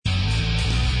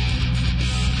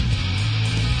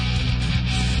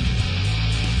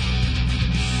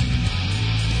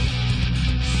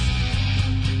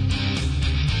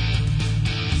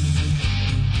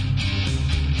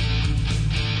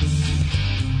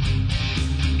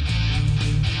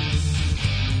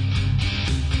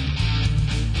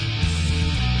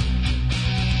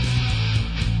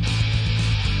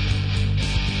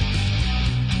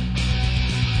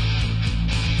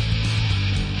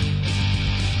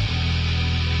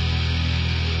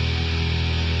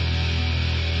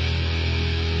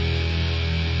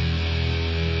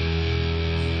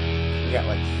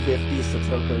50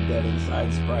 Satoko Dead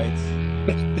Inside sprites.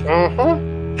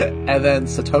 And then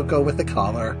Satoko with a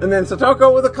collar. And then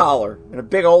Satoko with a collar and a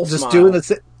big old Just smile. doing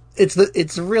this.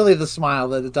 It's really the smile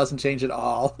that it doesn't change at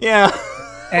all. Yeah.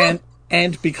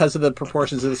 and because of the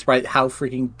proportions of the sprite, how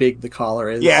freaking big the collar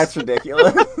is. Yeah, it's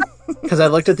ridiculous. Because I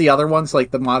looked at the other ones,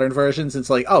 like the modern versions, it's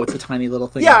like, oh, it's a tiny little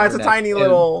thing. Yeah, it's a tiny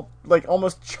little, like,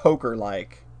 almost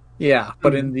choker-like. Yeah,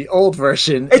 but in the old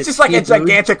version... It's just like a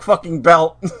gigantic fucking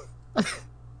belt.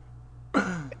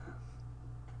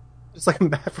 It's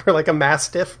like for like a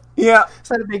mastiff. Yeah. Is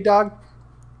that a big dog?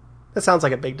 That sounds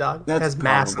like a big dog. That's it has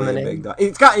mass in the name. Big dog.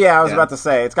 It's got, I was about to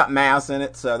say, it's got mass in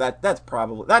it, so that's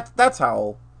probably... That's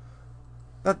how...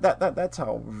 That's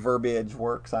how verbiage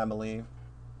works, I believe.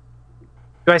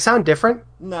 Do I sound different?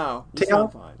 No, you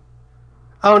sound fine.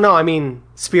 Oh, no, I mean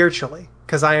spiritually,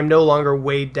 because I am no longer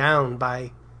weighed down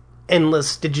by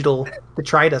endless digital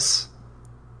detritus.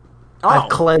 Oh. I've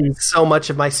cleansed so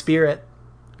much of my spirit.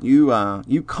 You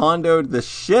condoed the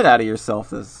shit out of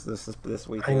yourself this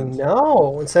weekend. I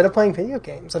know. Instead of playing video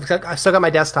games, I've still got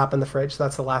my desktop in the fridge, so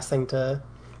that's the last thing to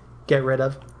get rid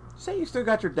of. Say you still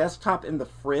got your desktop in the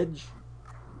fridge?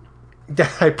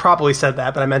 I probably said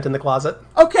that, but I meant in the closet.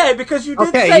 Okay, because you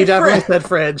did say you definitely fridge. said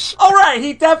fridge. All right,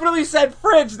 he definitely said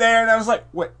fridge there, and I was like,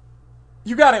 "What?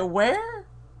 You got it where?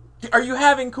 Are you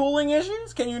having cooling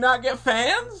issues? Can you not get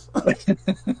fans?" I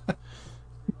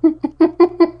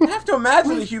have to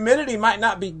imagine the humidity might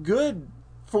not be good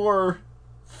for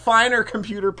finer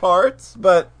computer parts,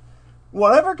 but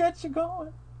whatever gets you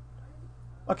going.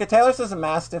 Okay, Taylor says a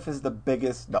Mastiff is the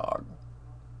biggest dog.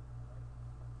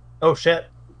 Oh shit!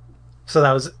 So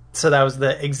that was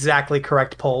the exactly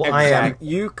correct poll. I am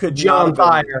You could John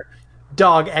Fire,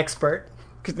 dog expert.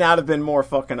 Could not have been more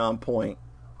fucking on point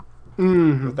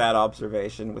with that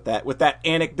observation, with that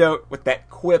anecdote, with that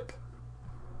quip.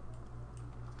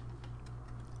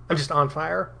 I'm just on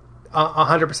fire,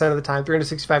 100% of the time,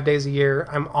 365 days a year.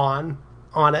 I'm on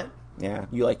it. Yeah,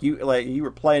 you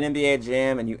were playing NBA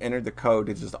Jam and you entered the code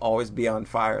to just always be on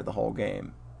fire the whole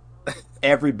game.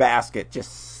 Every basket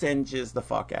just singes the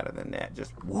fuck out of the net.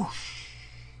 Just whoosh.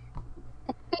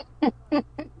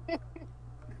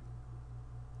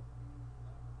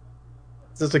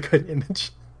 This is a good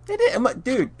image. It is.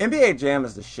 Dude, NBA Jam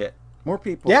is the shit. More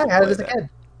people. Yeah, I had it as a kid.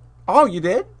 Oh, you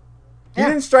did? Yeah,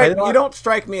 You don't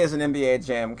strike me as an NBA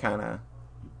Jam kind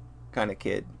of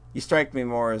kid. You strike me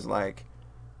more as like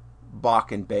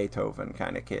Bach and Beethoven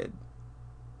kind of kid.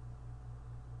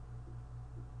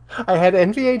 I had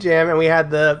NBA Jam, and we had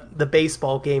the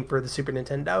baseball game for the Super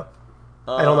Nintendo.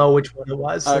 I don't know which one it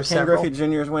was. Ken Griffey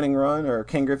Jr.'s Winning Run or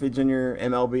Ken Griffey Jr.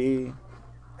 MLB.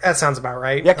 That sounds about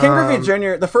right. Yeah, Ken Griffey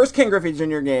Jr. The first Ken Griffey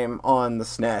Jr. game on the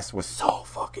SNES was so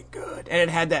fucking good, and it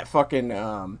had that fucking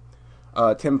Tim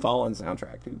Follin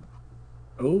soundtrack too.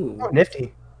 Ooh,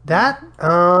 nifty. That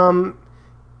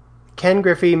Ken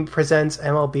Griffey Presents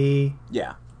MLB.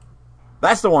 Yeah.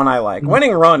 That's the one I like.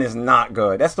 Winning Run is not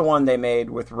good. That's the one they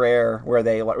made with Rare, where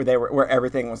where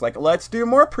everything was like, let's do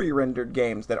more pre-rendered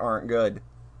games that aren't good.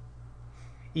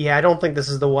 Yeah, I don't think this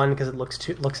is the one because it looks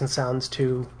and sounds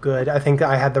too good. I think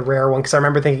I had the Rare one because I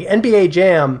remember thinking NBA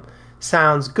Jam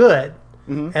sounds good,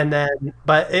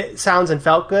 but it sounds and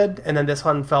felt good, and then this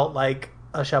one felt like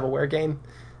a shovelware game.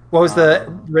 What was the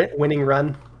Winning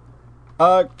Run?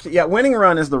 Winning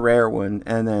Run is the Rare one,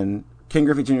 and then Ken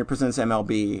Griffey Jr. Presents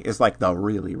MLB is like the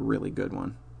really, really good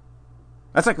one.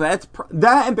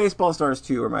 That and Baseball Stars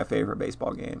 2 are my favorite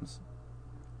baseball games.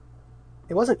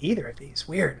 It wasn't either of these.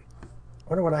 Weird. I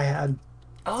wonder what I had.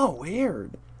 Oh,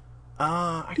 weird.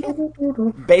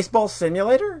 Baseball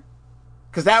Simulator?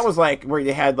 Because that was like where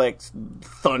you had like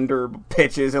thunder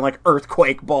pitches and like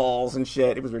earthquake balls and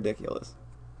shit. It was ridiculous.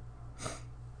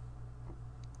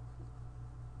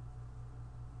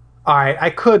 All right, I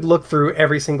could look through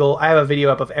I have a video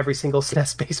up of every single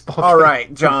SNES baseball game. All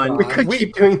right, John. We could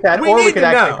keep doing that, or we could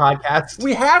actually podcast.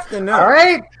 We have to know.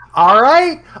 All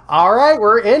right,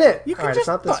 we're in it. You can just, it's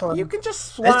not this one. You can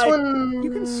just slide. This one,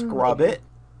 you can scrub it.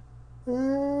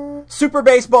 Super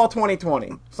Baseball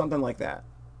 2020, something like that.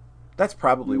 That's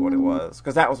probably what it was,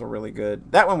 because that was a really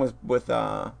good. That one was with.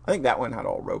 I think that one had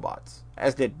all robots,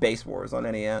 as did Base Wars on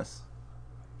NES.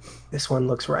 This one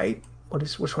looks right.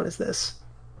 Which one is this?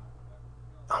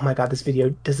 Oh my god, does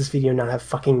this video not have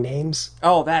fucking names?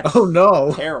 Oh, that's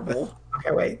no, terrible.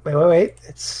 Okay, wait.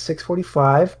 It's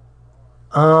 6:45.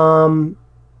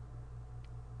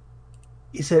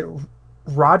 Is it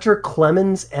Roger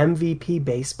Clemens MVP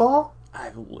Baseball?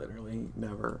 I've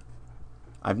never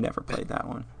played that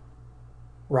one.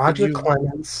 Roger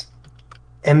Clemens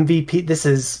MVP. This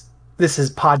is This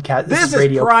is podcast. This is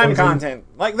radio prime poison. content.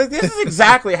 Like this is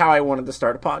exactly how I wanted to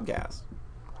start a podcast.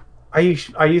 Are you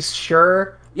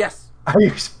sure? Yes. All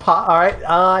right.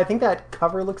 I think that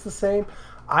cover looks the same.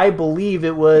 I believe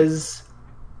it was.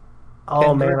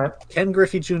 Oh man, Ken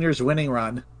Griffey Jr.'s winning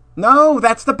run. No,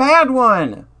 that's the bad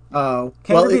one. Oh,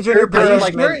 Ken Griffey Jr.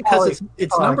 because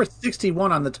it's number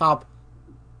 61 on the top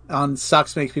on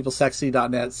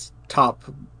SucksMakesPeopleSexy.net's top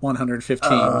 115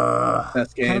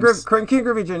 best games. Ken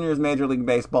Griffey Jr.'s Major League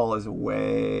Baseball is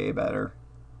way better.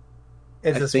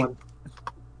 Is this one?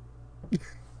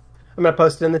 I'm gonna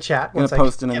post it in the chat. I'm gonna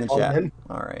post it in the chat.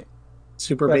 All right.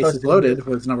 Super Bases Loaded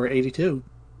was number 82.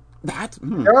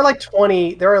 There are like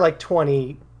 20. There are like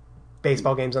 20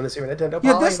 baseball games on the Super Nintendo.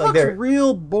 Yeah, this looks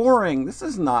real boring. This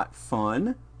is not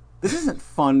fun. This isn't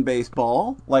fun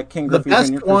baseball. Like Ken Griffey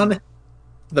Jr.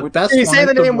 The best. Can you say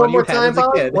the name one more time,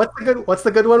 Bob? What's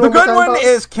the good one? The good one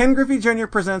is Ken Griffey Jr.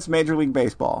 presents Major League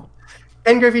Baseball.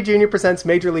 Ken Griffey Jr. presents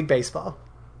Major League Baseball.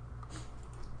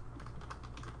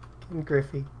 Ken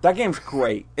Griffey. That game's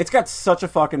great. It's got such a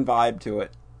fucking vibe to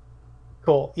it.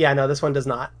 Cool. Yeah, no, this one does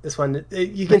not. This one,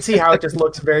 you can see how it just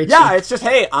looks very cheap. Yeah, it's just,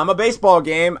 hey, I'm a baseball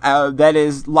game that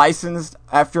is licensed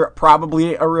after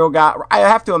probably a real guy. I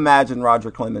have to imagine Roger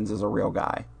Clemens is a real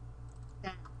guy.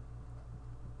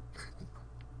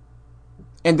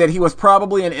 And that he was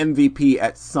probably an MVP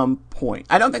at some point.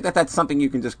 I don't think that that's something you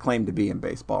can just claim to be in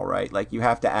baseball, right? Like, you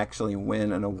have to actually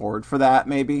win an award for that,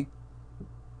 maybe?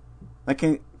 Like,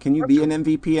 can you be an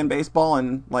MVP in baseball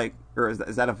and, like, or is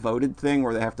that a voted thing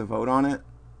where they have to vote on it?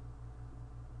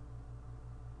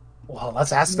 Well,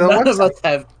 let's ask them. None of us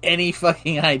have any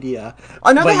fucking idea.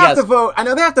 I know they have to vote. I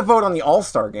know they have to vote on the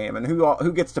All-Star game and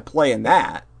who gets to play in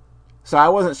that. So I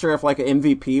wasn't sure if like an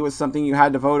MVP was something you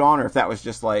had to vote on, or if that was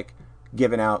just like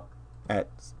given out at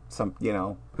some,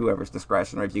 whoever's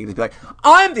discretion, right? You could just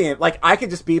be like, I could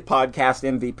just be podcast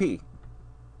MVP.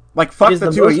 Like, fuck the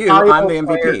two of you, I'm the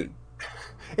MVP.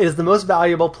 It is the most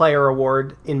valuable player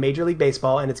award in Major League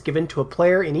Baseball, and it's given to a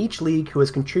player in each league who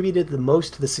has contributed the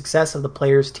most to the success of the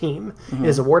player's team. Mm-hmm. It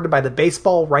is awarded by the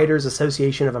Baseball Writers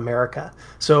Association of America.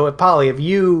 So, Polly, if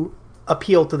you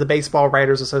appeal to the Baseball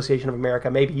Writers Association of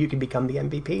America, maybe you can become the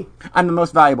MVP. I'm the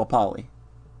most valuable Polly.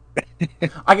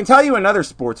 I can tell you another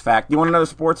sports fact. You want another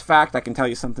sports fact? I can tell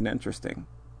you something interesting.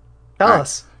 Tell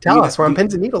us. We're on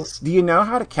pins and needles. Do you know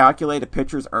how to calculate a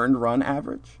pitcher's earned run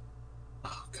average?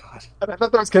 Oh God! I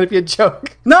thought that was going to be a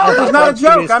joke. No, it's not a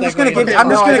joke. I'm just going to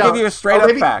give you a straight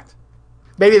up fact.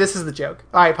 Maybe this is the joke.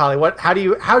 All right, Polly. How do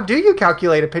you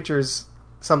calculate a pitcher's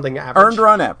something average? Earned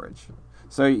run average.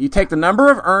 So you take the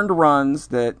number of earned runs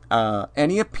that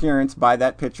any appearance by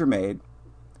that pitcher made,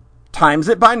 times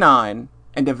it by 9,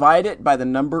 and divide it by the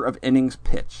number of innings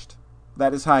pitched.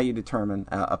 That is how you determine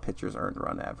a pitcher's earned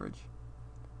run average.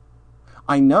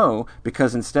 I know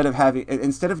because instead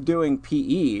of doing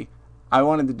PE, I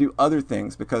wanted to do other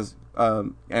things because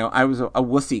I was a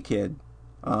wussy kid,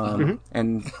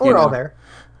 and we're all there.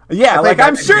 Yeah, like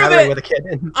I'm sure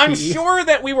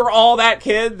that we were all that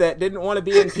kid that didn't want to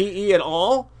be in PE at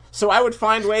all. So I would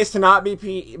find ways to not be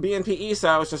in PE. So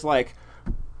I was just like,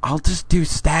 I'll just do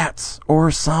stats or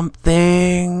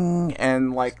something.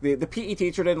 And like the PE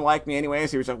teacher didn't like me anyway,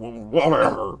 so he was like, well,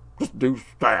 whatever, just do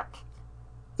stats.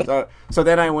 So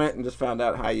then I went and just found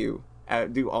out how you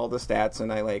do all the stats,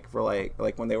 and I for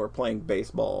when they were playing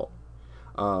baseball,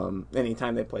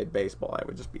 anytime they played baseball, I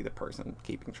would just be the person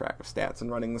keeping track of stats and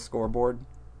running the scoreboard.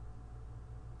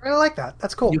 I really like that.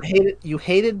 That's cool. You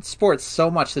hated sports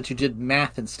so much that you did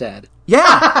math instead.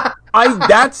 Yeah,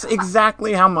 that's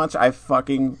exactly how much I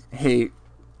fucking hate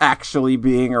actually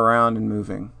being around and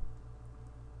moving.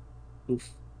 Oof.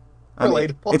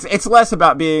 It's less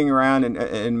about being around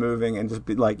and moving and just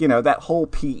be like, that whole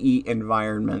PE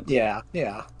environment. Yeah.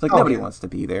 It's like nobody wants to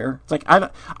be there. It's like I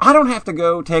don't have to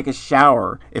go take a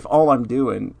shower if all I'm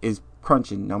doing is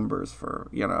crunching numbers for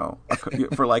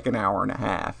for like an hour and a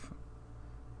half.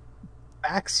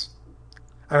 Facts.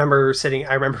 I remember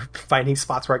finding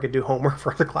spots where I could do homework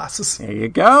for other classes. There you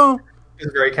go. It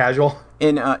was very casual.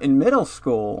 In middle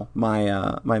school,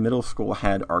 my middle school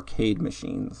had arcade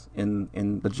machines in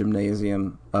the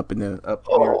gymnasium up there.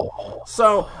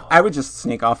 So I would just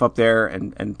sneak off up there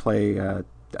and play.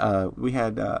 We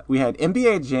had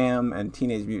NBA Jam and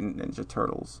Teenage Mutant Ninja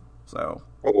Turtles. So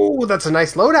that's a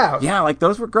nice loadout. Yeah, like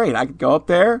those were great. I could go up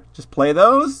there, just play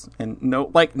those, and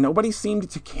nobody seemed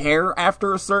to care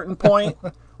after a certain point.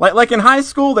 like in high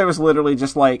school, there was literally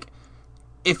just like,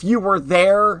 if you were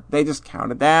there, they just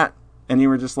counted that. And you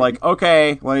were just like,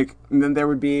 okay, and then there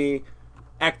would be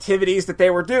activities that they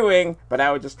were doing, but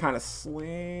I would just kind of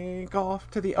slink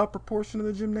off to the upper portion of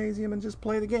the gymnasium and just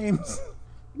play the games.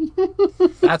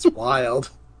 That's wild.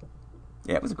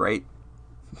 Yeah, it was great.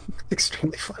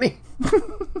 Extremely funny.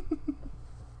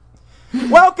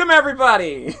 Welcome,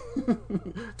 everybody,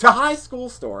 to High School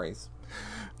Stories.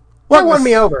 That won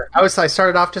me over. I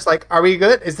started off just like, are we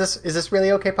good? Is this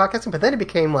really okay podcasting? But then it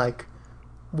became like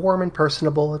warm and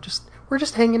personable. We're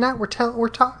just hanging out. We're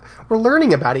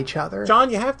learning about each other. John,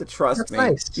 you have to trust That's me.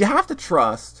 nice. You have to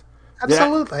trust.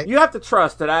 Absolutely. You have to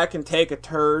trust that I can take a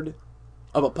turd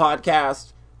of a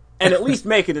podcast and at least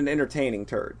make it an entertaining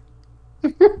turd.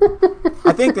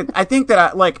 I think that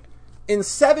I like in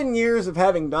 7 years of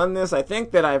having done this, I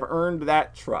think that I've earned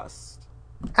that trust.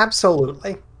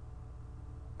 Absolutely.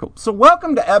 Cool. So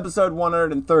welcome to episode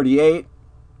 138.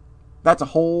 That's a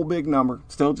whole big number.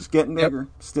 Still just getting bigger.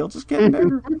 Yep. Still just getting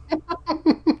bigger.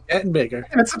 Getting bigger.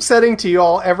 And it's upsetting to you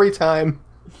all every time.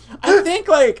 I think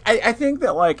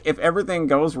that if everything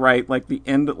goes right, like the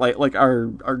end, like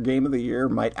our game of the year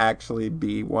might actually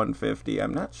be 150.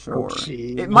 I'm not sure.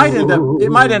 It might end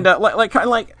up like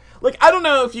I don't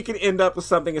know if you could end up with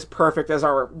something as perfect as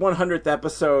our 100th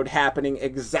episode happening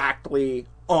exactly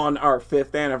on our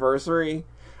 5th anniversary.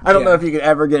 I don't know if you could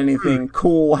ever get anything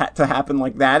cool to happen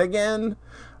like that again.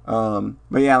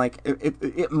 But yeah, like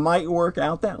it might work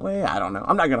out that way. I don't know.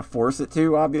 I'm not gonna force it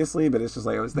to, obviously, but it's just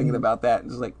like I was thinking about that and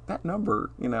just like that number,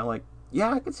 like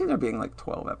yeah, I could see there being like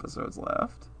 12 episodes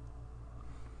left.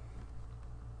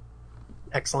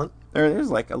 Excellent.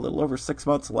 There's like a little over 6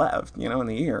 months left, in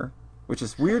the year, which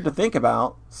is weird to think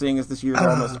about, seeing as this year's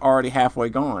almost already halfway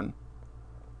gone.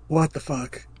 What the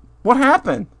fuck? What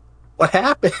happened? What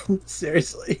happened?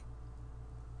 Seriously.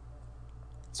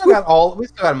 We still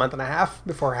got a month and a half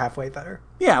before we're halfway there.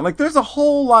 Yeah, like there's a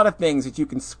whole lot of things that you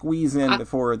can squeeze in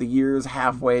before the year's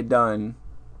halfway done.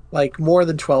 Like more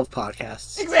than 12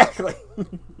 podcasts. Exactly.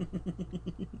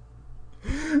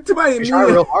 To my We try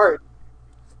real hard.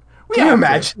 Can you have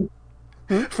imagine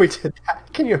if we did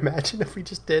that? Can you imagine if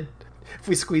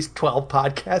we squeezed 12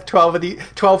 podcasts, 12 of the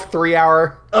 12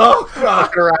 3-hour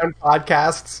walking around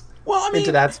podcasts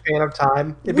into that span of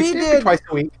time? It'd be twice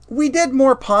a week. We did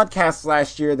more podcasts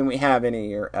last year than we have any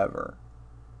year ever.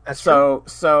 That's true.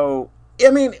 So I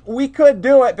mean, we could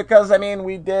do it because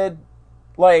we did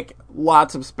like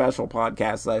lots of special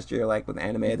podcasts last year, like with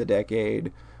Anime of the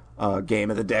Decade,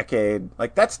 Game of the Decade.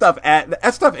 Like that stuff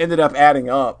ended up adding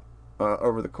up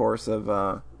over the course of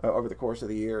the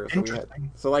year.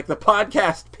 So like the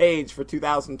podcast page for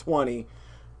 2020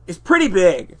 is pretty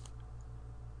big.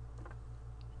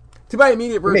 To my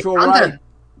immediate virtual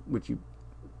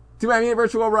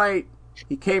right,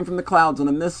 he came from the clouds on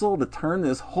a missile to turn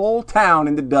this whole town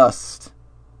into dust.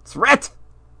 It's Rhett.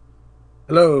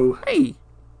 Hello. Hey.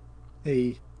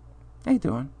 Hey. How you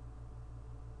doing?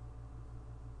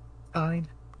 Fine.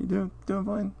 You doing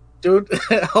fine? Dude,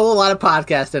 a whole lot of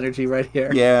podcast energy right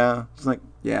here. Yeah.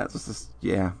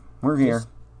 We're here.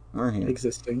 We're here.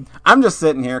 Existing. I'm just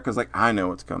sitting here because I know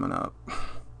what's coming up.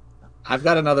 I've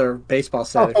got another baseball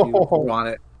set if you want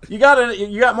it. You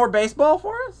got more baseball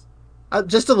for us?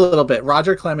 Just a little bit.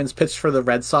 Roger Clemens pitched for the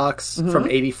Red Sox from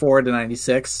 84 to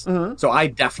 96, so I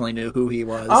definitely knew who he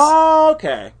was. Oh,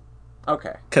 okay.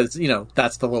 Okay. Because,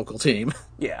 that's the local team.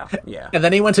 Yeah. And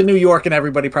then he went to New York, and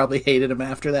everybody probably hated him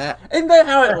after that. Isn't that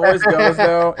how it always goes,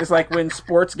 though? It's like when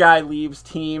sports guy leaves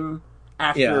team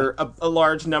after a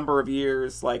large number of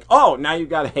years, like, oh, now you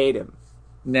got to hate him.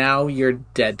 Now you're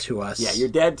dead to us. Yeah, you're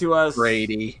dead to us.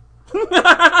 Brady.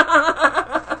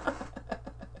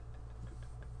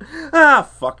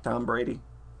 Fuck Tom Brady.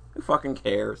 Who fucking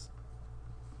cares?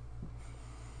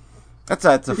 That's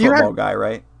a football guy,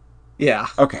 right? Yeah.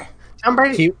 Okay. Tom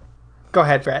Brady. Go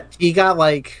ahead, Brett. He got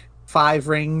 5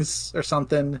 rings or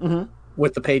something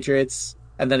with the Patriots,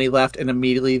 and then he left, and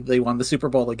immediately they won the Super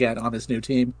Bowl again on his new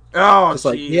team. Oh, just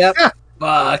yep.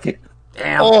 Fuck.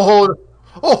 Damn. Oh.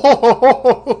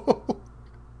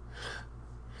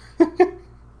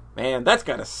 Man, that's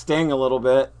gotta sting a little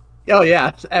bit. Oh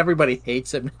yeah, everybody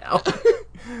hates him now.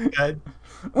 Good.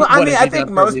 Well, I think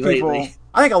most people,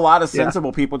 I think a lot of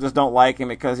sensible people just don't like him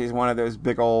because he's one of those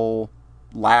big old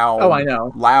loud. Oh, I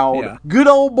know. Loud, good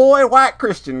old boy white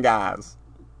Christian guys.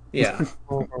 Yeah.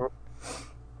 To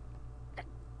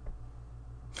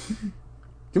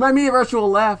my immediate virtual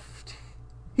left,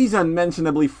 he's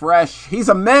unmentionably fresh. He's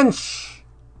a mensch.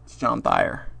 It's John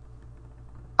Thayer.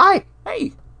 Hi.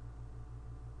 Hey.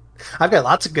 I've got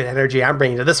lots of good energy I'm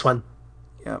bringing to this one.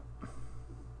 Yep.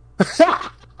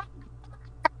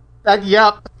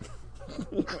 Yep.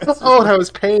 Oh, I was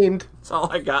pained. That's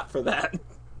all I got for that.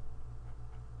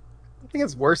 I think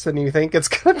it's worse than you think it's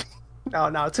gonna be.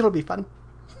 No, it'll be fun.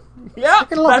 Yeah,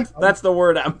 that's the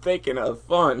word I'm thinking of.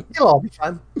 Fun. It'll all be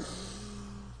fun.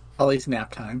 Always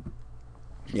nap time.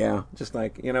 Yeah, just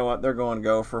like, you know what, they're going to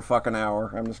go for a fucking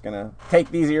hour. I'm just going to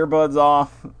take these earbuds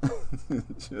off.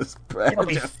 just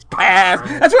pass.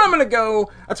 That's when I'm going to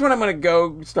go. That's when I'm going to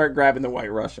go start grabbing the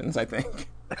White Russians, I think.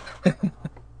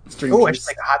 Oh, I should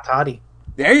make a hot toddy.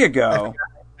 There you go.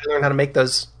 I learned how to make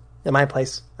those at my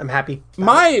place. I'm happy.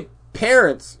 My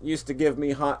parents used to give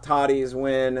me hot toddies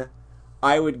when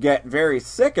I would get very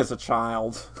sick as a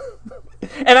child.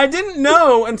 And I didn't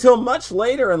know until much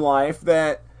later in life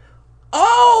that,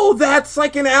 oh, that's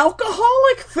like an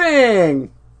alcoholic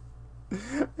thing.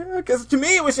 Because to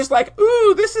me, it was just like,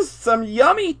 ooh, this is some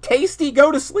yummy, tasty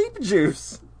go-to-sleep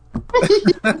juice.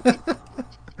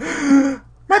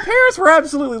 My parents were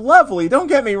absolutely lovely, don't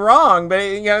get me wrong, but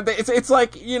you know, it's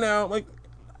like, you know, like,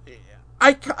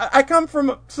 I come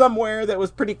from somewhere that was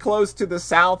pretty close to the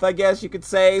South, I guess you could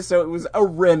say, so it was a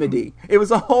remedy. It was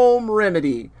a home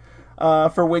remedy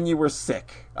for when you were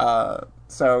sick.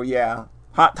 So, yeah.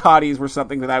 Hot toddies were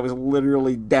something that I was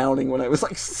literally downing when I was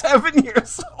like 7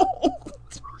 years old.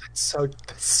 That's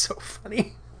so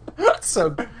funny. It's so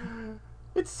good.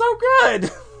 It's so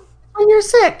good. When you're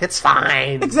sick, it's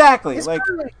fine. Exactly. It's like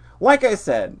fine. like I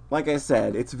said,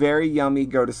 it's very yummy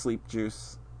go to sleep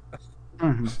juice.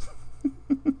 Mm-hmm.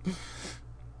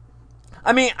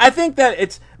 I mean, I think that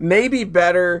it's maybe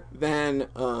better than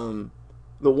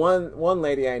the one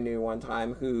lady I knew one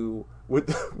time who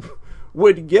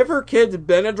would give her kids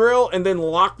Benadryl and then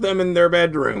lock them in their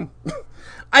bedroom.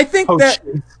 I think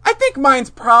mine's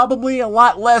probably a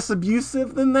lot less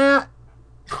abusive than that.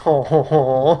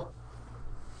 Oh.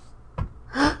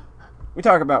 We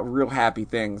talk about real happy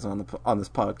things on this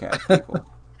podcast, people.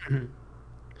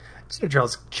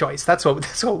 Benadryl's choice. That's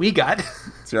what we got.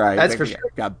 That's right. That's for sure.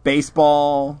 We got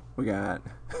baseball. We got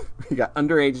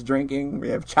underage drinking. We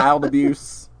have child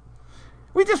abuse.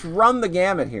 We just run the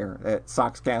gamut here at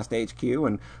Soxcast HQ,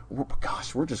 and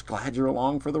we're just glad you're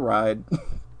along for the ride.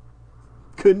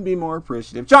 Couldn't be more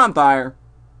appreciative. John Thayer.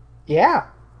 Yeah.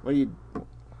 What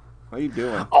are you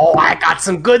doing? Oh, I got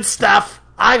some good stuff.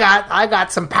 I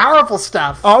got some powerful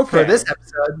stuff for this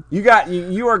episode.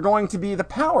 You are going to be the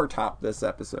power top this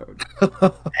episode.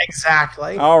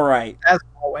 Exactly. All right. As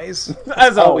always.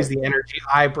 As always the energy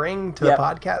I bring to the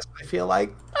podcast, I feel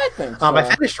like. I think so. I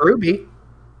finished Ruby.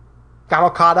 Got all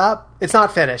caught up. It's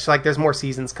not finished. Like there's more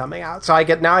seasons coming out. So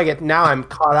now I'm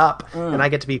caught up and I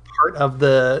get to be part of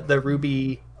the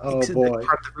Ruby part of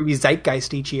the Ruby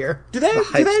zeitgeist each year. Do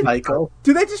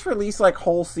they just release like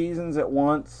whole seasons at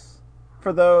once?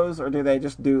 For those, or do they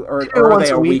just do, or are they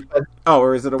a week?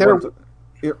 Or is it a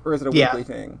weekly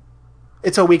thing?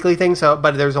 It's a weekly thing. So,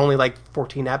 but there's only like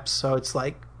 14 eps, so it's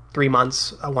like 3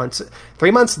 months once.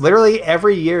 3 months, literally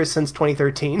every year since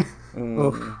 2013.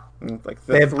 Like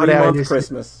the 3 month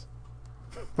Christmas.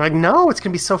 Like no, it's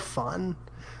gonna be so fun.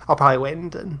 I'll probably wait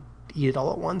and eat it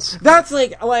all at once. That's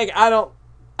like I don't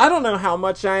know how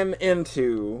much I'm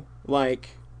into like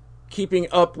keeping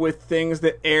up with things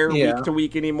that air week to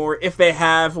week anymore if they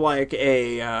have like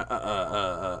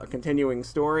a continuing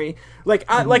story. Like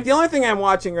like the only thing I'm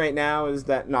watching right now is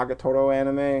that Nagatoro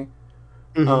anime.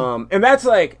 And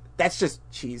that's just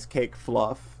cheesecake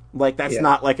fluff. Like that's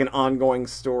not like an ongoing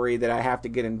story that I have to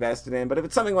get invested in. But if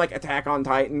it's something like Attack on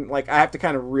Titan, like I have to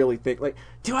kind of really think like,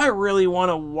 do I really want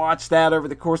to watch that over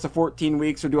the course of 14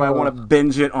 weeks or do I want to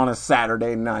binge it on a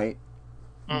Saturday night?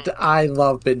 I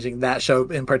love binging that show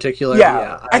in particular.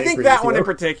 Yeah, I think that one in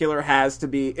particular has to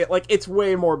be it's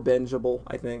way more bingeable,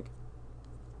 I think.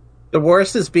 The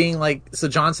worst is being like, so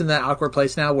John's in that awkward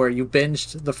place now where you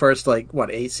binged the first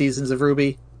 8 seasons of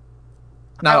Ruby.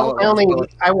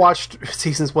 I watched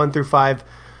seasons 1 through 5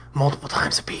 multiple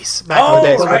times a piece.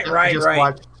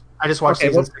 Right. I just watched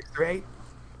seasons 6 through 8.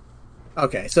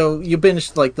 Okay, so you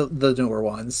binged the newer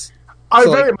ones. I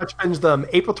very much binged them.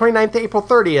 April 29th to April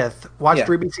 30th, watched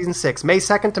Ruby Season 6. May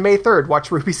 2nd to May 3rd,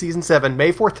 watched Ruby Season 7.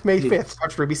 May 4th to May 5th,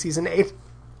 watched Ruby Season 8.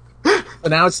 But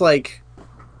now it's like,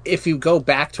 if you go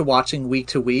back to watching week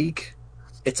to week,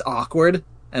 it's awkward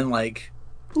and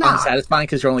unsatisfying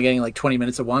because you're only getting 20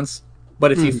 minutes at once.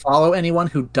 But if you follow anyone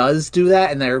who does do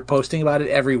that and they're posting about it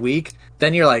every week,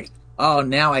 then you're like, oh,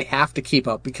 now I have to keep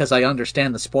up because I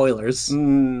understand the spoilers.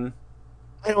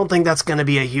 I don't think that's going to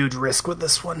be a huge risk with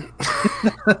this one.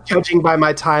 Judging by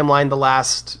my timeline the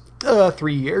last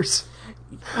 3 years.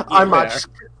 I'm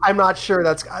not sure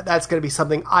that's going to be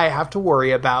something I have to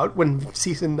worry about when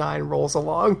season 9 rolls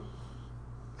along.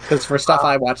 Because for stuff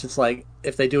I watch, it's like,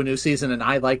 if they do a new season and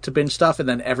I like to binge stuff and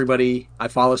then everybody I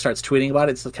follow starts tweeting about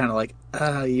it, it's kind of like,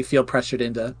 you feel pressured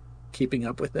into keeping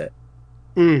up with it.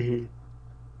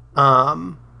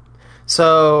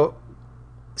 So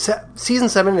season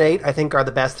 7 and 8, I think, are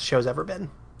the best the show's ever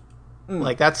been.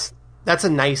 Like that's a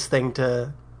nice thing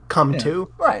to come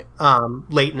to, right?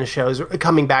 Late in the shows,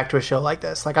 coming back to a show like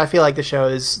this. Like I feel like the show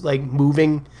is like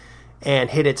moving and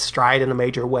hit its stride in a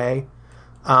major way.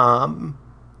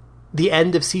 The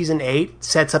end of season 8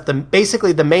 sets up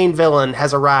basically the main villain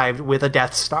has arrived with a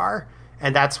Death Star,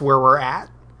 and that's where we're at.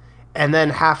 And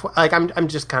then I'm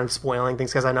just kind of spoiling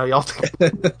things because I know y'all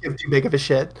give too big of a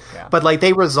shit. Yeah. But like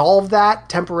they resolved that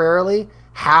temporarily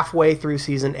halfway through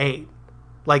season 8.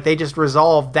 Like they just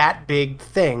resolved that big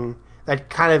thing that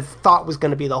kind of thought was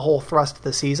going to be the whole thrust of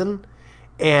the season.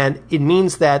 And it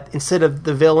means that instead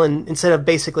of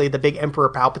basically the big Emperor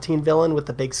Palpatine villain with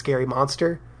the big scary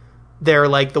monster, they're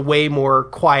like the way more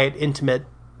quiet, intimate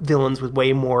villains with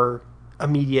way more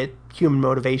immediate human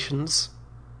motivations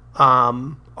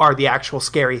are the actual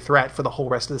scary threat for the whole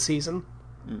rest of the season.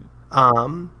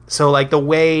 So like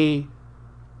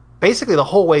basically the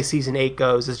whole way season 8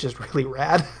 goes is just really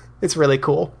rad. It's really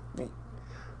cool.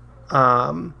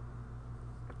 The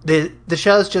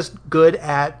show's just good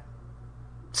at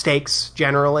stakes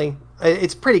generally.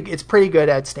 It's pretty good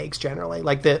at stakes generally.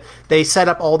 Like they set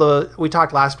up we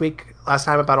talked last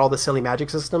time about all the silly magic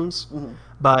systems,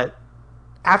 but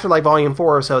after like volume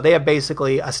 4 or so, they have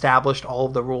basically established all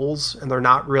of the rules, and they're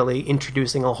not really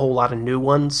introducing a whole lot of new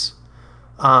ones.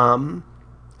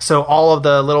 So all of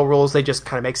the little rules, they just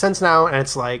kind of make sense now, and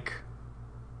it's like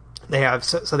they have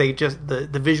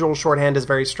the visual shorthand is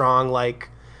very strong. Like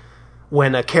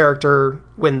when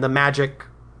the magic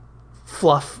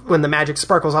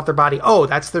sparkles off their body, oh,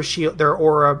 that's their shield, their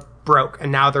aura broke,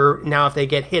 and now if they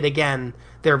get hit again,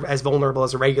 they're as vulnerable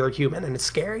as a regular human, and it's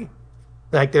scary.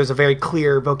 Like there's a very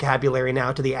clear vocabulary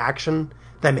now to the action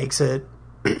that makes it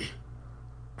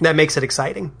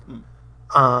exciting.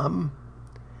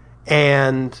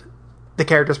 And the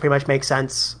characters pretty much make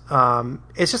sense.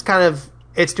 It's just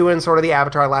it's doing sort of the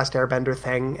Avatar Last Airbender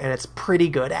thing, and it's pretty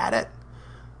good at it.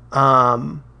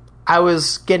 I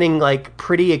was getting like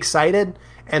pretty excited,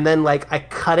 and then like I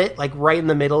cut it like right in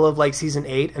the middle of like season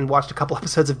 8 and watched a couple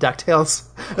episodes of DuckTales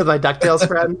with my DuckTales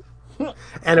friend,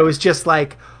 and it was just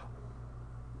like,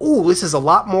 ooh, this is a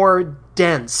lot more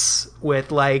dense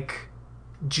with like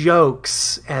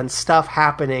jokes and stuff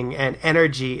happening and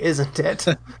energy, isn't it?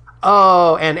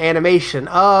 Oh, and animation.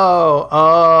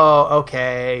 Oh,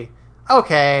 okay,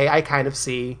 I kind of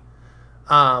see.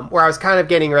 Where I was kind of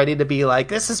getting ready to be like,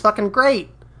 this is fucking great.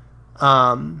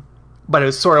 But it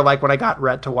was sort of like when I got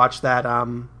Rhett to watch that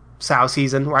Sao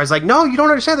season, where I was like, no, you don't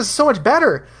understand, this is so much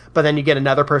better. But then you get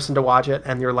another person to watch it,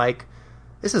 and you're like,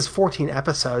 this is 14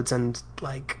 episodes, and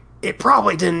like it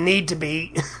probably didn't need to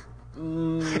be.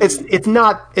 It's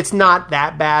not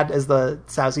that bad as the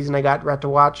Sao season I got Rhett to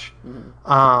watch.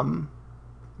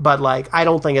 But like I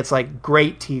don't think it's like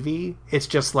great TV. It's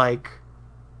just like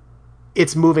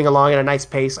it's moving along at a nice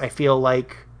pace. I feel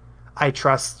like I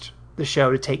trust the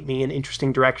show to take me in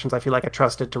interesting directions. I feel like I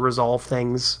trust it to resolve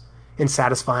things in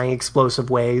satisfying, explosive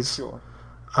ways. Sure.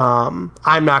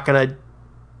 I'm not gonna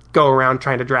go around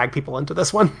trying to drag people into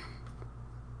this one.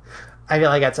 I feel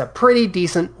like that's a pretty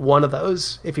decent one of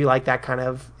those if you like that kind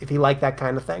of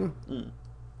thing.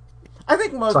 I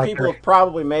think most people have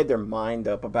probably made their mind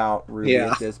up about Ruby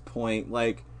at this point.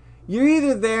 Like, you're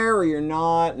either there or you're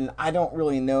not, and I don't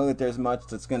really know that there's much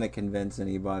that's going to convince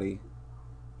anybody.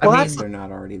 Well, I mean, they're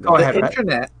not already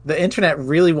there. The internet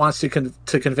really wants to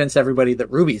convince everybody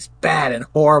that Ruby's bad and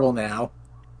horrible now.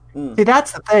 See,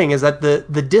 that's the thing, is that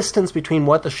the distance between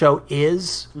what the show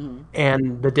is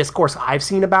and the discourse I've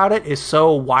seen about it is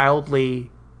so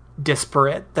wildly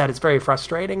disparate that it's very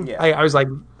frustrating. Yeah. I was like,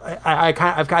 I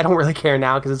don't really care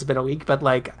now because it's been a week, but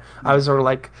like, I was sort of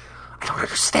like, I don't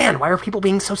understand. Why are people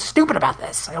being so stupid about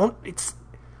this? It's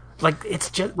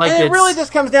just like, and it really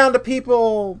just comes down to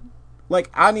people like,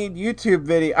 I need YouTube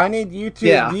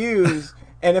views,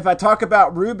 and if I talk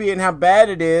about Ruby and how bad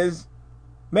it is,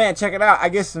 man, check it out. I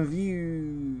get some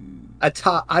views.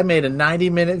 I made a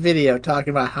 90-minute video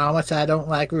talking about how much I don't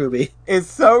like Ruby.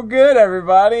 It's so good,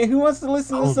 everybody. Who wants to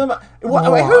listen to somebody?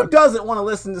 Who doesn't want to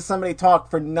listen to somebody talk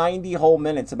for 90 whole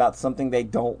minutes about something they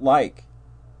don't like?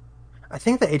 I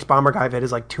think the H-Bomber guy vid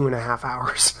is like 2.5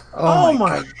 hours. Oh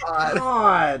my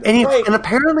god! And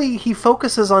apparently he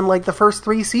focuses on like the first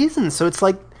 3 seasons, so it's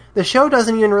like the show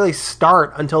doesn't even really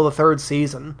start until the 3rd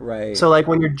season. Right. So like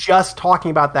when you're just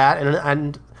talking about that,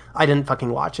 and I didn't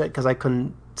fucking watch it because I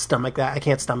couldn't stomach that. I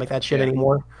can't stomach that shit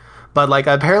anymore. But like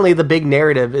apparently the big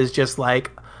narrative is just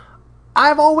like,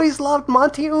 I've always loved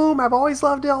Monty I've always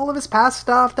loved all of his past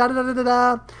stuff. Da da da da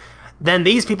da. Then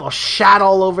these people shat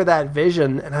all over that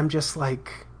vision, and I'm just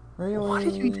like, really? What are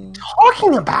you even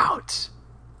talking about?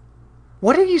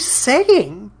 What are you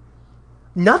saying?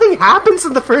 nothing happens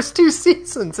in the first 2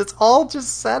 seasons. It's all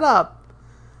just set up.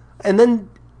 And then,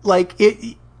 like,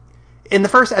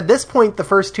 at this point, the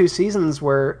first 2 seasons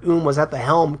where was at the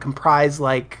helm comprised,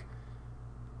 like,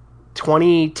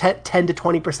 10 to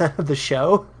 20% of the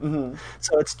show. Mm-hmm.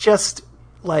 So it's just,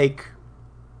 like,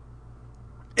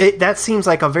 it seems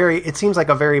like a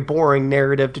very boring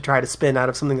narrative to try to spin out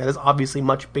of something that is obviously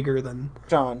much bigger than...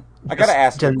 John, I gotta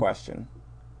ask you a question.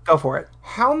 Go for it.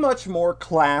 How much more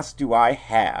class do I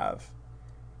have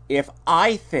if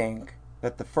I think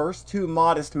that the first 2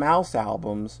 Modest Mouse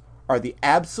albums are the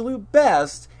absolute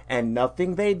best and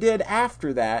nothing they did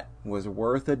after that was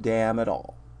worth a damn at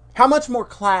all? How much more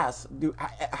class do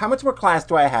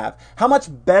I have? How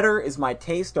much better is my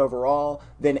taste overall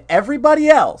than everybody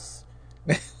else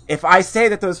if I say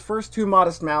that those first 2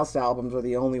 Modest Mouse albums are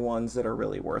the only ones that are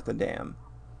really worth a damn?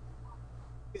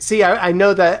 See, I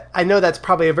know that's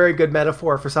probably a very good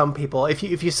metaphor for some people. If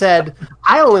you said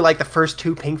I only like the first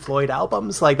 2 Pink Floyd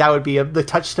albums, like that would be the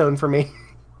touchstone for me.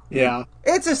 Yeah,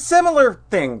 it's a similar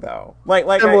thing though. Like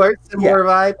similar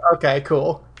vibe. Okay,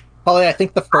 cool. Probably, I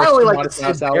think the first I only 2 like Modest the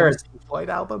Mouse Sid albums. Barrett Pink Floyd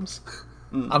albums.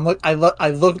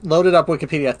 Loaded up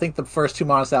Wikipedia. I think the first 2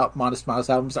 Modest Mouse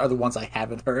albums are the ones I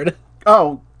haven't heard.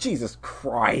 Oh, Jesus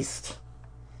Christ!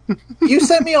 You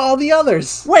sent me all the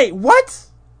others. Wait, what?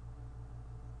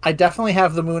 I definitely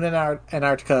have The Moon and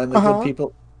Antarctica and The Good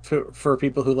People for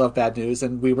people who love bad news,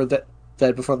 and We Were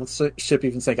Dead Before the Ship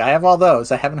Even Sank. I have all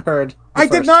those. I haven't heard. I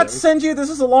did not send you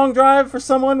This Is a Long Drive for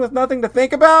Someone with Nothing to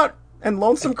Think About and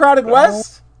Lonesome Crowded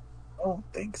West? I don't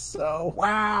think so.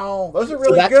 Wow, those are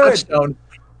really good. Touchstone,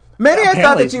 maybe I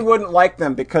thought that you wouldn't like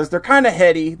them because they're kind of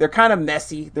heady, they're kind of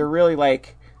messy, they're really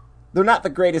like... They're not the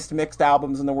greatest mixed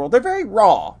albums in the world. They're very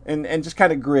raw and just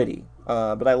kind of gritty,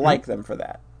 but I like them for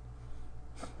that.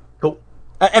 Cool.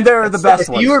 And they're the best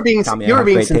ones. You were being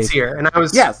sincere, and I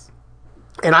was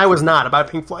and I was not about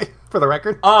Pink Floyd, for the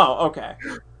record. Oh, okay.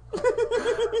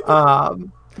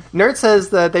 Nerd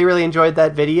says that they really enjoyed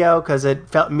that video because it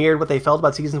mirrored what they felt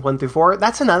about seasons 1 through 4.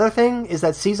 That's another thing, is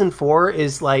that season 4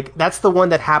 is like, that's the one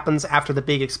that happens after the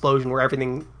big explosion where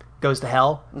everything goes to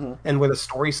hell, and where the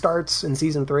story starts in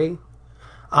season 3.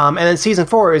 And then season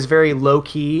 4 is very low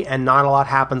key and not a lot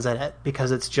happens in it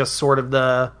because it's just sort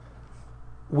of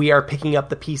we are picking up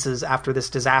the pieces after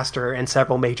this disaster and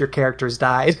several major characters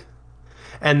died.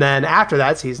 And then after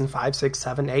that, season 5, 6,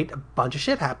 7, 8, a bunch of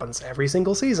shit happens every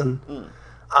single season.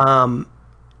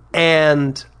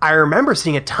 And I remember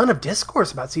seeing a ton of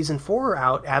discourse about season 4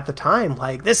 out at the time.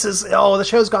 Like, the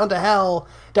show's gone to hell,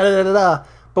 da-da-da-da-da.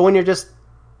 But when you're just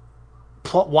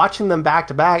watching them back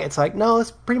to back, it's like, no, this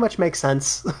pretty much makes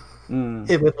sense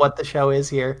with what the show is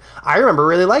here. I remember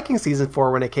really liking season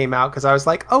 4 when it came out because I was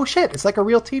like, oh shit, it's like a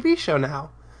real TV show now.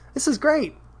 This is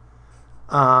great.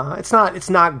 It's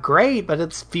not great, but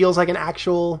it feels like an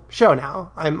actual show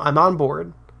now. I'm on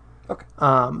board. Okay.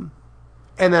 And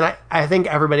then I think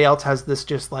everybody else has this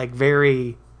just like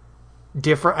very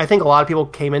different. I think a lot of people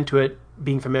came into it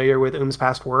being familiar with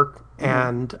past work,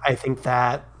 and I think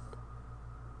that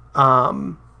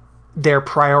their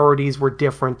priorities were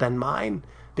different than mine,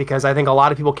 because I think a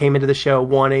lot of people came into the show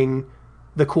wanting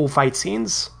the cool fight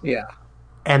scenes. Yeah.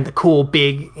 And the cool,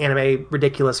 big, anime,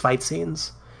 ridiculous fight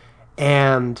scenes.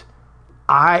 And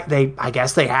I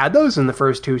guess they had those in the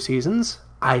first 2 seasons.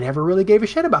 I never really gave a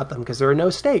shit about them because there were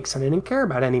no stakes and I didn't care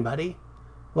about anybody.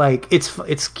 Like,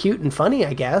 it's cute and funny,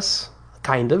 I guess.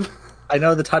 Kind of. I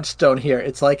know the touchstone here.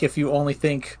 It's like if you only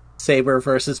think Saber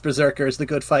versus Berserker is the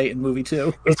good fight in movie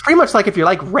 2. It's pretty much like if you're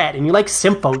like Red and you like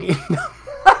Symphogy.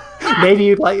 maybe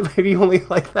you only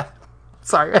like that.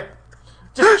 Sorry.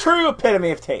 Just true epitome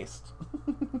of taste.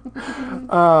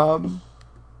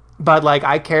 But like,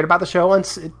 I cared about the show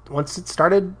once it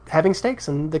started having stakes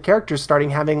and the characters starting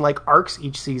having like arcs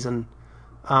each season,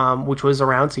 which was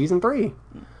around season 3.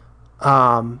 So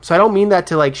I don't mean that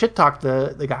to like shit talk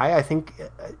the guy. I think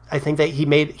that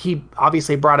he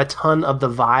obviously brought a ton of the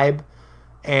vibe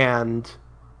and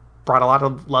brought a lot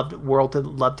of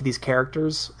love to these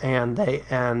characters,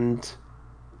 and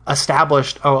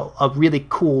established a really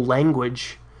cool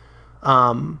language.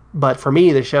 But for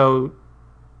me, the show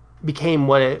became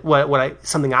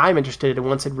something I'm interested in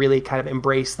once it really kind of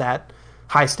embraced that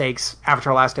high stakes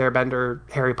Avatar: Last Airbender,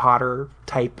 Harry Potter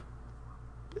type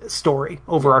story,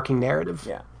 overarching narrative.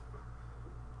 Yeah.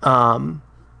 And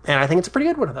I think it's a pretty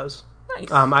good one of those.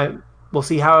 Nice. We'll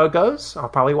see how it goes. I'll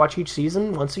probably watch each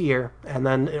season once a year, and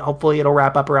then hopefully it'll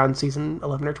wrap up around season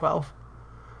 11 or 12.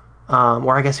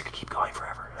 Or I guess it could keep going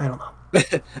forever. I don't know.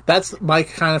 That's my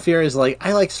kind of fear, is like,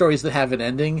 I like stories that have an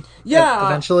ending. Yeah.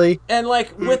 Eventually. And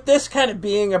like, with this kind of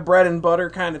being a bread and butter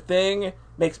kind of thing,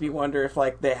 makes me wonder if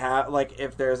like they have like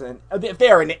if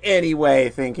they're in any way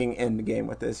thinking Endgame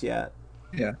with this yet.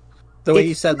 Yeah. The way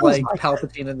you said, like,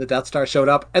 Palpatine and the Death Star showed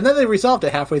up, and then they resolved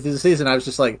it halfway through the season, I was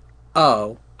just like,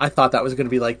 oh, I thought that was going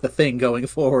to be, like, the thing going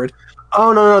forward.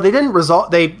 Oh, no, they didn't resolve.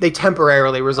 They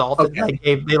temporarily resolved Okay.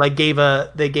 it.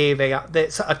 They gave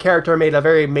a character made a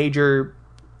very major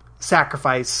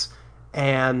sacrifice,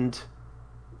 and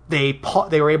they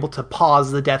were able to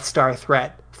pause the Death Star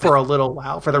threat for a little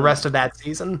while, for the rest of that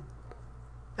season.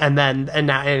 And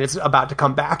now it's about to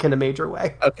come back in a major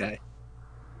way. Okay.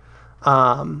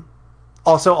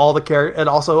 Also, all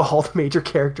the major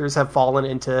characters have fallen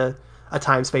into a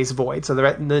time-space void. So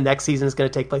the next season is going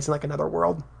to take place in like another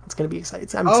world. It's going to be exciting.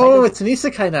 I'm excited. It's an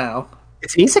isekai now.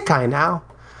 It's an isekai now.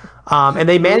 And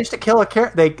they managed to kill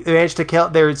they managed to kill.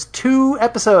 There's 2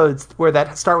 episodes where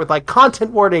that start with like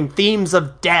content warning, themes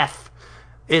of death.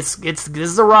 This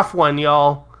is a rough one,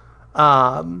 y'all.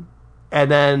 And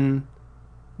then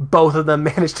both of them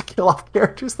managed to kill off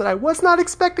characters that I was not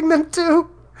expecting them to.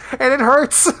 And it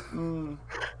hurts.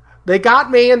 They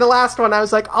got me in the last one. I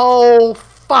was like, oh,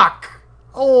 fuck.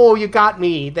 Oh, you got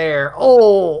me there.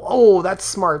 Oh, that's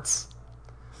smarts.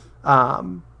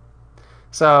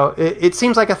 So it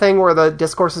seems like a thing where the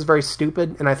discourse is very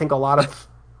stupid, and I think a lot of...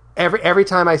 every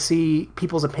time I see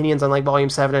people's opinions on like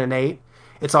Volume 7 and 8,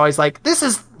 it's always like, this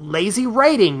is lazy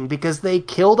writing because they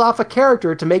killed off a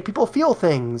character to make people feel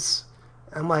things.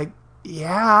 I'm like,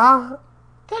 yeah...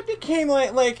 That became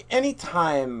like any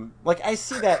time, like I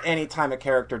see that any time a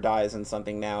character dies in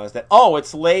something now is that, oh,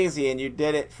 it's lazy and you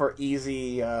did it for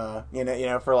easy, for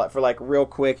like real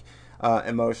quick,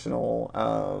 emotional,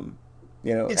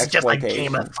 it's just like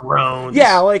Game of Thrones.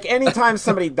 Yeah, like anytime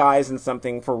somebody dies in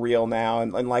something for real now,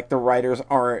 and like the writers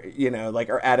are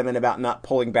adamant about not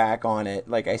pulling back on it.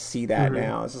 Like I see that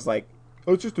now. It's just like,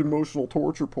 oh, it's just emotional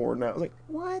torture porn now. I was like,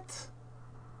 what?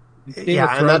 Game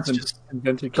of Thrones just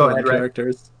invented killing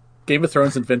characters. Game of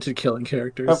Thrones invented killing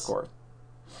characters. Of course.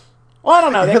 Well, I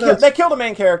don't know. They killed a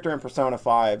main character in Persona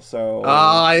 5, so...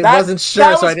 I wasn't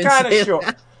sure, so I didn't say sure.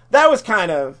 That was kind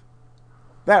of...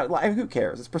 Like, who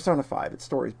cares? It's Persona 5. Its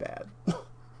story's bad.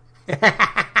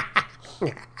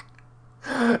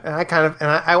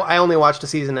 I only watched a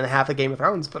season and a half of Game of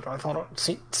Thrones, but I thought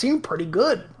it seemed pretty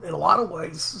good in a lot of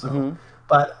ways. So. Mm-hmm.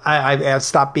 But I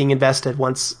stopped being invested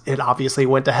once it obviously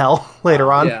went to hell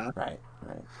later on. Yeah, right.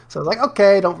 So I was like,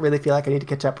 okay, I don't really feel like I need to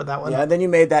catch up with that one. Yeah, then you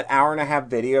made that hour-and-a-half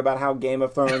video about how Game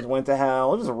of Thrones went to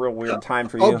hell. It was a real weird time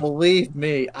for you. Oh, believe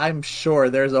me, I'm sure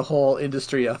there's a whole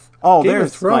industry of Game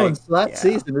of Thrones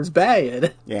season is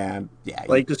bad. Yeah.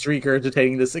 Like just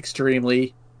regurgitating this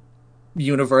extremely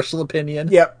universal opinion.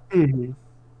 Yep. Mm-hmm.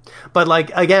 But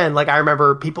like again, like I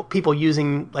remember people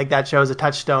using like that show as a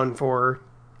touchstone for,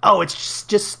 oh, it's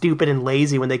just stupid and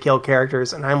lazy when they kill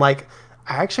characters, and I'm like,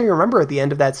 I actually remember at the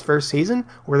end of that first season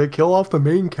where they kill off the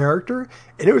main character,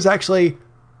 and it was actually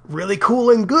really cool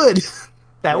and good.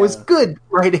 That was good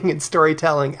writing and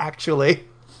storytelling, actually.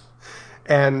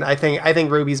 And I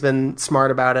think Ruby's been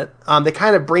smart about it. They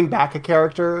kind of bring back a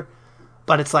character,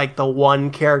 but it's like the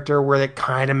one character where it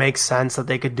kind of makes sense that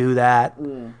they could do that.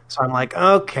 So I'm like,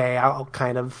 okay,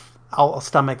 I'll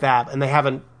stomach that. And they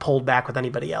haven't pulled back with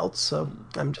anybody else, so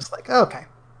I'm just like, okay,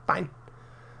 fine.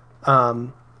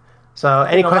 So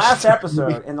any questions?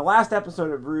 In the last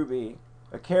episode of Ruby,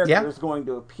 a character is going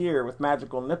to appear with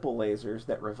magical nipple lasers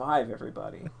that revive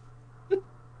everybody.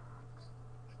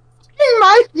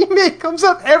 It comes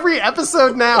up every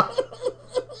episode now.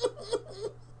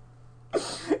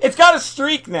 It's got a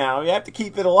streak now. You have to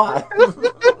keep it alive.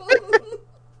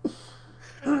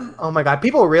 Oh my god,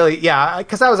 people really,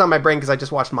 because that was on my brain because I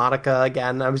just watched Monica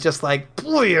again. I was just like,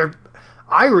 boy,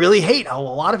 I really hate how a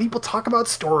lot of people talk about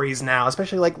stories now,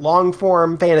 especially like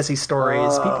long-form fantasy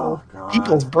stories.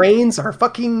 People's brains are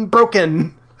fucking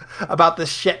broken about this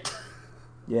shit.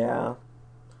 Yeah.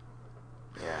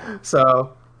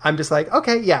 So I'm just like,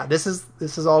 okay, yeah, this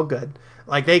is all good.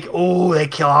 Like they kill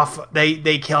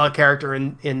a character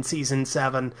in season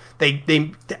 7.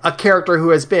 A character who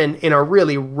has been in a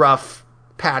really rough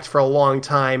patch for a long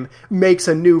time makes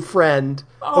a new friend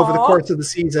over the course of the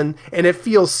season, and it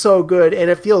feels so good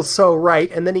and it feels so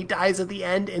right, and then he dies at the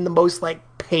end in the most like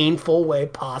painful way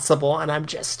possible, and I'm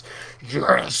just,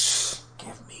 yes,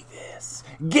 give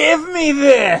me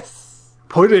this,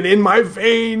 put it in my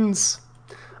veins.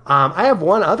 I have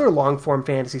one other long form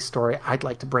fantasy story I'd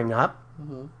like to bring up.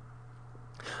 Mm-hmm.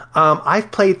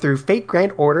 I've played through Fate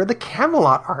Grand Order, the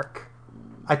Camelot arc.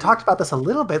 I talked about this a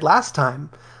little bit last time.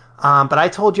 But I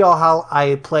told y'all how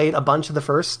I played a bunch of the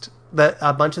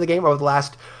game over the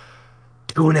last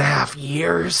 2.5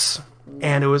 years,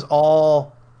 and it was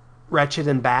all wretched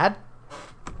and bad.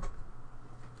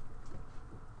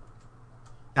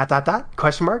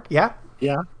 Question mark? Yeah.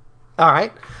 Yeah. All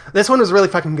right. This one is really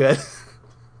fucking good.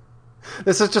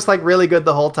 This is just like really good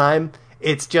the whole time.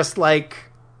 It's just like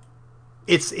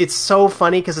it's so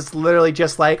funny because it's literally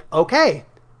just like, okay,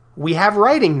 we have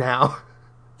writing now.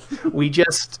 we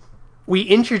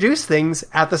introduce things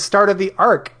at the start of the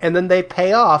arc and then they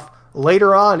pay off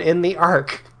later on in the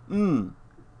arc.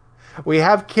 We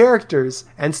have characters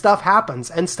and stuff happens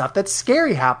and stuff that's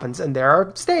scary happens and there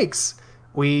are stakes.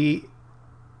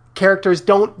 Characters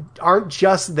aren't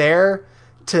just there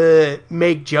to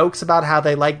make jokes about how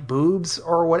they like boobs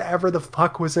or whatever the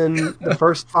fuck was in the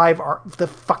first 5 the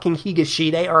fucking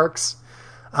Higashide arcs.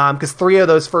 Because 3 of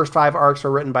those first 5 arcs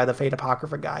were written by the Fate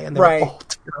Apocrypha guy, and they're all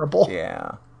terrible.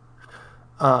 Yeah.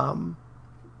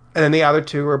 And then the other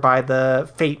 2 were by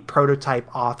the Fate prototype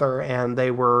author, and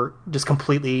they were just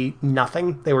completely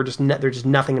nothing. They're just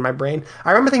nothing in my brain.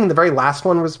 I remember thinking the very last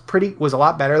one was a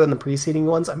lot better than the preceding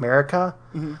ones, America.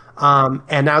 Mm-hmm.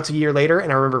 And now it's a year later,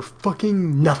 and I remember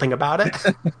fucking nothing about it.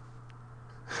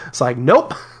 It's like,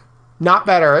 nope, not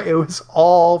better. It was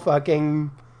all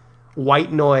fucking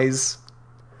white noise.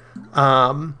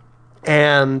 And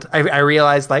I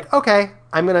realized, like, okay,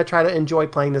 I'm going to try to enjoy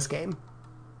playing this game.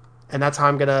 And that's how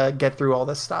I'm going to get through all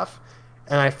this stuff.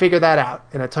 And I figured that out.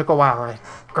 And it took a while. And I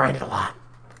grinded a lot.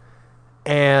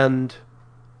 And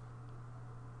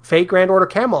Fate Grand Order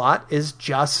Camelot is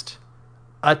just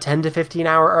a 10 to 15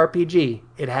 hour RPG.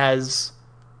 It has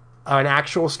an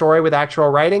actual story with actual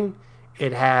writing.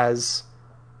 It has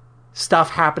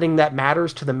stuff happening that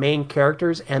matters to the main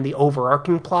characters and the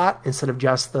overarching plot instead of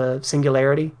just the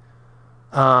singularity.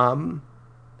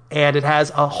 And it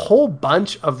has a whole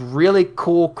bunch of really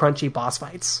cool, crunchy boss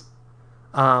fights.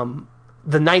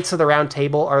 The Knights of the Round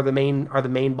Table are the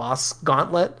main boss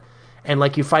gauntlet, and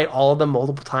like you fight all of them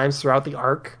multiple times throughout the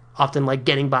arc. Often like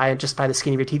getting by just by the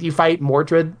skin of your teeth. You fight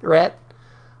Mordred, Rhett,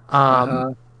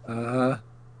 and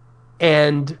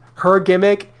her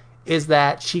gimmick is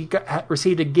that she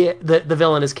received a gift. The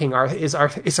villain is King is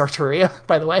Arturia.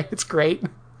 By the way, it's great.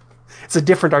 It's a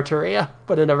different Arturia,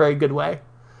 but in a very good way.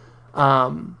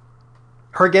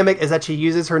 Her gimmick is that she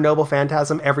uses her Noble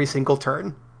Phantasm every single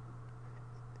turn,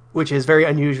 which is very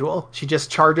unusual. She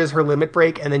just charges her limit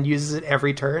break and then uses it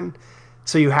every turn.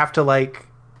 So you have to like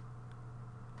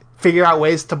figure out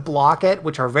ways to block it,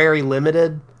 which are very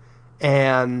limited,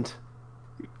 and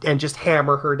just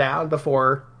hammer her down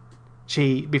before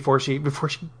she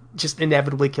just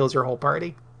inevitably kills your whole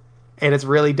party. And it's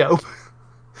really dope.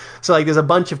 So like there's a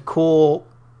bunch of cool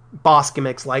boss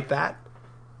gimmicks like that.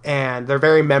 And they're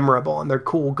very memorable, and they're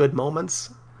cool, good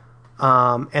moments.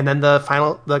 And then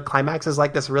the climax is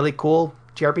like this really cool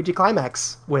JRPG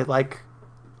climax with like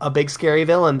a big scary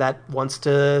villain that wants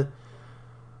to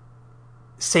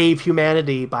save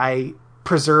humanity by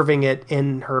preserving it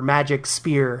in her magic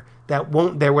spear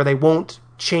where they won't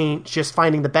change, just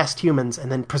finding the best humans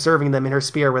and then preserving them in her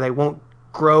spear where they won't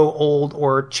grow old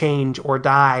or change or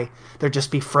die. They'll just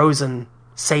be frozen,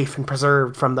 safe and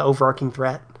preserved from the overarching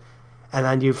threat. And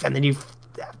then you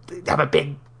have a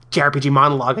big JRPG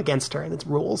monologue against her, and it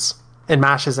rules. And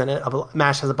MASH is in it.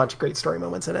 MASH has a bunch of great story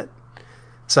moments in it.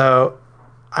 So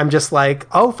I'm just like,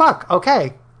 oh fuck,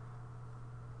 okay.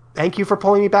 Thank you for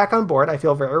pulling me back on board. I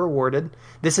feel very rewarded.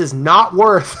 This is not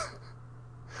worth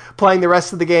playing the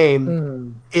rest of the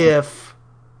game if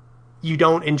you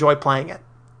don't enjoy playing it.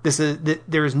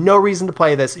 There is no reason to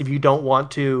play this if you don't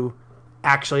want to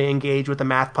actually engage with the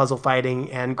math puzzle fighting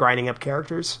and grinding up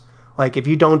characters. Like, and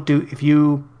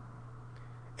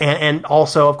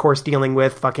also, of course, dealing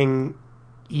with fucking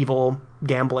evil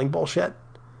gambling bullshit.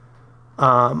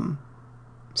 So,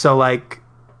 like,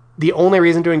 the only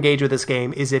reason to engage with this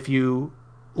game is if you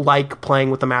like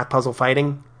playing with the math puzzle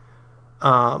fighting.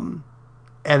 And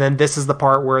then this is the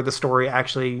part where the story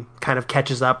actually kind of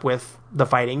catches up with the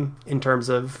fighting, in terms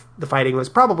of the fighting was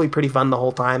probably pretty fun the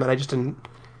whole time, and I just didn't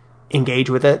engage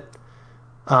with it.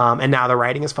 And now the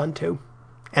writing is fun, too.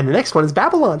 And the next one is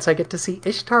Babylon, so I get to see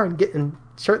Ishtar and get in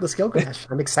shirtless Gilgamesh.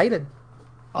 I'm excited.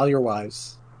 All your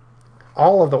wives.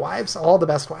 All of the wives. All the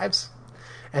best wives.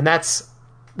 And that's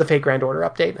the Fate Grand Order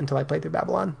update until I play through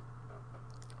Babylon.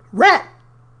 Rhett!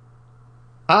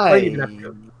 Hi.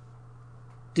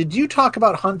 Did you talk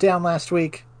about Hunt Down last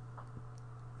week?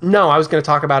 No, I was going to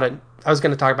talk about it. I was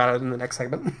going to talk about it in the next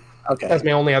segment. Okay. That's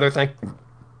my only other thing.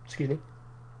 Excuse me.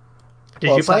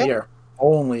 Did you play it? Your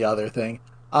only other thing.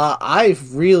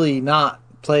 I've really not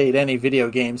played any video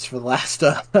games for the last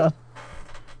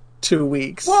 2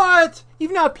 weeks. What?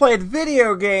 You've not played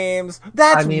video games?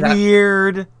 That's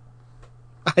weird.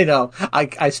 I know.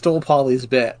 I stole Paulie's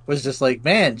bit. Was just like,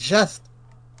 man, just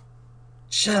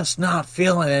not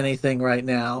feeling anything right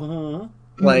now.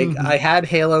 Mm-hmm. Like, I had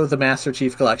Halo the Master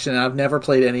Chief Collection, and I've never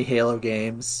played any Halo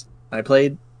games. I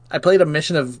played a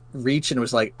mission of Reach and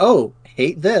was like, oh,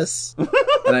 hate this.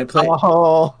 And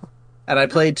I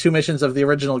played 2 missions of the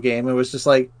original game and was just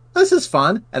like, this is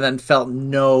fun. And then felt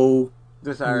no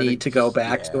need to go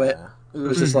back to it. It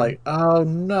was just like, oh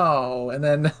no. And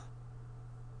then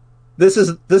this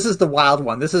is the wild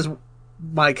one. This is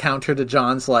my counter to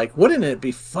John's like, wouldn't it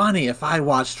be funny if I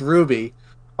watched Ruby?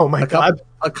 Oh my God.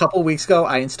 A couple weeks ago,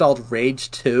 I installed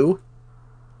Rage 2.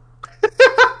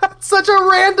 Such a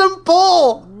random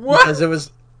pull. What? Because it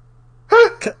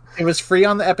was free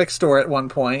on the Epic Store at one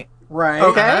point. Right.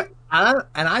 Okay. And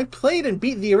I played and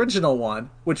beat the original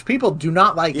one, which people do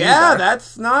not like Yeah, either.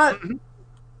 that's not...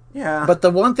 Yeah. But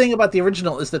the one thing about the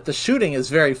original is that the shooting is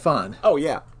very fun. Oh,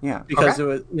 yeah. Yeah. Because it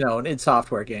was, an id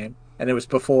Software game. And it was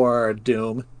before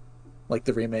Doom, like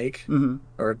the remake. Mm-hmm.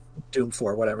 Or Doom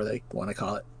 4, whatever they want to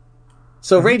call it.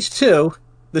 So Rage 2,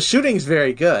 the shooting's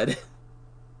very good.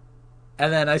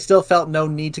 And then I still felt no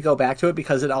need to go back to it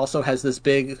because it also has this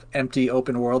big empty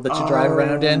open world that you drive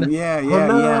around in. Yeah,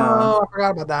 I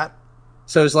forgot about that.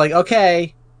 So it's like,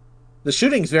 okay, the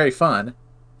shooting's very fun,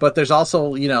 but there's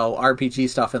also, RPG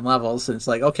stuff and levels, and it's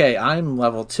like, okay, I'm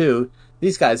level 2.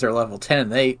 These guys are level 10.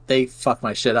 They fuck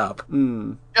my shit up.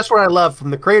 Just what I love from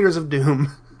the creators of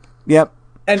Doom. Yep.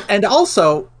 And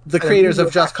also the creators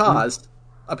of Just Cause.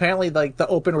 Apparently, like, the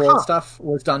open world stuff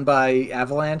was done by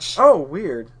Avalanche. Oh,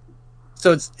 weird.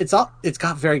 So it's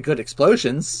got very good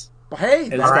explosions. Hey,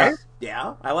 And that's it's right.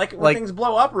 Yeah, I like it when things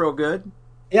blow up real good.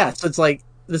 Yeah, so it's like,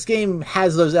 this game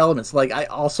has those elements. Like, I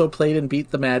also played and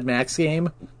beat the Mad Max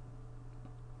game,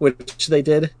 which they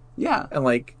did. Yeah. And,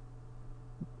 like,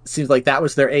 seems like that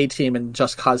was their A team, and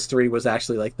Just Cause 3 was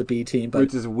actually, like, the B team. But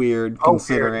Which is weird,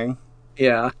 considering.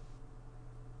 yeah.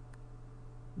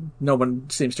 No one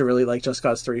seems to really like Just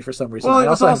Cause 3 for some reason. Well, it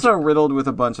was also riddled with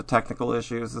a bunch of technical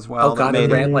issues as well. Oh god, it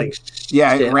ran like shit.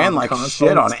 Yeah, it ran like consoles.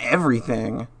 shit on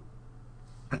everything.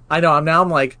 I know, now I'm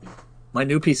like, my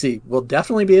new PC will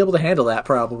definitely be able to handle that,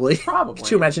 probably. Probably.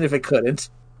 Could you imagine if it couldn't?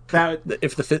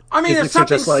 If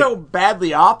something so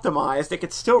badly optimized, it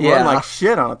could still run like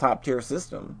shit on a top-tier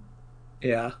system.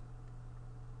 Yeah.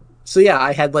 So yeah,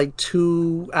 I had like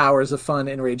 2 hours of fun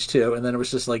in Rage 2, and then it was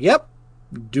just like, yep,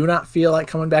 do not feel like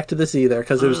coming back to this either,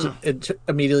 because it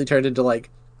immediately turned into like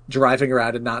driving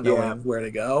around and not knowing where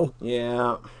to go.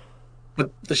 Yeah.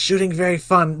 But the shooting, very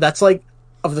fun. That's like,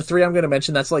 of the 3 I'm going to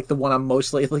mention, that's like the one I'm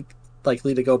most likely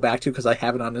to go back to because I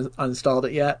haven't uninstalled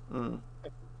it yet.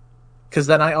 Because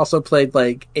then I also played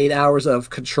like 8 hours of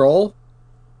Control,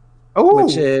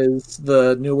 which is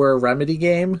the newer Remedy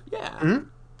game. Yeah.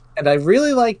 And I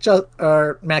really liked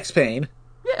Max Payne.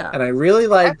 Yeah. And I really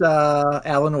liked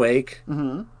Alan Wake.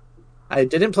 Mm-hmm. I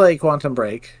didn't play Quantum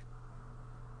Break.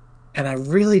 And I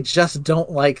really just don't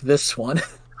like this one.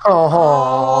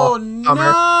 Oh,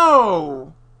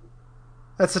 no!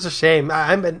 That's such a shame.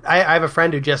 I have a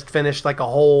friend who just finished like a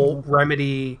whole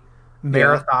Remedy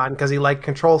marathon because he liked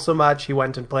Control so much. He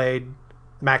went and played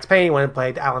Max Payne, he went and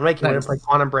played Alan Wake, he went and played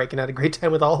Quantum Break, and had a great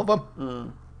time with all of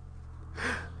them.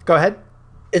 Go ahead.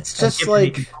 It's just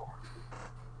like,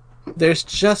 there's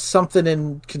just something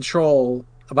in Control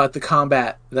about the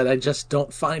combat that I just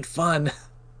don't find fun.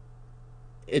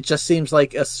 It just seems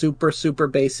like a super, super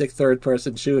basic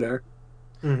third-person shooter.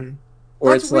 Mm-hmm.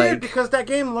 Where That's it's weird like, because that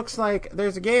game looks like...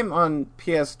 There's a game on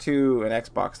PS2 and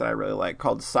Xbox that I really like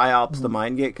called PsyOps the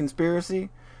Mindgate Conspiracy.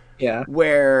 Yeah.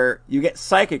 Where you get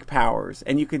psychic powers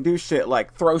and you can do shit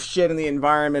like throw shit in the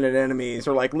environment at enemies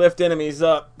or like lift enemies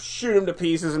up, shoot them to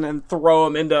pieces, and then throw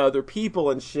them into other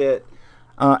people and shit.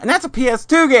 And that's a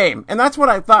PS2 game, and that's what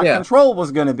I thought Control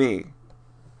was going to be.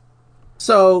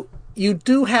 So, you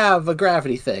do have a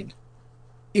gravity thing.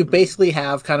 You basically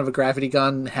have kind of a gravity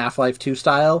gun, Half-Life 2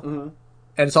 style. Mm-hmm.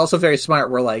 And it's also very smart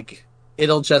where, like,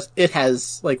 it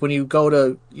has, like, when you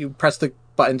press the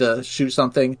button to shoot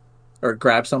something or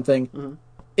grab something,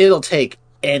 it'll take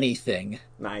anything.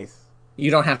 Nice. You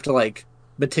don't have to, like,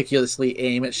 meticulously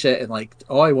aim at shit and, like,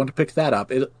 oh, I want to pick that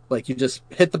up. You just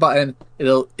hit the button,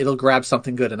 it'll grab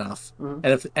something good enough.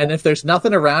 Mm-hmm. And if there's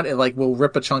nothing around, it, like, will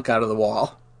rip a chunk out of the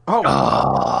wall.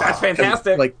 Oh, that's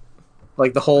fantastic. And,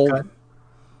 like the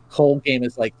whole game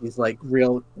is like these like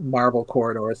real marble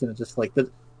corridors, and it's just like the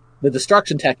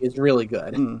destruction tech is really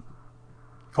good.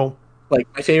 Cool. Like,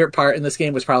 my favorite part in this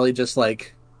game was probably just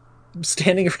like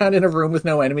standing around in a room with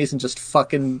no enemies and just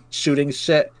fucking shooting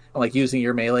shit and like using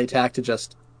your melee attack to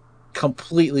just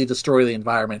completely destroy the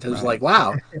environment. It was like,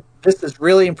 wow, this is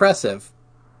really impressive.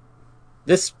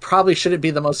 This probably shouldn't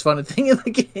be the most fun thing in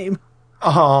the game.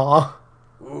 Aww.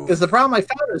 Because the problem I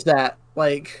found is that,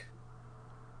 like,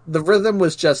 the rhythm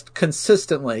was just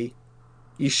consistently,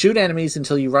 you shoot enemies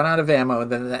until you run out of ammo,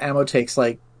 and then the ammo takes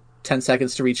like 10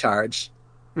 seconds to recharge.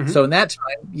 Mm-hmm. So in that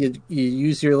time, you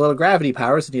use your little gravity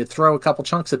powers and you throw a couple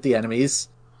chunks at the enemies,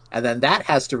 and then that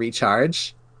has to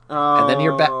recharge, and then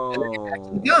you're back to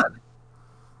the gun.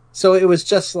 So it was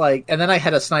just like, and then I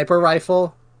had a sniper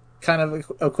rifle, kind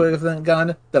of equivalent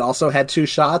gun, that also had 2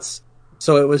 shots.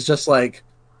 So it was just like,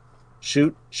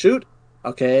 shoot,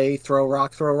 okay, throw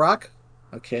rock,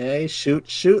 okay,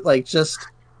 shoot, like just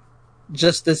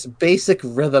this basic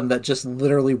rhythm that just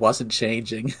literally wasn't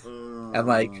changing. And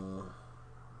like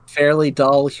fairly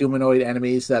dull humanoid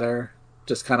enemies that are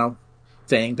just kind of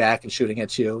staying back and shooting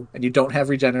at you, and you don't have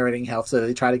regenerating health, so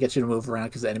they try to get you to move around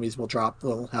because the enemies will drop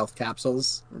little health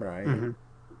capsules. Right. Mm-hmm.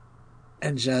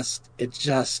 And it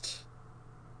just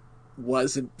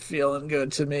wasn't feeling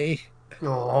good to me.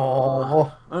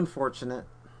 Oh, unfortunate.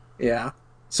 Yeah.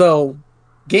 So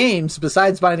games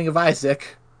besides Binding of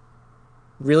Isaac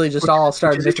really just all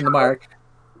started missing the mark.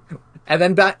 And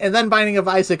then Binding of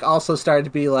Isaac also started to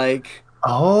be like,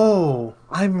 oh,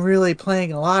 I'm really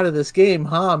playing a lot of this game,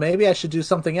 huh? Maybe I should do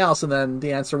something else. And then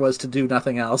the answer was to do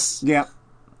nothing else. Yeah,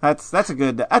 that's a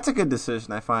good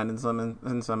decision. I find in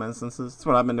some instances, it's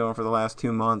what I've been doing for the last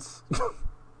 2 months.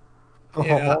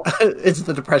 Yeah, it's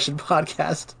the Depression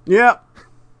Podcast. Yep.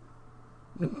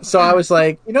 So I was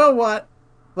like, you know what?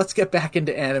 Let's get back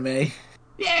into anime.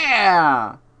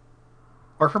 Yeah.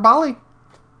 Or for Polly.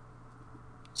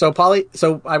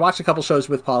 So I watched a couple shows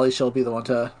with Polly. She'll be the one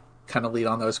to kind of lead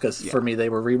on those because for me they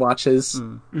were rewatches.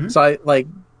 Mm-hmm. So I like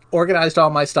organized all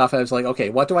my stuff. I was like, okay,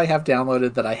 what do I have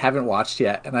downloaded that I haven't watched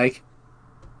yet? And I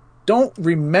don't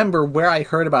remember where I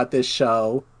heard about this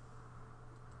show.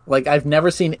 Like, I've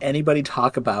never seen anybody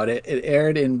talk about it. It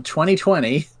aired in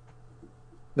 2020.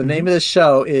 The name of this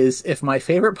show is If My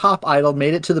Favorite Pop Idol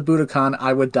Made It to the Budokan,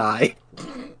 I Would Die.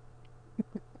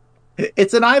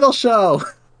 It's an idol show.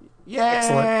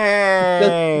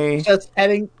 Yay! Just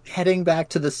heading back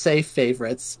to the safe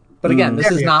favorites. But again, this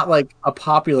is not like a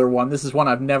popular one. This is one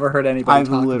I've never heard anybody talk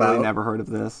about. I've literally never heard of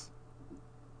this.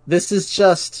 This is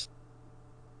just...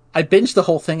 I binged the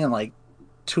whole thing in like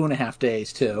 2.5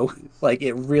 days, too. Like,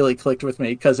 it really clicked with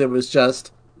me because it was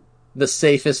just the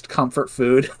safest comfort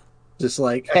food. Just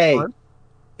like, hey,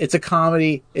 it's a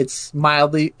comedy. It's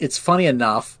funny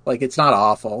enough. Like, it's not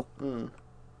awful.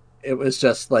 It was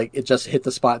just like, it just hit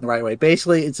the spot in the right way.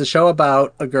 Basically, it's a show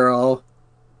about a girl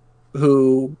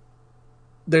who,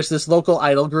 there's this local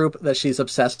idol group that she's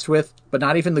obsessed with, but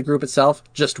not even the group itself,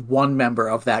 just one member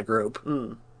of that group.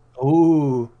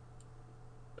 Ooh.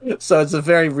 So it's a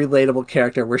very relatable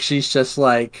character where she's just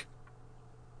like,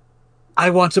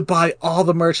 I want to buy all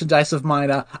the merchandise of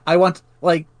Mina.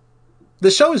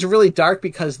 The show is really dark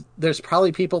because there's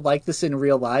probably people like this in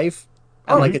real life.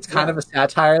 And it's kind of a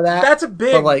satire of that. That's a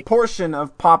big portion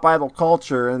of pop idol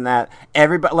culture, in that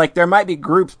everybody, like, there might be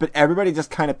groups, but everybody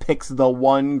just kind of picks the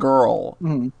one girl.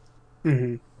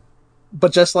 Mm-hmm.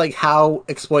 But just like how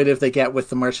exploitive they get with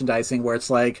the merchandising, where it's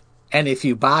like, and if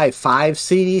you buy 5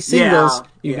 CD singles,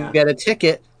 you can get a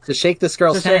ticket to shake this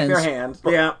girl's hand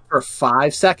for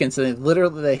 5 seconds. And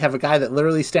they have a guy that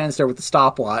literally stands there with the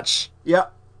stopwatch.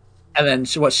 Yep. And then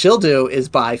what she'll do is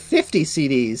buy 50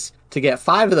 CDs to get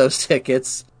 5 of those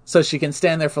tickets so she can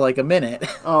stand there for like a minute.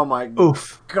 Oh my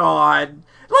God.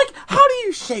 Like, how do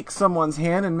you shake someone's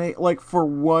hand and make, like, for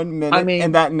 1 minute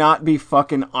and that not be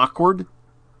fucking awkward?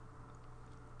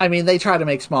 I mean, they try to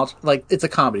make it's a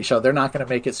comedy show. They're not going to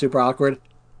make it super awkward,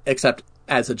 except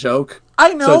as a joke.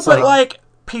 I know, so but like,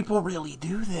 people really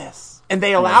do this. And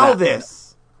they allow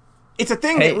this. It's a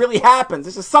thing that really happens.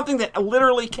 This is something that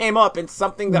literally came up and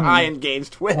something that I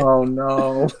engaged with. Oh,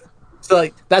 no. So,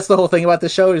 like, that's the whole thing about the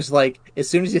show is, like, as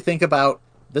soon as you think about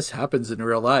this happens in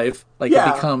real life, like,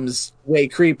 it becomes way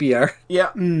creepier. Yeah.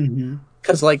 Mm-hmm.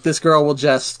 Because, like, this girl will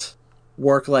just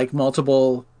work, like,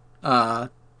 multiple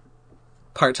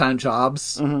part-time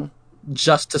jobs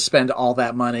just to spend all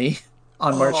that money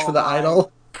on merch for the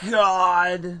idol.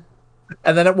 God.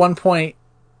 And then at one point,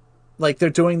 like,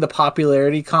 they're doing the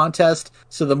popularity contest,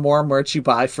 so the more merch you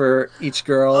buy for each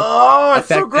girl, it's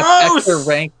so gross. Their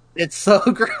rank. It's so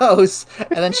gross.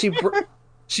 And then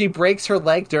she breaks her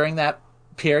leg during that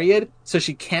period, so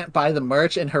she can't buy the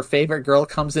merch, and her favorite girl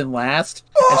comes in last,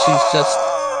 and she's just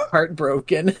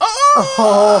heartbroken.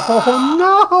 Oh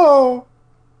no!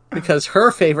 Because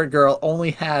her favorite girl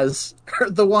only has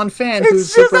the one fan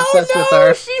who's super obsessed with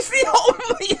her. She's the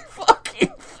only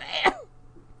fucking fan.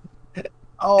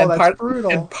 Oh, that's brutal.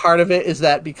 And part of it is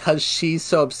that because she's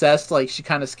so obsessed, like, she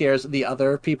kind of scares the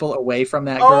other people away from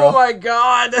that girl. Oh my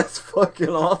God, that's fucking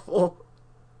awful.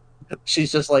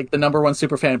 she's just like the number one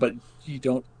super fan, but you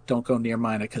don't go near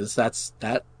Mina because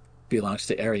that belongs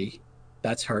to Eri.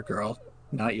 That's her girl,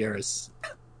 not yours.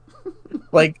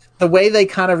 Like the way they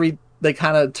kind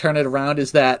of turn it around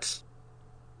is that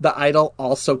the idol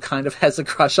also kind of has a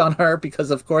crush on her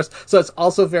because, of course, so it's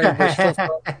also very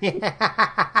wishful.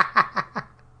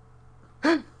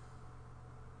 I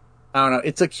don't know.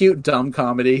 It's a cute, dumb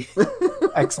comedy.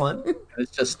 Excellent.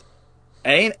 It's just,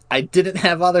 I didn't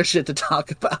have other shit to talk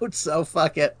about, so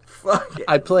fuck it. Fuck it.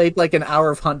 I played like an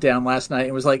hour of Hunt Down last night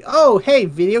and was like, oh, hey,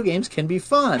 video games can be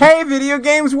fun. Hey, video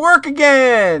games work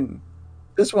again.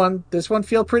 This one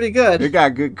feel pretty good. It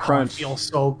got good crunch. Oh, it feels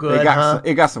so good,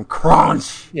 It got some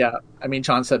crunch. Yeah, I mean,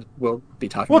 John said we'll be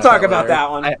talking. We'll talk about that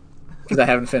one because I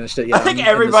haven't finished it yet. I think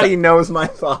everybody knows my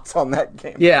thoughts on that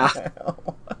game. Yeah,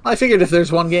 I figured if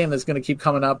there's one game that's going to keep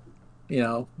coming up,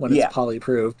 when it's poly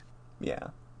approved. Yeah,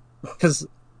 because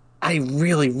I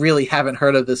really, really haven't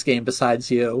heard of this game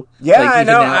besides you. Yeah, I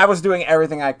know. I was doing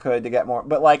everything I could to get more,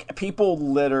 but like people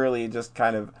literally just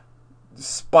kind of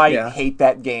hate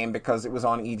that game because it was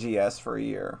on EGS for a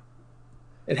year.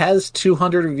 It has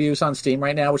 200 reviews on Steam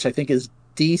right now, which I think is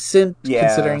decent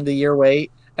considering the year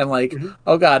wait. And like,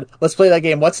 oh god, let's play that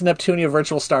game. What's Neptunia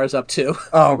Virtual Stars up to?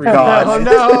 Oh god, oh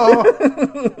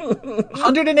no!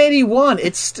 181.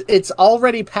 It's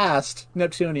already past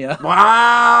Neptunia.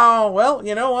 Wow. Well,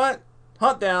 you know what?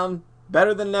 Hunt Down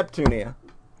better than Neptunia.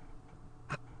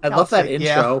 I love that intro.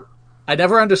 Yeah. I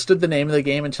never understood the name of the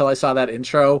game until I saw that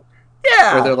intro.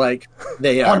 Yeah, where they're like,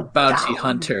 they are bounty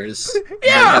hunters. They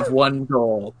have one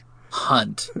goal.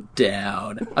 Hunt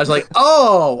down. I was like,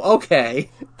 oh, okay.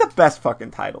 The best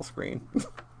fucking title screen.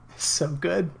 So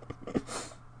good.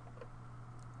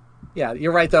 Yeah,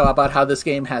 you're right though about how this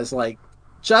game has like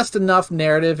just enough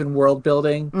narrative and world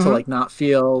building to like not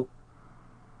feel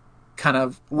kind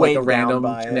of like a random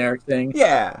generic thing.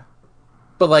 Yeah.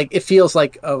 But like it feels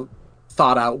like a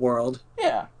thought out world.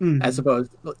 Yeah. As opposed,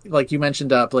 like you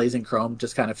mentioned, Blazing Chrome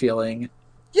just kind of feeling.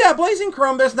 Yeah, Blazing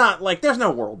Chrome, there's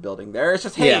no world building there. It's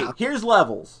just, hey, here's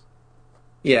levels.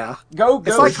 Yeah. Go.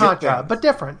 It's like Contra, but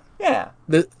different. Yeah.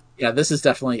 This is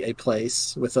definitely a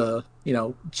place with a,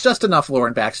 just enough lore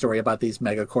and backstory about these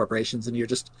mega corporations, and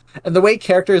and the way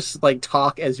characters, like,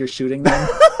 talk as you're shooting them.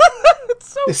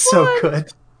 It's so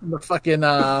good. The fucking,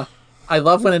 I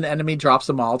love when an enemy drops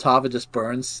a Molotov, it just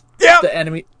burns. Yeah. The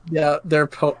enemy, their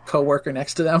co-worker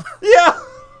next to them. Yeah.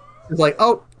 It's like,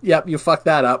 oh, yep, you fucked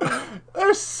that up.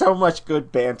 There's so much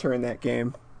good banter in that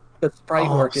game. The sprite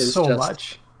work is so just...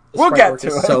 much. We'll get to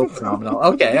it. So phenomenal.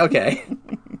 Okay.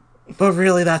 But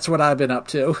really, that's what I've been up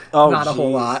to. Not a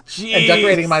whole lot. Jeez.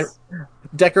 And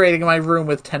decorating my room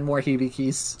with 10 more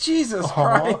hibikis. Jesus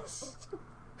Christ.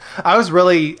 I was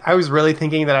really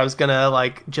thinking that I was gonna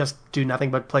like just do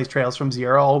nothing but play Trails from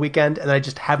Zero all weekend, and I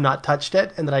just have not touched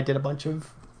it, and then I did a bunch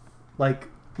of like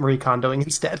Marie Kondoing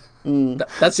instead.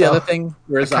 That's the other thing.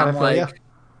 Whereas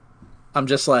I'm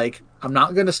just like, I'm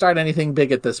not going to start anything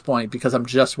big at this point because I'm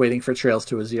just waiting for Trails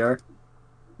to Azure.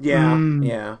 Yeah,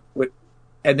 yeah.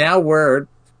 And now we're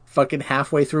fucking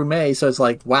halfway through May, so it's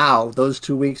like, wow, those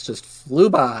 2 weeks just flew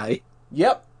by.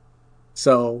 Yep.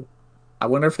 So, I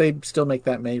wonder if they still make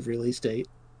that May release date.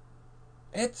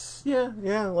 It's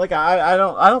like I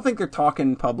don't think they're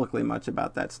talking publicly much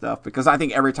about that stuff because I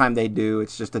think every time they do,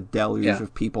 it's just a deluge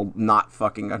of people not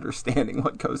fucking understanding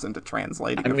what goes into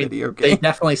translating a video game. They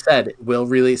definitely said it will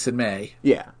release in May.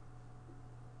 Yeah,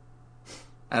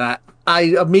 and I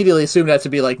immediately assumed that to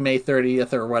be like May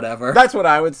 30th or whatever. That's what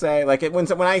I would say. Like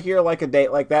when I hear like a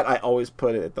date like that, I always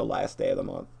put it at the last day of the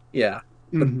month. Yeah,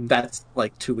 but that's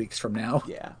like 2 weeks from now.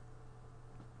 Yeah.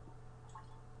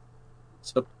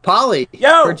 So, Polly,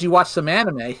 heard you watch some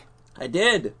anime. I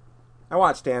did. I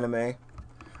watched anime.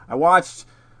 I watched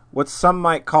what some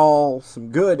might call some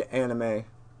good anime.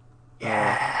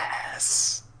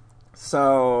 Yes.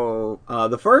 So,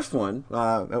 the first one,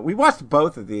 we watched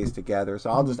both of these together, so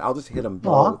I'll just hit them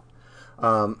both.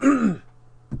 The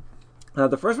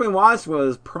first one we watched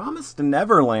was Promised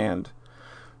Neverland.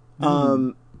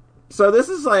 So this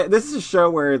is a show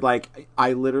where like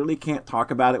I literally can't talk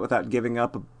about it without giving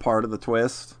up a part of the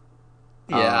twist.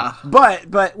 Yeah.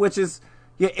 But which is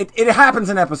it happens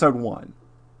in episode 1.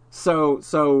 So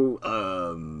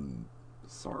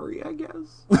sorry, I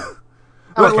guess.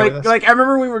 But like I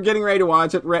remember we were getting ready to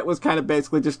watch it. Rhett was kind of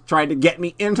basically just trying to get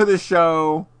me into the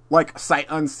show like sight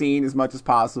unseen as much as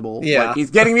possible. Yeah. Like, he's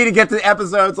getting me to get to the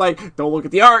episodes, like, don't look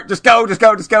at the art, just go, just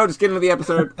get into the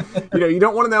episode. You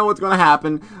don't want to know what's going to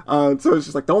happen. So it's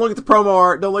just like, don't look at the promo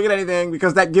art, don't look at anything,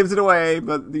 because that gives it away.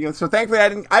 But, so thankfully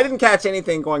I didn't catch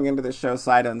anything going into this show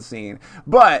sight unseen.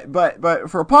 But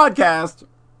for a podcast,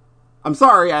 I'm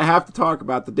sorry, I have to talk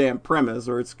about the damn premise,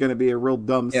 or it's going to be a real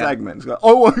dumb segment. It's like,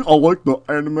 oh, I like the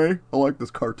anime. I like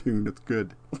this cartoon. It's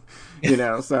good.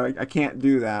 So I can't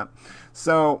do that.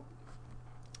 So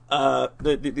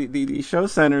the show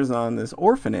centers on this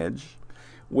orphanage,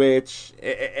 which,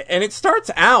 and it starts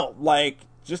out like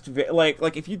just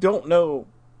like if you don't know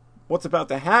what's about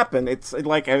to happen, it's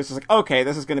like I was just like, okay,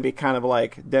 this is going to be kind of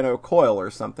like Den-O Coil or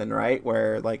something, right?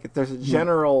 Where like there's a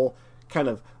general kind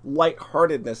of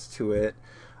lightheartedness to it.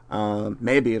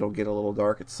 Maybe it'll get a little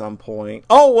dark at some point.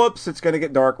 Oh, whoops! It's going to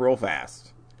get dark real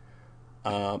fast.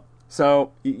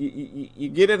 So you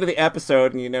get into the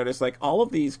episode and you notice like all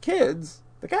of these kids,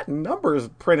 they got numbers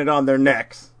printed on their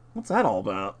necks. What's that all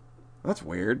about? That's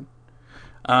weird.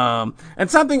 And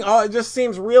something it just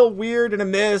seems real weird and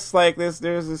amiss. Like there's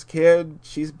this kid.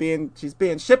 She's being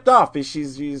shipped off because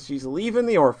she's leaving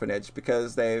the orphanage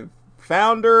because they've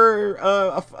found her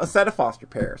a set of foster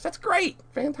parents. That's great,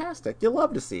 fantastic. You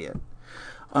love to see it.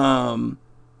 And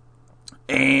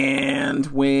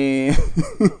when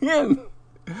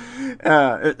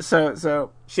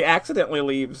so she accidentally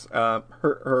leaves her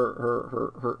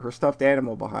stuffed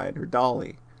animal behind, her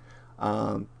dolly.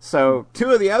 So two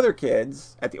of the other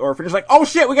kids at the orphanage are like, oh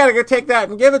shit, we gotta go take that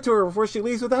and give it to her before she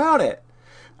leaves without it.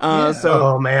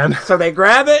 Oh man! So they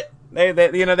grab it.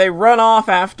 They run off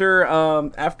after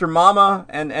Mama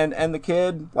and the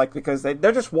kid, like, because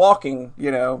they're just walking,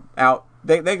 out.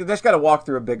 They just got to walk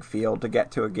through a big field to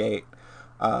get to a gate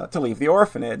to leave the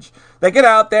orphanage. They get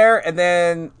out there, and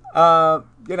then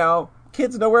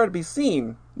kid's nowhere to be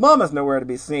seen. Mama's nowhere to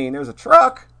be seen. There's a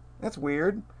truck. That's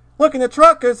weird. Look in the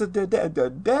truck. There's a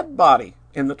dead body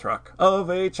in the truck of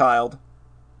a child.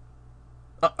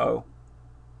 Uh-oh.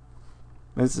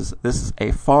 This is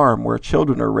a farm where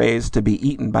children are raised to be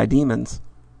eaten by demons.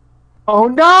 Oh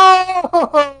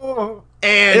no!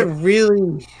 And it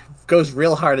really goes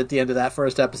real hard at the end of that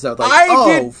first episode.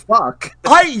 Like, fuck!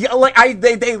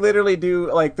 They literally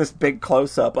do like this big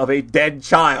close up of a dead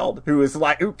child who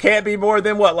can't be more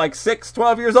than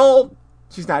 12 years old.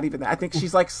 She's not even that. I think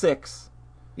she's like 6.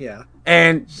 Yeah,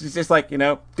 and she's just like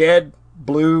dead,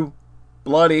 blue,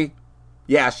 bloody.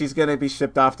 Yeah, she's gonna be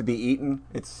shipped off to be eaten.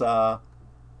 It's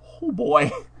oh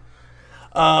boy.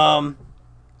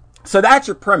 So that's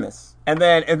your premise. And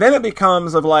then it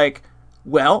becomes of like,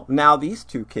 well, now these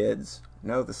two kids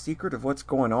know the secret of what's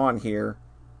going on here.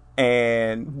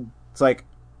 And it's like,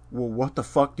 well, what the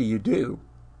fuck do you do?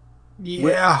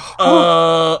 Yeah.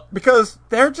 Because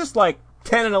they're just like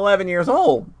 10 and 11 years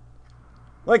old.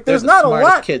 Like, there's not a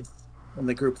lot. Kids in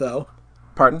the group, though.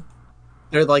 Pardon?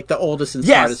 They're like the oldest and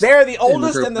smartest. Yes, they're the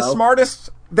oldest and the smartest.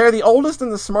 They're the oldest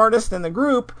and the smartest in the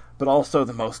group, but also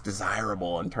the most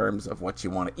desirable in terms of what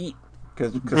you want to eat.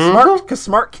 Because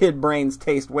smart kid brains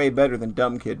taste way better than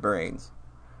dumb kid brains.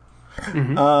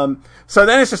 Mm-hmm. So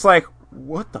then it's just like,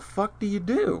 what the fuck do you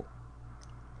do?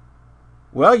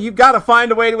 Well, you've got to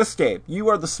find a way to escape. You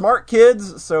are the smart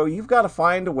kids, so you've got to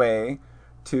find a way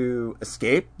to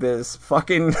escape this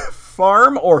fucking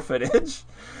farm orphanage.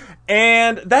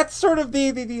 And that's sort of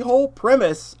the whole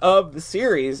premise of the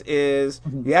series is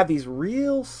you have these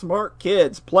real smart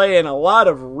kids playing a lot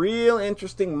of real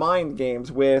interesting mind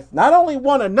games with not only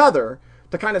one another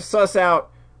to kind of suss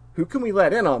out who can we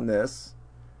let in on this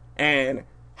and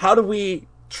how do we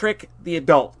trick the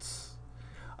adults.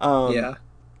 Yeah.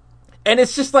 And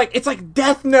it's just like, it's like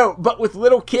Death Note, but with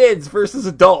little kids versus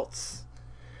adults.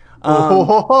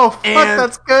 Fuck,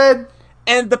 that's good.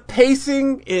 And the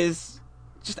pacing is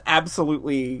just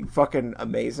absolutely fucking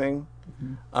amazing.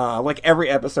 Like every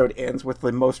episode ends with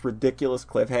the most ridiculous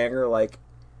cliffhanger. Like,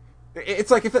 it's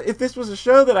like if this was a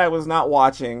show that I was not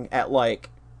watching at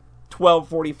like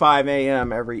 12:45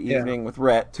 a.m. every evening with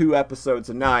Rhett, 2 episodes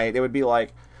a night, it would be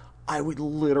like I would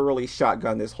literally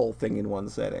shotgun this whole thing in one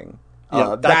sitting.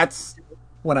 Yeah, that's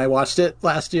when I watched it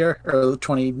last year or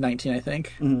 2019, I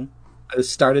think. Mm-hmm. I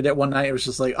started it one night. It was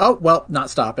just like, oh well, not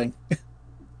stopping.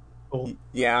 Cool.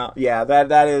 Yeah,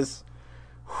 that is,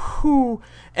 whew.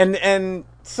 And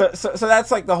so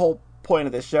that's like the whole point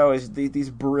of this show is these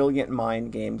brilliant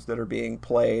mind games that are being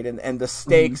played, and the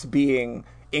stakes being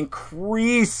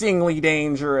increasingly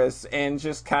dangerous, and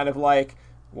just kind of like,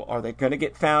 well, are they going to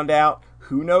get found out?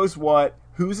 Who knows what?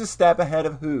 Who's a step ahead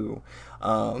of who?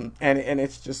 And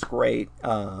it's just great.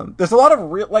 There's a lot of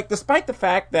real, like, despite the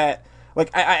fact that,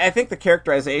 like, I think the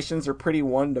characterizations are pretty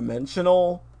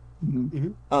one-dimensional.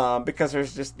 Mm-hmm. Because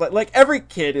there's just like every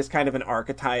kid is kind of an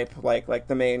archetype. Like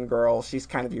the main girl, she's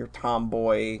kind of your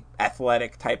tomboy,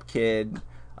 athletic type kid.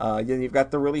 Then you've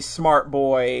got the really smart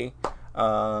boy,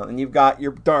 and you've got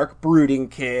your dark, brooding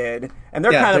kid, and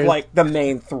they're kind of like the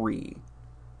main 3.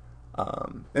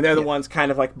 And they're the ones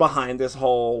kind of like behind this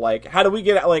whole like how are we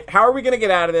going to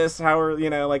get out of this? They're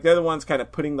the ones kind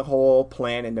of putting the whole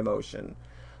plan into motion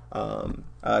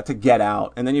to get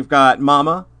out. And then you've got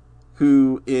Mama,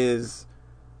 who is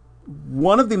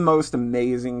one of the most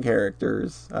amazing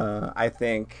characters I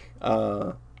think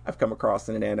I've come across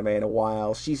in an anime in a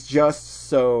while. She's just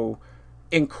so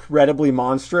incredibly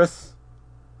monstrous.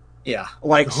 Yeah,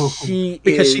 like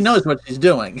because she knows what she's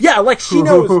doing. Yeah, like she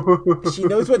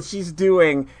knows what she's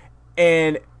doing,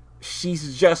 and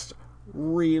she's just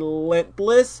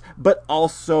relentless, but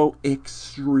also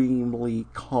extremely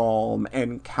calm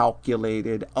and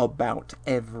calculated about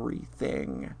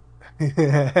everything.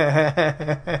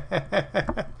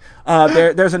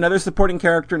 There's another supporting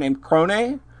character named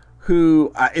Krone,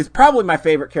 who is probably my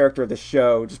favorite character of the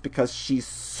show, just because she's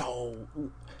so...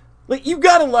 Like, you've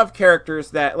got to love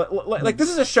characters that... Like, this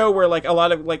is a show where, like, a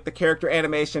lot of, like, the character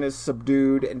animation is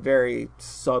subdued and very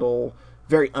subtle,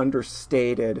 very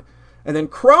understated. And then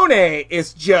Krone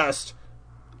is just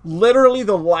literally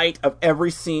the light of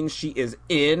every scene she is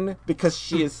in, because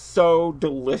she is so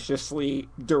deliciously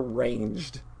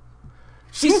deranged.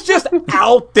 She's just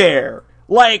out there.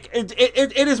 Like,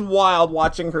 it is wild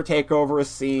watching her take over a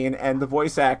scene, and the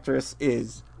voice actress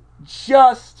is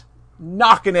just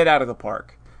knocking it out of the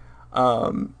park.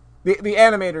 The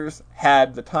animators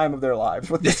had the time of their lives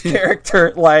with this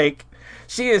character. Like,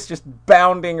 she is just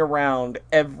bounding around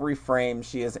every frame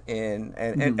she is in,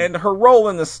 and her role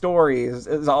in the story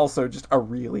is also just a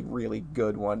really, really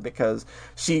good one, because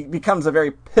she becomes a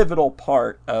very pivotal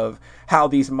part of how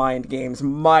these mind games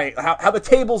how the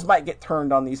tables might get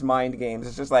turned on these mind games.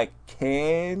 It's just like,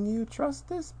 can you trust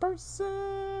this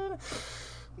person?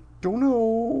 Don't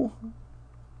know.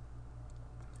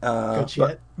 Good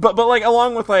shit. But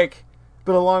along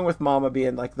with Mama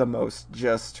being like the most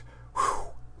just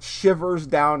shivers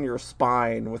down your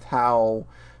spine with how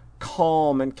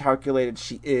calm and calculated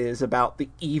she is about the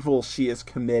evil she is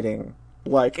committing.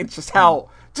 Like, it's just how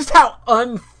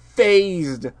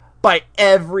unfazed by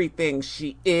everything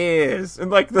she is, and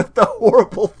like the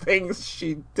horrible things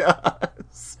she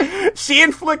does. She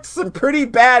inflicts some pretty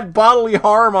bad bodily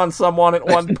harm on someone at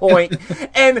one point,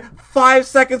 and 5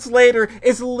 seconds later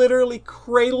is literally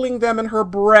cradling them in her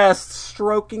breast,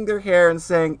 stroking their hair and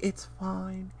saying, "It's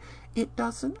fine. It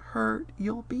doesn't hurt.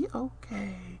 You'll be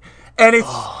okay." And it's...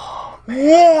 Oh,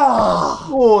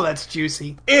 that's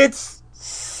juicy. It's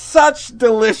such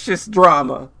delicious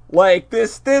drama. Like,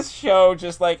 this show,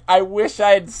 just, like, I wish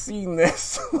I had seen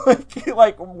this,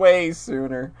 like, way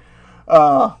sooner.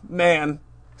 Man,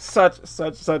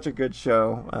 such a good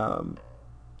show.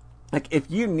 Like,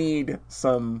 if you need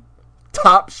some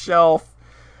top shelf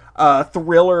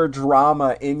thriller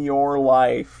drama in your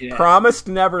life, Promised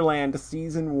Neverland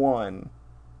Season 1.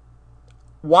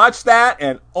 Watch that,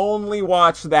 and only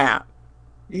watch that.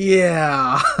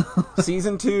 Yeah.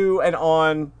 Season 2 and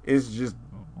on is just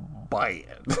bad.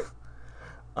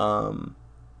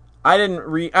 I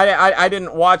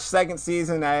didn't watch second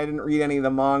season. I didn't read any of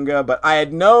the manga, but I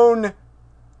had known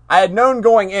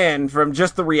going in from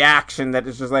just the reaction that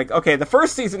it's just like, okay, the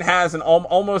first season has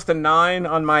almost a 9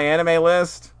 on my anime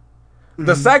list.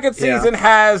 The second season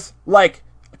has like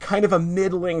kind of a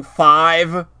middling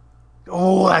 5.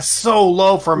 Oh, that's so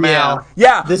low for Mal.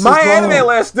 Yeah, my anime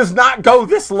list does not go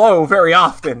this low very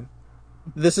often.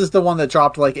 This is the one that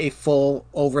dropped like a full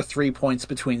over 3 points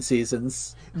between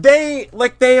seasons. They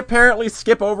apparently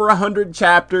skip over 100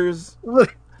 chapters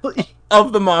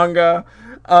of the manga.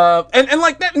 And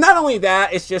like that, not only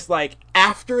that, it's just like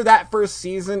after that first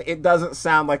season, it doesn't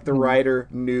sound like the writer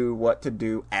knew what to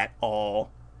do at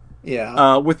all.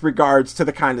 Yeah. With regards to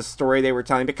the kind of story they were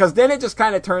telling, because then it just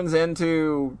kind of turns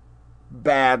into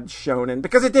bad shonen,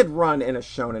 because it did run in a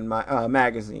shonen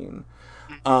magazine.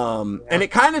 And it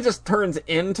kind of just turns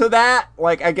into that.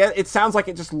 Like, I guess it sounds like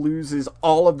it just loses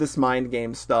all of this mind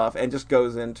game stuff and just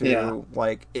goes into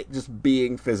like it just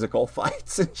being physical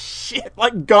fights and shit.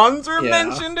 Like, guns are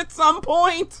mentioned at some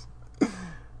point.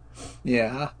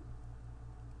 Yeah.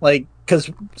 Like,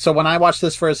 so when I watched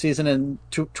this first season in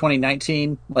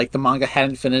 2019, like, the manga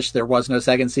hadn't finished, there was no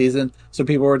second season, so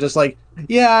people were just like,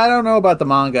 yeah, I don't know about the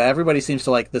manga. Everybody seems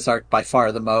to like this arc by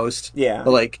far the most. Yeah.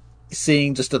 But, like,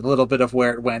 seeing just a little bit of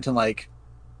where it went, and like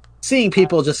seeing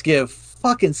people just give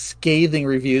fucking scathing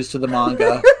reviews to the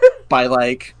manga by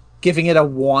like giving it a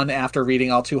 1 after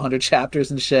reading all 200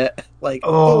 chapters and shit. Like,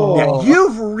 yeah,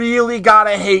 you've really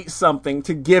gotta hate something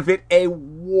to give it a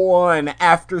 1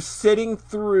 after sitting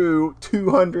through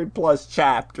 200 plus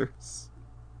chapters.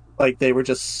 Like, they were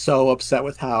just so upset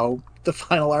with how the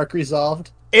final arc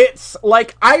resolved. It's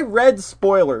like, I read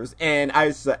spoilers and I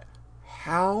was like,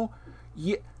 how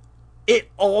you... it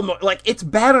almost, like, it's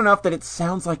bad enough that it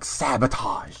sounds like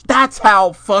sabotage. That's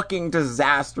how fucking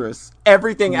disastrous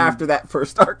everything after that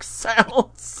first arc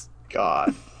sounds.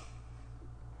 God.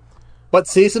 But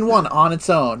season 1 on its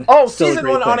own. Oh, still a season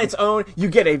great 1 on thing. its own, you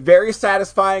get a very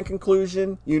satisfying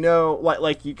conclusion. You know,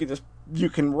 like you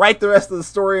can write the rest of the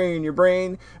story in your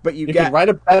brain, but you can write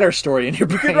a better story in your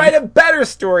brain. You can write a better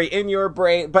story in your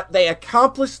brain, but they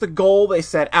accomplished the goal they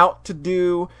set out to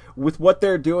do with what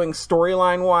they're doing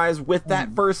storyline-wise with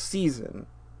that first season.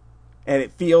 And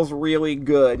it feels really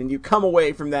good, and you come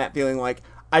away from that feeling like,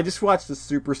 I just watched a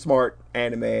super smart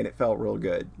anime and it felt real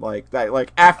good. Like that,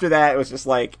 like after that, it was just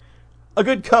like a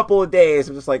good couple of days.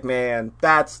 It was just like, man,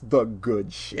 that's the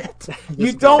good shit.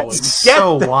 You don't get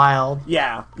so that. wild.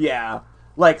 Yeah.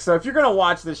 Like, so if you're gonna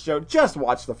watch this show, just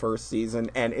watch the first season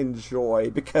and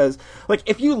enjoy, because, like,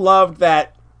 if you loved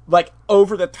that, like,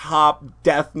 over-the-top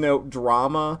Death Note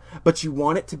drama, but you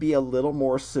want it to be a little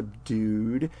more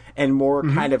subdued and more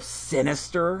kind of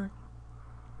sinister,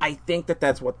 I think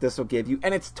that's what this will give you.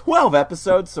 And it's 12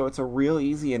 episodes, so it's a real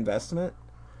easy investment.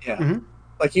 Yeah.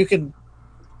 Like, you can,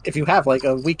 if you have, like,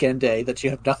 a weekend day that you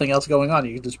have nothing else going on,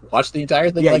 you can just watch the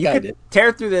entire thing like I did.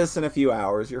 Tear through this in a few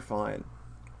hours, you're fine.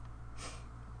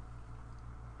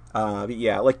 But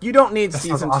yeah, like, you don't need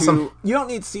season 2. Awesome. You don't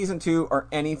need season 2 or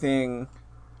anything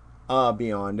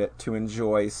beyond it to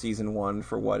enjoy season 1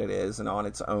 for what it is and on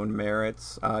its own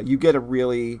merits. You get a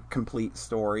really complete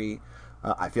story.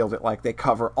 I feel that, like, they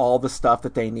cover all the stuff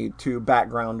that they need to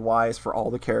background wise for all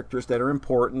the characters that are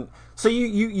important. So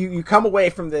you come away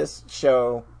from this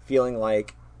show feeling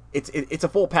like it's a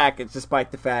full package,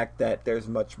 despite the fact that there's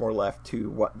much more left to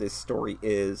what this story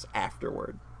is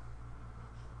afterward.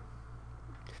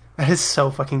 That is so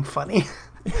fucking funny.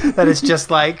 That is just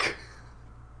like,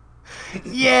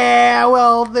 yeah,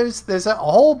 well, there's a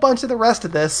whole bunch of the rest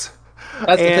of this.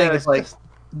 That's the thing. It's like,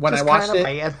 when I watched it,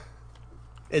 bad.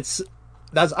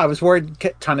 I was worried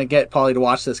trying to get Paulie to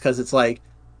watch this because it's like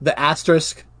the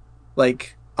asterisk,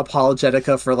 like,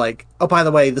 apologetica for, like, oh, by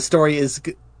the way, the story is,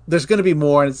 there's going to be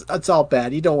more, and it's all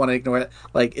bad. You don't want to ignore it.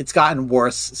 Like, it's gotten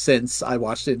worse since I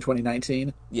watched it in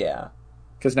 2019. Yeah.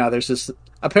 Because now there's just,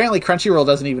 apparently Crunchyroll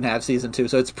doesn't even have season 2,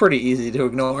 so it's pretty easy to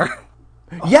ignore.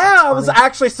 Yeah, I was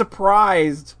actually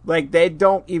surprised. Like, they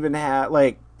don't even have,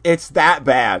 like, it's that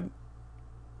bad.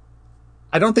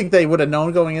 I don't think they would have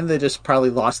known going in. They just probably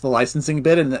lost the licensing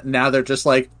bid, and now they're just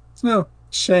like, no,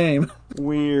 shame.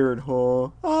 Weird, huh?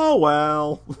 Oh,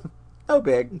 well. No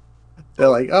big. They're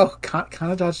like, oh,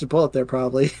 kind of dodged a bullet there,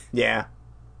 probably. Yeah.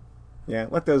 Yeah,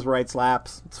 let those rights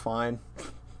lapse. It's fine.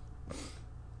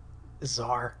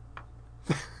 Bizarre.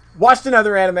 Watched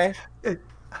another anime.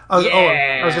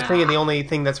 I was just thinking the only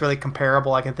thing that's really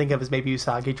comparable I can think of is maybe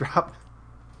Usagi Drop.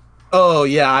 Oh,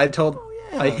 yeah,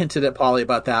 I hinted at Paulie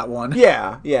about that one.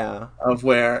 Yeah. Of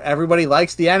where everybody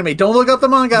likes the anime. Don't look up the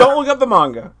manga. Don't look up the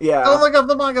manga. Yeah. Don't look up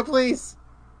the manga, please.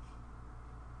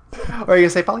 What are you going to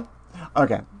say, Paulie?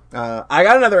 Okay. I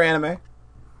got another anime.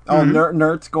 Oh,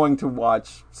 Nert's going to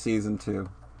watch season 2.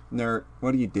 Nert,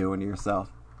 what are you doing to yourself?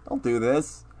 Don't do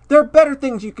this. There are better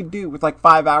things you could do with, like,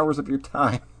 5 hours of your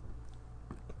time.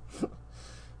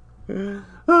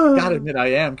 Gotta admit, I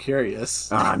am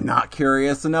curious. I'm not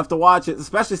curious enough to watch it,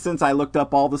 especially since I looked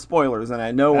up all the spoilers and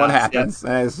I know what happens.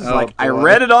 And it's just I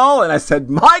read it all and I said,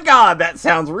 my God, that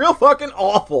sounds real fucking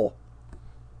awful.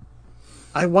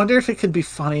 I wonder if it could be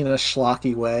funny in a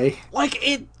schlocky way.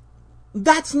 Like,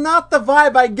 that's not the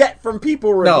vibe I get from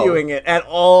people reviewing it at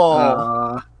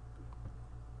all.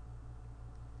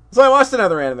 So I watched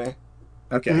another anime.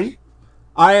 Okay.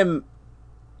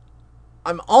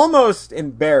 I'm almost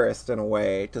embarrassed in a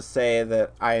way to say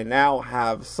that I now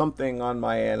have something on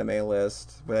my anime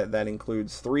list that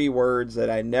includes 3 words that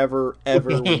I never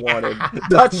ever wanted.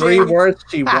 The 3 words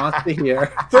she wants to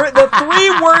hear. The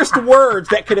 3 worst words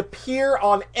that could appear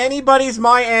on anybody's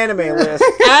My Anime list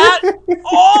at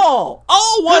all.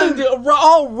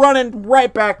 All running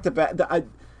right back to back.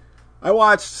 I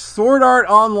watched Sword Art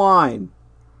Online.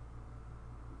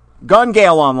 Gun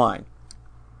Gale Online.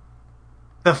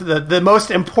 The most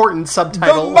important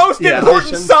subtitle. The most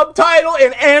important subtitle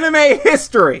in anime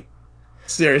history.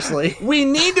 Seriously. What we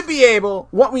need to be able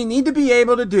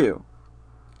to do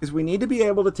is we need to be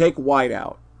able to take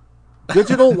whiteout.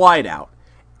 Digital whiteout.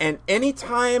 And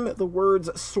anytime the words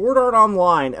Sword Art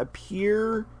Online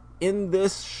appear in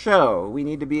this show, we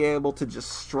need to be able to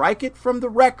just strike it from the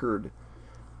record,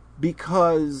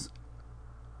 because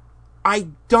I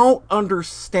don't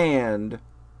understand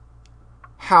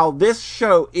how this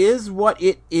show is what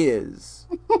it is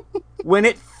when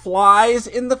it flies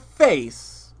in the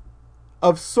face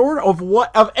of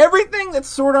everything that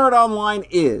Sword Art Online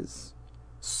is.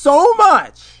 so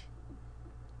much.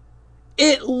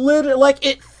 It literally, like,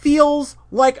 it feels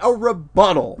like a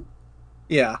rebuttal.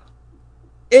 Yeah.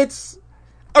 It's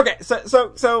okay.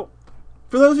 So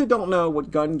for those who don't know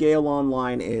what Gun Gale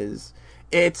Online is,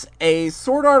 it's a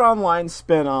Sword Art Online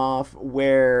spin-off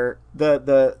where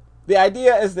the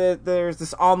idea is that there's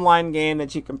this online game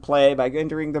that you can play by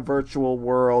entering the virtual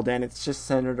world, and it's just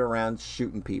centered around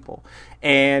shooting people.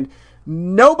 And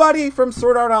nobody from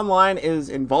Sword Art Online is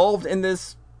involved in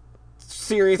this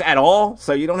series at all,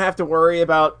 so you don't have to worry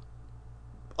about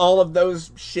all of those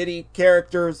shitty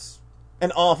characters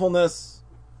and awfulness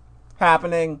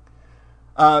happening.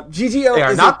 GGO They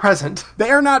are not present.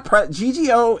 They are not present.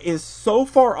 GGO is so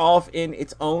far off in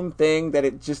its own thing that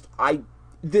it just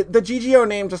the GGO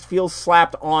name just feels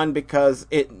slapped on because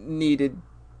it needed,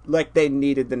 like, they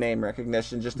needed the name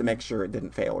recognition just to make sure it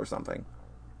didn't fail or something.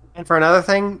 And for another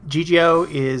thing, GGO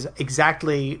is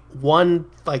exactly one,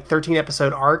 like,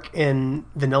 13-episode arc in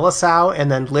Vanilla SAO,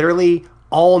 and then literally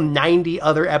all 90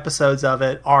 other episodes of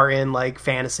it are in, like,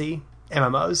 fantasy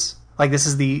MMOs. Like,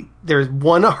 there's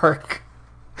one arc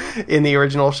in the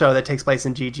original show that takes place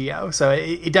in GGO, so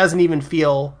it doesn't even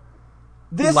feel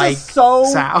this like is so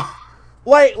SAO.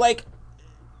 Like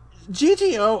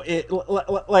GGO,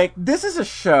 this is a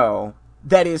show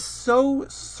that is so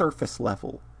surface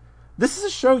level. This is a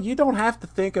show you don't have to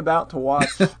think about to watch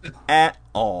at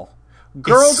all.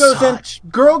 Girl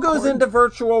goes into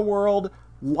virtual world,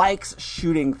 likes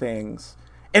shooting things,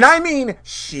 and I mean,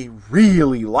 she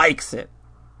really likes it.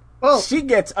 Well, she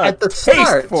gets a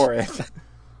taste for it.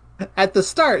 At the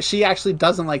start, she actually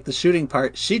doesn't like the shooting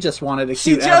part. She just wanted a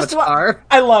cute avatar.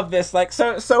 I love this. Like,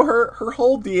 so her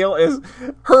whole deal is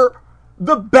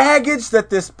the baggage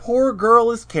that this poor girl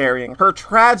is carrying, her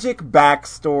tragic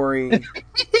backstory,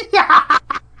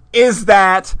 is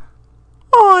that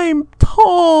I'm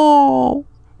tall.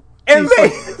 And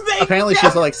apparently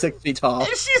she's like 6 feet tall.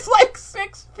 She's like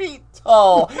 6 feet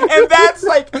tall. And that's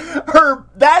like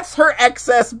that's her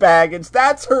excess baggage.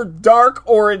 That's her dark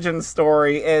origin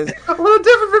story is a little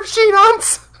different from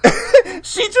Sheenon's.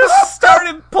 She just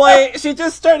started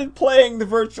playing the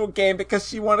virtual game because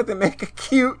she wanted to make a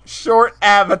cute short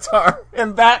avatar,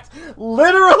 and that's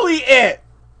literally it.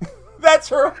 That's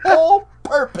her whole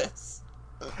purpose.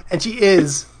 And she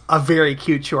is a very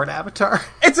cute short avatar.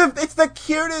 It's the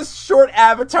cutest short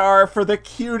avatar for the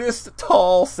cutest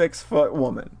tall 6-foot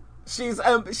woman. She's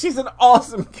an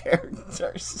awesome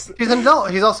character. She's an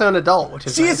adult. She's also an adult, which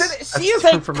is nice. She is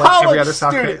a college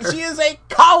student. She is a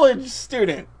college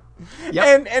student.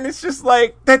 Yep. And it's just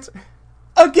like, that's,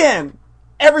 again,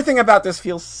 everything about this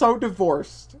feels so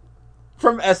divorced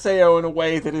from SAO in a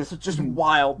way that is just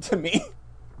wild to me.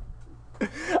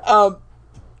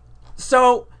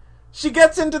 So she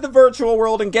gets into the virtual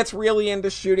world and gets really into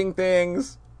shooting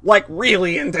things. Like,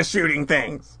 really into shooting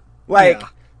things. Like,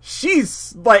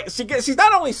 she's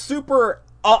not only super,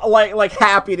 like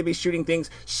happy to be shooting things,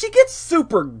 she gets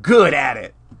super good at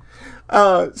it.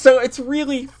 So it's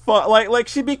really fun. Like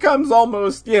she becomes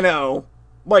almost,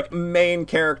 like main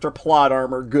character plot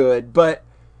armor good, but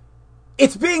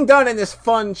it's being done in this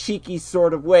fun, cheeky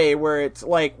sort of way where it's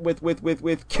like with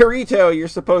Kirito, you're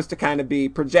supposed to kind of be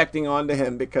projecting onto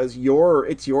him because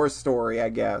it's your story, I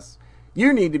guess.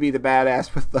 You need to be the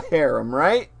badass with the harem,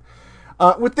 right?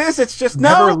 With this, it's just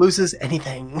never loses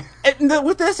anything.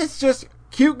 With this, it's just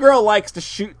cute girl likes to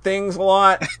shoot things a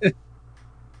lot.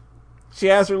 She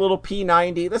has her little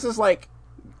P90. This is like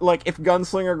if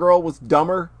Gunslinger Girl was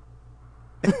dumber.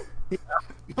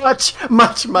 much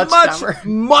dumber.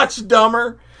 Much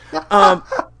dumber.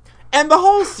 And the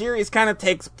whole series kind of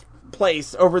takes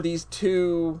place over these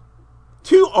two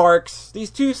arcs, these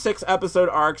 2 6-episode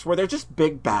arcs where they're just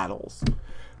big battles.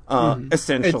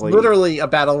 Essentially. It's literally a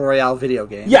battle royale video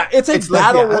game. Yeah, it's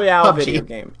battle royale video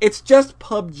game. It's just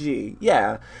PUBG.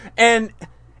 Yeah. And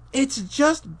it's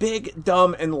just big,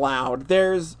 dumb, and loud.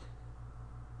 There is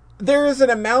an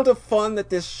amount of fun that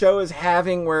this show is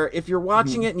having where if you're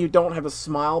watching it and you don't have a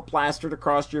smile plastered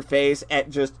across your face at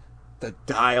just the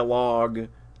dialogue,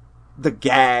 the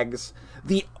gags,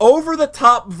 the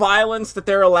over-the-top violence that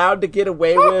they're allowed to get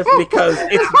away with because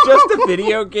it's just a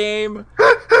video game.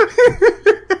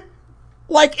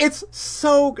 Like, it's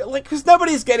so, like, because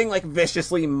nobody's getting, like,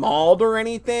 viciously mauled or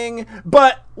anything,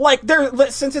 but, like,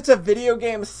 since it's a video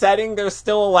game setting, they're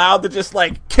still allowed to just,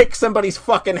 like, kick somebody's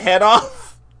fucking head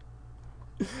off.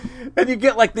 And you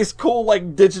get, like, this cool,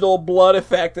 like, digital blood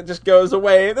effect that just goes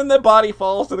away, and then the body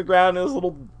falls to the ground and this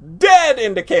little dead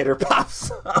indicator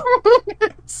pops up.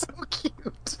 It's so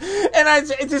cute. And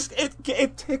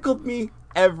it tickled me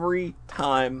every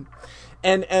time.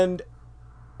 And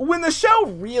when the show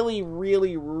really,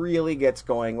 really, really gets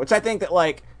going, which I think that,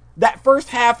 like, that first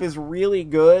half is really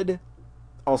good.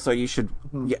 Also, you should,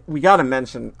 we gotta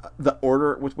mention the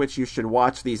order with which you should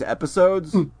watch these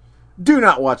episodes. Do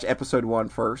not watch episode 1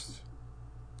 first.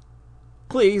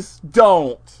 Please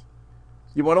don't.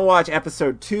 You want to watch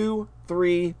episode 2,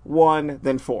 3, 1,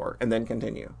 then 4, and then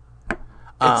continue.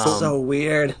 It's so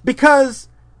weird. Because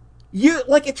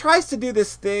it tries to do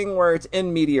this thing where it's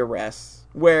in media res,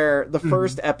 where the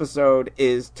first episode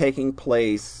is taking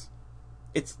place.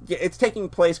 It's taking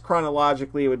place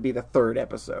chronologically. It would be the third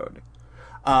episode.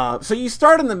 So you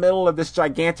start in the middle of this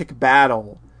gigantic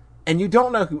battle, and you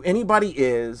don't know who anybody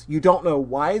is. You don't know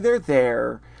why they're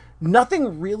there.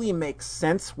 Nothing really makes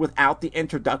sense without the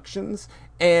introductions,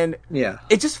 and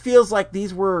it just feels like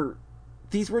these were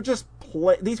just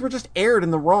aired in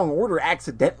the wrong order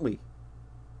accidentally.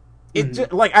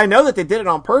 I know that they did it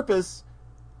on purpose,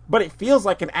 but it feels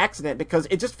like an accident because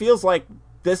it just feels like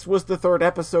this was the third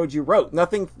episode you wrote.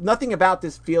 Nothing about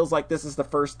this feels like this is the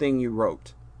first thing you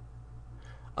wrote.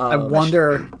 I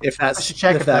wonder if that's... I should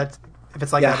check if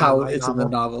it's like that how it's in the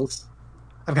novels.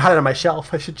 I've got it on my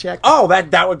shelf. I should check. Oh,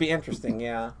 that would be interesting,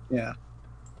 yeah. Yeah.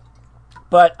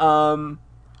 But,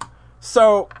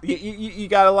 so, you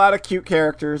got a lot of cute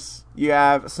characters. You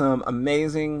have some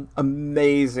amazing,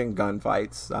 amazing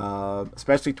gunfights,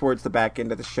 especially towards the back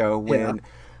end of the show when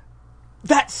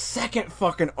that second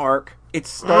fucking arc, it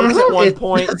starts at one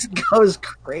point. It goes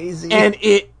crazy. And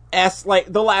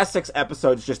the last 6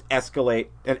 episodes just escalate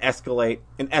and escalate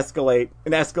and escalate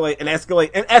and escalate and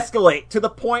escalate and escalate to the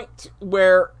point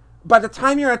where by the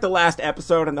time you're at the last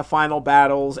episode and the final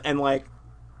battles and, like,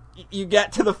 you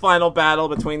get to the final battle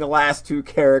between the last 2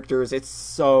 characters, it's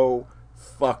so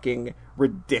fucking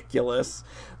ridiculous.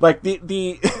 Like, the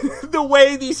the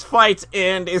way these fights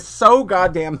end is so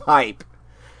goddamn hype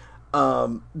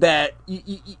that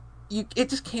it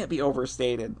just can't be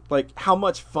overstated, like, how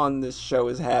much fun this show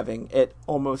is having at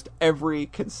almost every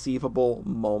conceivable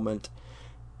moment.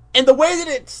 And the way that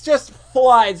it just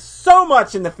flies so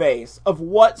much in the face of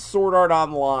what Sword Art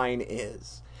Online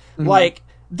is. Like,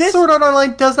 this... Sword Art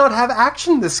Online does not have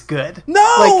action this good.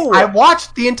 No! Like, I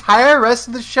watched the entire rest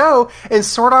of the show, and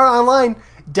Sword Art Online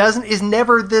is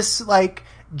never this, like,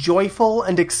 joyful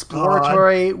and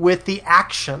exploratory with the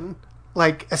action.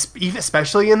 Like,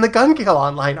 especially in the Gun Kill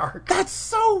Online arc. That's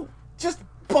so just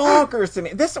bonkers to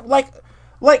me. This, like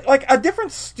a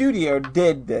different studio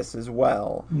did this as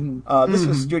well. This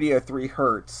was Studio 3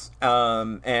 Hertz.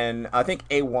 And I think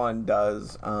A1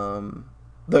 does,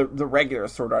 the regular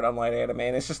Sword Art Online anime.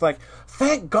 And it's just like,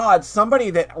 thank God somebody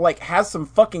that, like, has some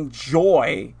fucking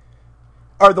joy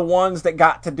are the ones that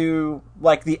got to do,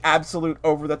 like, the absolute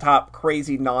over-the-top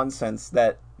crazy nonsense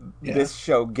that this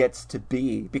show gets to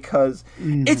be, because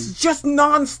it's just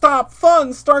non-stop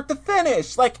fun start to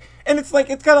finish. Like, and it's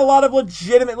like it's got a lot of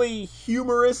legitimately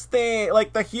humorous thing,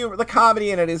 like the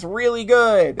comedy in it is really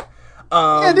good.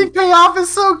 Ending payoff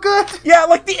is so good. Yeah,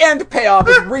 like the end payoff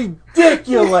is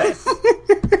ridiculous.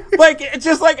 Like, it's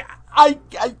just like I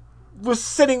was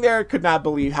sitting there and could not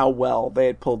believe how well they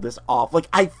had pulled this off. Like,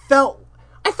 I felt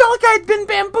like I had been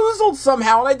bamboozled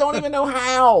somehow, and I don't even know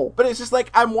how. But it's just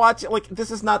like, I'm watching, like, this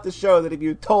is not the show that if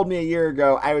you told me a year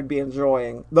ago I would be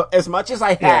enjoying as much as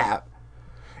I have,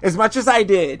 as much as I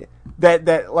did,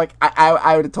 that like,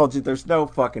 I would have told you there's no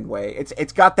fucking way.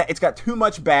 It's got too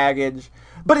much baggage,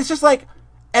 but it's just like,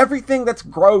 everything that's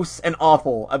gross and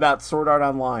awful about Sword Art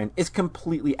Online is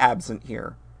completely absent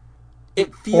here.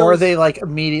 It feels... Or they, like,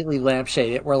 immediately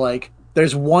lampshade it, where, like,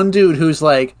 there's one dude who's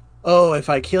like, oh, if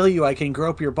I kill you, I can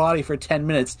grope your body for 10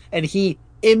 minutes. And he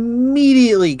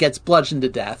immediately gets bludgeoned to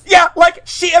death. Yeah, like,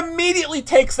 she immediately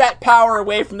takes that power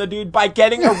away from the dude by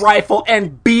getting a rifle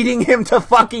and beating him to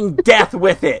fucking death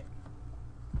with it.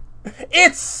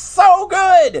 It's so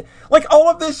good! Like, all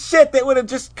of this shit that would have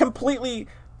just completely...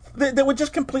 that would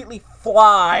just completely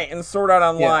fly in Sword Art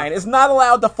Online is not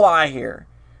allowed to fly here.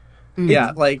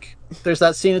 Yeah, like, there's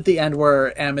that scene at the end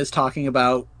where M is talking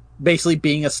about basically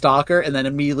being a stalker and then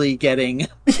immediately getting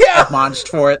admonished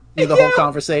for it through the whole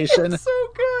conversation. It's so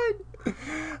good.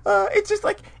 It's just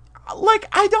like,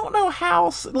 I don't know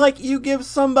how, like, you give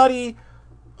somebody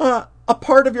a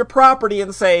part of your property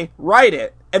and say, write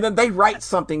it, and then they write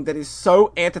something that is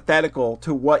so antithetical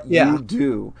to what you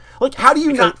do. Like, how do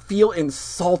you not feel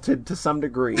insulted to some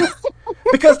degree?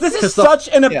 Because this is such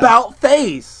an about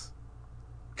face.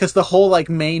 Because the whole, like,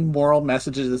 main moral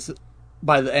messages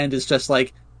by the end is just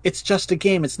like, it's just a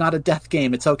game. It's not a death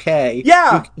game. It's okay.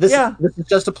 Yeah. This is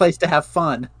just a place to have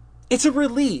fun. It's a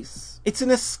release. It's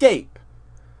an escape.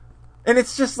 And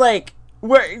it's just like,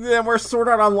 where Sword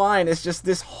Art Online is just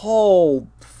this whole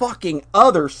fucking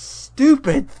other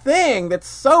stupid thing that's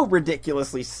so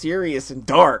ridiculously serious and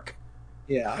dark.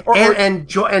 Yeah. And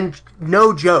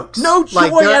no jokes. No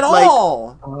joy at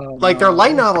all. Like they're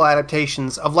light novel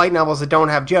adaptations of light novels that don't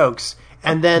have jokes.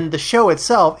 And then the show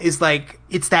itself is like,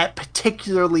 it's that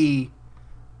particularly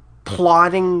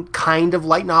plotting kind of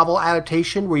light novel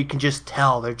adaptation where you can just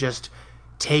tell they're just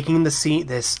taking the scene,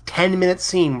 this 10-minute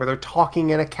scene where they're talking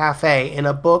in a cafe in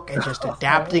a book and just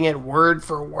adapting it word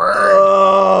for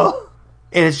word.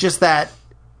 And it's just that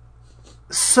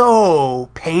so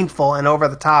painful and over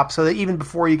the top, so that even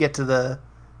before you get to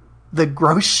the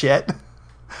gross shit,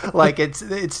 like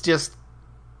it's just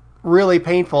really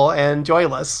painful and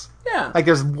joyless. Yeah. Like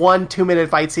there's one 2-minute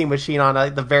fight scene with Shion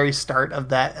at the very start of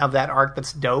that arc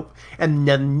that's dope, and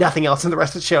nothing else in the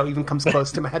rest of the show even comes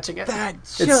close to matching it.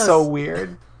 It's so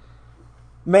weird.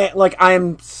 Man, like, I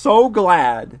am so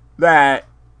glad that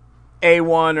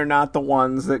A1 are not the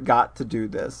ones that got to do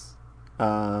this.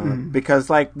 Because,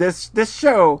 like, this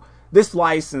show, this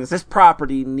license, this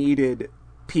property needed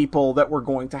people that were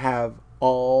going to have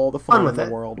all the fun in the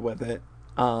world with it.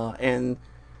 And,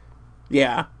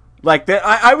 yeah. Like,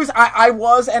 I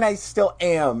was, and I still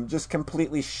am, just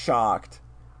completely shocked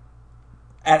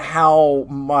at how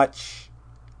much,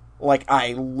 like,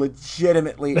 I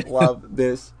legitimately love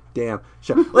this damn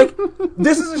show. Like,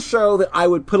 this is a show that I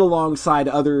would put alongside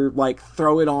other, like,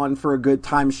 throw it on for a good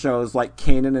time shows like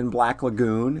Kanan and Black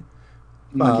Lagoon.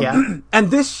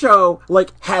 And this show,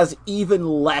 like, has even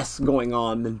less going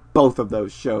on than both of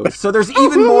those shows. So there's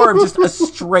even more of just a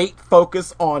straight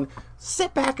focus on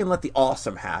sit back and let the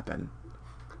awesome happen.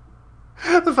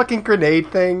 The fucking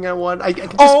grenade thing I can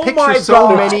just picture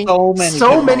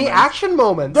so many action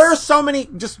moments. There are so many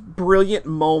just brilliant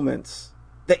moments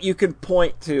that you can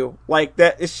point to, like,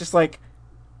 that it's just like,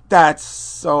 that's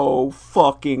so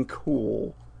fucking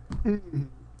cool.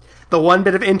 The one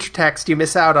bit of intertext you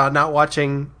miss out on not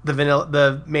watching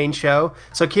the main show.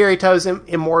 So Kirito's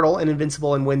immortal and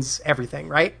invincible and wins everything,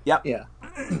 right? Yep. Yeah.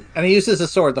 And he uses a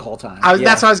sword the whole time.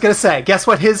 That's what I was going to say. Guess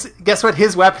what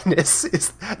his weapon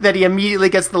is that he immediately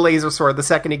gets the laser sword the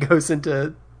second he goes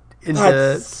into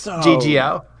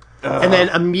GGO. And then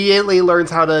immediately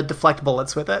learns how to deflect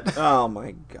bullets with it. Oh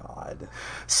my god.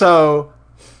 So,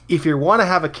 if you want to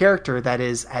have a character that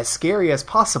is as scary as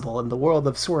possible in the world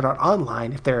of Sword Art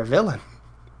Online, if they're a villain,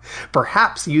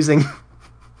 perhaps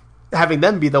having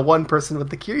them be the one person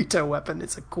with the Kirito weapon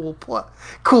is a cool play.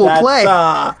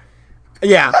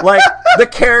 Yeah, like, the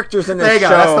characters in this there you go,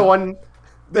 show...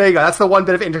 There you go, that's the one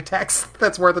bit of intertext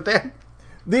that's worth a damn.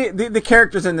 The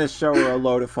characters in this show are a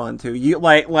load of fun too. You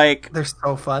like they're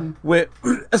so fun.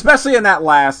 Especially in that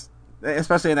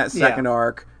second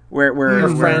arc where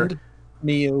your friend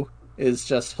Miyu is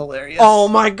just hilarious. Oh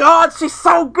my god, she's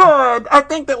so good. I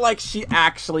think that, like, she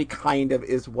actually kind of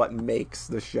is what makes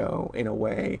the show in a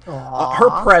way.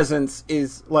 Her presence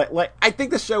is like I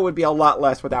think the show would be a lot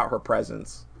less without her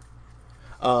presence.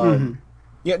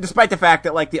 Yeah, despite the fact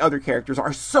that, like, the other characters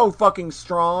are so fucking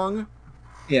strong.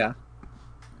 Yeah.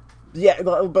 Yeah,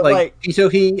 but like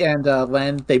Itohi and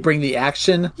Len, they bring the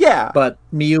action. Yeah, but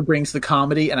Miyu brings the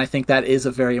comedy, and I think that is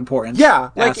a very important.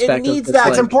 Yeah, like, it needs that.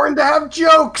 It's important to have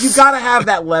jokes. You gotta have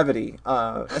that levity,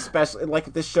 especially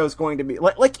like this show's going to be.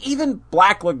 Like even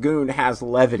Black Lagoon has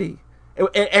levity,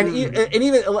 and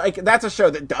even like that's a show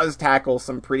that does tackle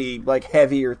some pretty, like,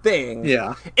 heavier things.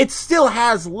 Yeah, it still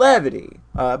has levity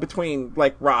between,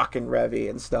 like, Rock and Revy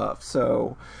and stuff.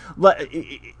 So.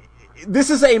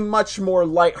 This is a much more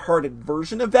lighthearted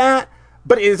version of that,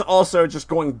 but it is also just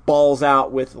going balls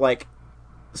out with, like,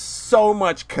 so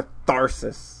much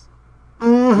catharsis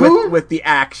with the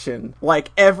action. Like,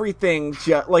 everything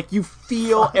like, you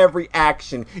feel every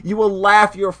action. You will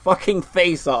laugh your fucking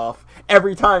face off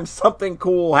every time something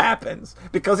cool happens,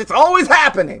 because it's always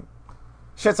happening.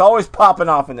 Shit's always popping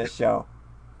off in this show.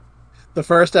 The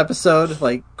first episode,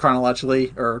 like,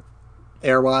 chronologically, or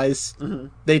airwise,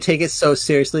 they take it so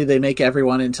seriously, they make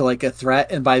everyone into, like, a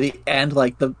threat, and by the end,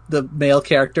 like, the male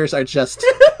characters are just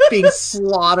being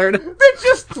slaughtered. They're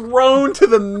just thrown to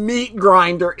the meat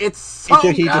grinder. It's so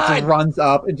good. He just runs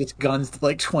up and just guns,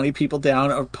 like, 20 people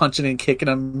down, or punching and kicking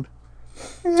them,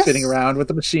 spinning around with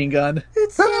a machine gun,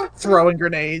 throwing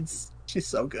grenades. She's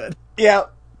so good. Yeah,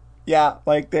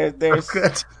 like, there's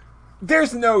good.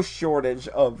 There's no shortage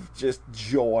of just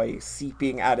joy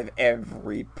seeping out of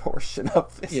every portion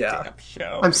of this damn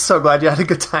show. I'm so glad you had a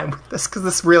good time with this, because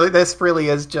this really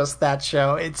is just that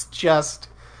show. It's just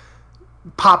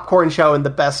popcorn show in the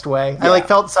best way. Yeah. I, like,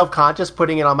 felt self-conscious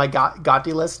putting it on my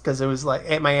GOTY list, because it was,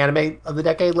 like, my anime of the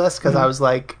decade list, because I was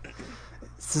like,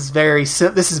 this is very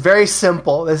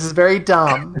simple. This is very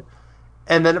dumb.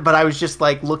 And then, but I was just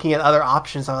like looking at other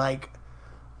options. I'm like,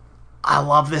 I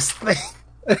love this thing.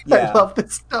 Yeah. I love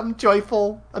this dumb,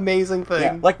 joyful, amazing thing.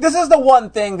 Yeah. Like, this is the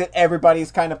one thing that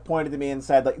everybody's kind of pointed to me and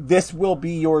said, like, this will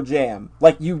be your jam.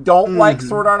 Like, you don't like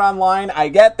Sword Art Online, I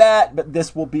get that, but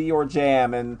this will be your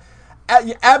jam. And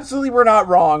absolutely, we're not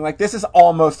wrong. Like, this is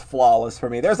almost flawless for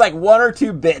me. There's like one or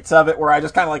two bits of it where I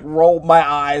just kind of like rolled my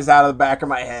eyes out of the back of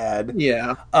my head.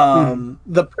 Yeah.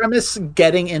 The premise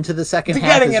getting into the second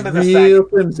half Getting is into the real second,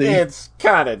 flimsy. it's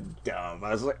kind of dumb.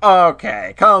 I was like,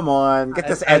 okay, come on, get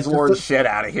this edgelord shit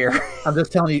out of here. I'm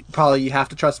just telling you, Paula, you have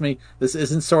to trust me. This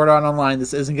isn't Sword Art Online.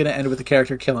 This isn't going to end with the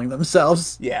character killing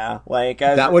themselves. Yeah, like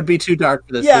that would be too dark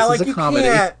for this. Yeah, this like is a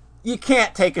comedy. You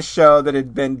can't take a show that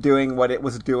had been doing what it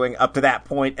was doing up to that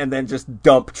point and then just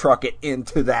dump truck it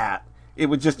into that. It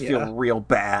would just feel real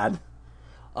bad.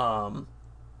 But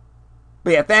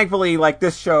yeah, thankfully, like,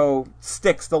 this show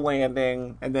sticks the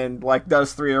landing and then, like,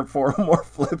 does 3 or 4 more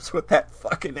flips with that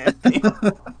fucking ending.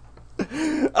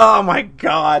 Oh my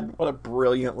god, what a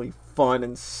brilliantly fun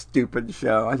and stupid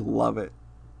show. I love it.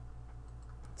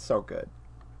 It's so good.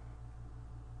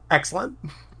 Excellent.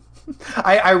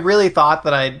 I really thought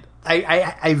that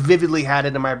I vividly had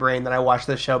it in my brain that I watched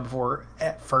this show before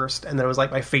at first, and that it was like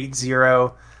my Fate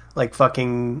Zero, like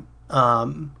fucking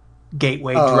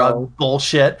gateway drug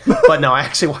bullshit. But no, I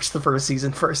actually watched the first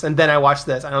season first, and then I watched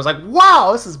this, and I was like,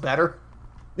 wow, this is better.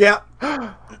 Yeah.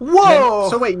 Whoa!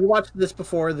 So wait, you watched this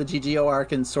before the GGO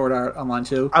arc and Sword Art Online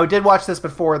 2? I did watch this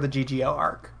before the GGO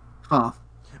arc. Huh.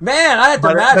 Man, I had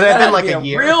to imagine but it had that been like be a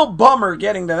year. real bummer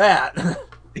getting to that.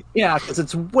 Yeah, because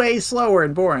it's way slower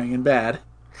and boring and bad.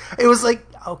 It was like,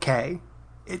 okay.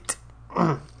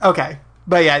 Okay.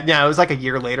 But yeah, it was like a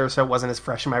year later, so it wasn't as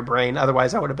fresh in my brain.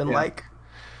 Otherwise, I would have been like...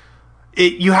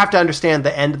 You have to understand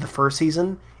the end of the first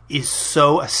season is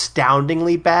so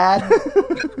astoundingly bad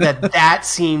that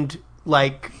seemed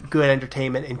like good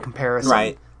entertainment in comparison.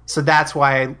 Right. So that's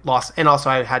why I lost... And also,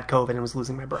 I had COVID and was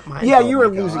losing my mind. Yeah, you were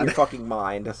losing your fucking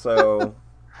mind, so...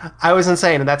 I was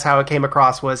insane, and that's how it came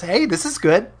across was, hey, this is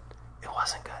good. It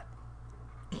wasn't good.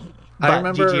 But I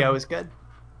remember GGO is good.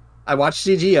 I watched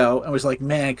GGO and was like,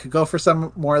 man, could go for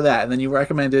some more of that. And then you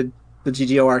recommended the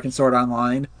GGO arc and Sword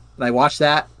Online, and I watched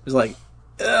that. It was like,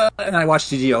 and I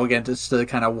watched GGO again just to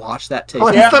kind of watch that take. So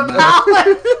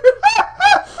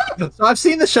I've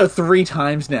seen the show 3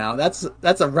 times now. That's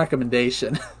a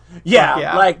recommendation.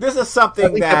 Yeah, like, this is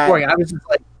something that... boring. I was just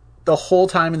like, the whole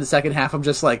time in the second half, I'm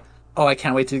just like, oh, I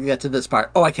can't wait to get to this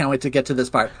part. Oh, I can't wait to get to this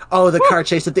part. Oh, the car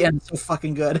chase at the end is so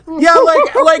fucking good. Yeah,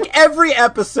 like every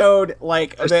episode,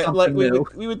 like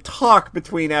we would talk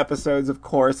between episodes, of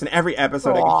course, and every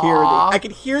episode I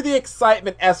could hear the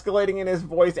excitement escalating in his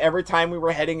voice every time we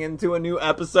were heading into a new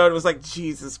episode. It was like,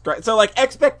 Jesus Christ. So, like,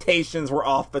 expectations were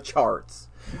off the charts.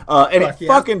 And it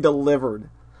fucking delivered.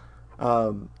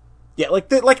 Yeah,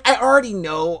 like I already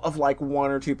know of like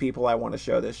 1 or 2 people I want to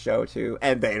show this show to,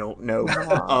 and they don't know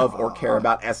of or care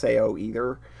about SAO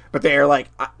either. But they're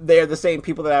the same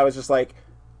people that I was just like,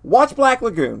 watch Black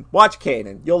Lagoon, watch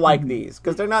Kanan, you'll like these,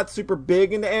 because they're not super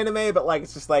big into anime, but like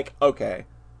it's just like, okay,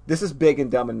 this is big and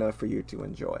dumb enough for you to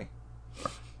enjoy.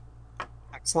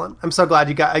 Excellent. I'm so glad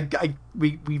you got.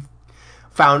 We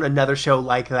found another show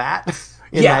like that.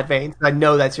 In that vein, I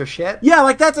know that's your shit. Yeah,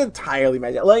 like that's entirely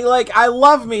my like. I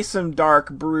love me some dark,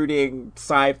 brooding,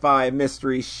 sci-fi,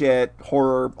 mystery shit,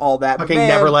 horror, all that. Fucking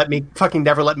never let me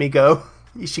go,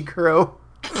 Ishiguro.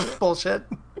 Bullshit.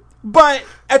 But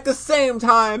at the same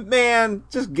time, man,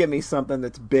 just give me something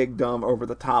that's big, dumb, over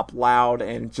the top, loud,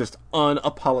 and just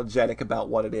unapologetic about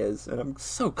what it is. And I'm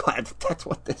so glad that's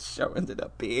what this show ended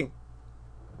up being.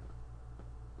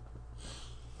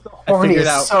 Horny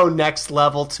is so next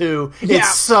level too. Yeah.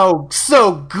 It's so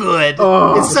good.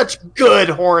 Oh. It's such good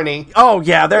horny. Oh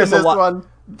yeah, there's a lot. One.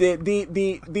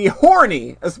 The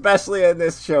horny, especially in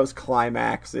this show's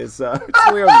climax, is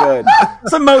it's real good.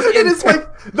 It's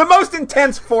the most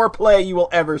intense foreplay you will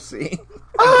ever see.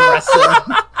 It's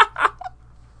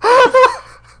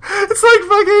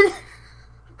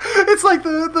like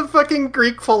the fucking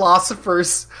Greek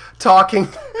philosophers talk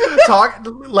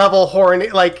level horny,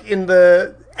 like in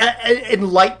the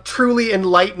truly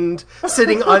enlightened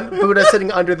Buddha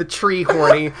sitting under the tree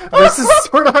horny versus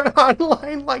Sword Art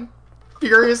Online, like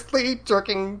furiously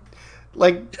jerking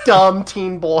like dumb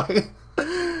teen boy.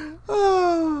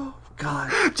 Oh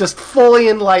god, just fully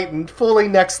enlightened, fully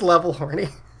next level horny.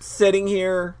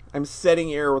 I'm sitting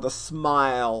here with a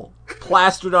smile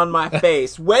plastered on my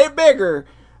face, way bigger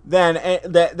than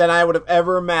I would have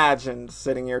ever imagined,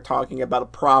 sitting here talking about a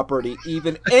property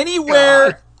even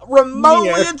anywhere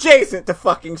remotely adjacent to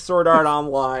fucking Sword Art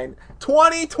Online.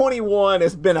 2021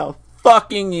 has been a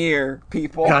fucking year,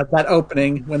 people. God, that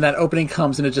opening, when that opening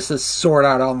comes and it just says Sword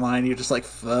Art Online, you're just like,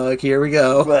 fuck, here we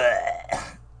go.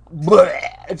 Blech.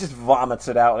 It just vomits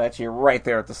it out at you right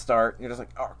there at the start. You're just like,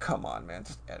 oh, come on, man,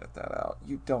 just edit that out.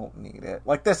 You don't need it.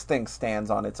 Like, this thing stands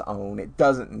on its own. It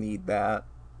doesn't need that.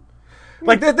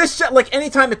 Like, this show, like,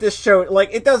 anytime at this show,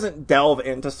 like, it doesn't delve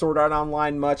into Sword Art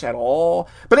Online much at all,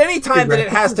 but anytime that it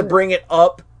has to bring it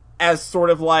up as sort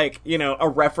of like, you know, a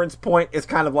reference point is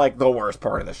kind of like the worst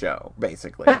part of the show,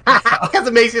 basically. Because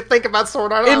it makes you think about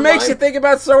Sword Art Online. It makes you think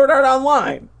about Sword Art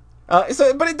Online. But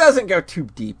it doesn't go too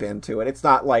deep into it. It's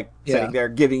not like sitting there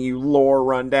giving you lore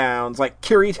rundowns. Like,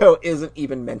 Kirito isn't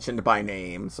even mentioned by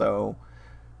name, so...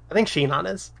 I think Shinon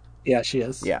is. Yeah, she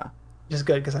is. Yeah. Which is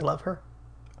good, because I love her.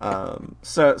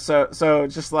 So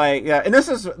just like, yeah, and this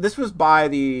was by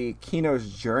the Kino's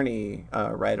Journey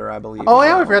writer, I believe. Oh,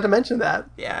 yeah, we forgot to mention that.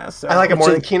 Yeah, so... I like it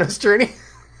more than Kino's Journey.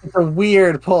 It's a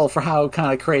weird pull for how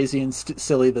kind of crazy and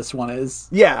silly this one is.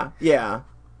 Yeah.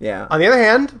 On the other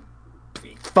hand...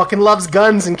 fucking loves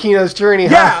guns in Kino's Journey.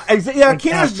 Yeah, huh?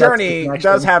 Kino's Journey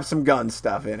does have some gun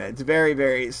stuff in it. It's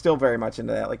very, still very much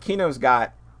into that. Like, Kino's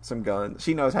got some guns.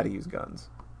 She knows how to use guns.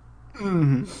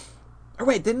 Mm-hmm. Or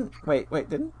wait, didn't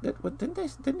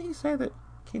he say that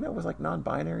Kino was like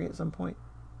non-binary at some point?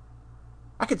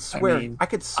 I could swear.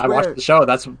 I watched the show.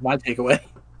 That's my takeaway.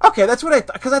 Okay, that's what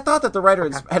because I thought that the writer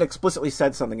had explicitly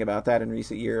said something about that in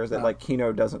recent years, that like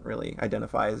Kino doesn't really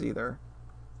identify as either.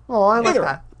 Oh, I like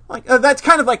that. Like that's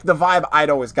kind of like the vibe I'd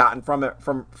always gotten from it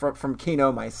from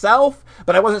Kino myself,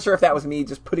 but I wasn't sure if that was me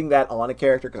just putting that on a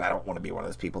character because I don't want to be one of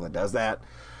those people that does that,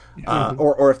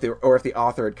 or if the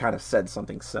author had kind of said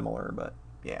something similar. But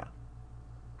yeah,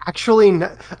 actually,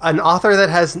 an author that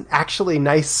has an actually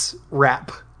nice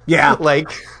rep. Yeah, like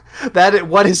that.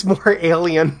 What is more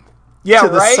alien? Yeah, to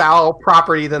the Sao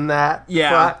property than that?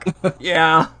 Yeah,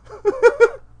 yeah.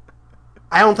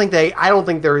 I don't think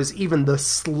there is even the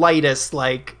slightest,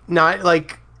 like, not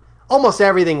like almost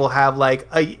everything will have like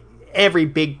every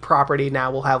big property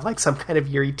now will have like some kind of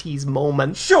Yuri tease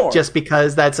moment. Sure. Just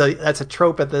because that's a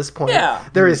trope at this point. Yeah.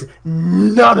 There is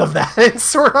none of that in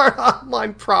Sword Art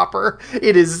Online proper.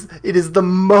 It is the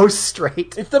most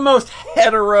straight. It's the most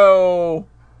hetero,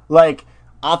 like,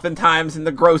 oftentimes in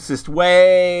the grossest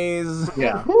ways.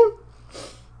 Yeah.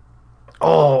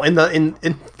 Oh, in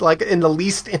the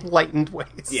least enlightened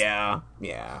ways. Yeah.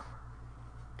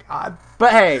 God. But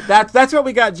hey, that's what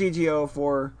we got GGO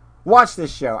for. Watch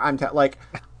this show.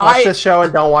 Watch this show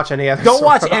and don't watch any other. Don't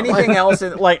watch anything else.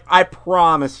 And I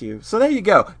promise you. So there you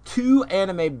go. 2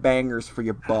 anime bangers for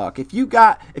your buck. If you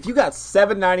got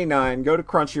 $7.99, go to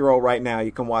Crunchyroll right now.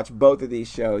 You can watch both of these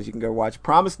shows. You can go watch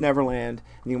Promised Neverland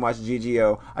and you can watch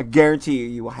GGO. I guarantee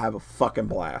you will have a fucking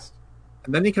blast.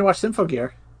 And then you can watch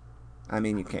Symphogear. I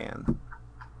mean, you can.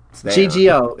 It's there.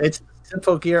 GGO. It's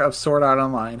Symphogear of Sword Art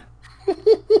Online.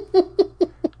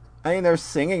 I mean, they're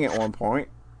singing at one point.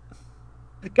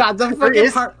 God, there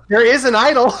is an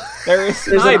idol. There's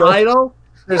an idol.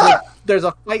 There's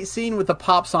a fight scene with a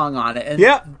pop song on it,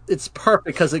 and it's perfect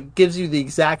because it gives you the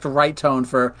exact right tone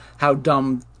for how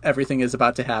dumb everything is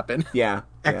about to happen. Yeah,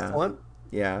 excellent.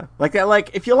 Yeah, like that.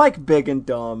 Like if you like big and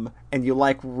dumb, and you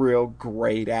like real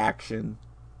great action.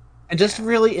 And just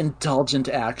really indulgent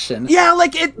action. Yeah, I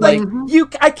can't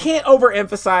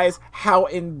overemphasize how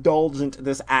indulgent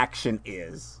this action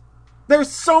is. There's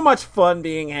so much fun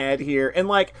being had here, and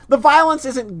the violence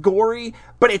isn't gory,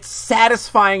 but it's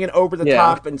satisfying and over the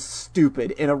top and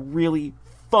stupid in a really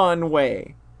fun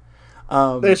way.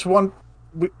 There's one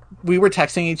we were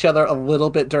texting each other a little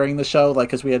bit during the show,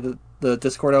 because we had the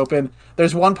Discord open.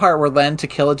 There's one part where Len, to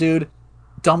kill a dude,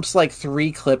 dumps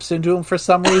 3 clips into him for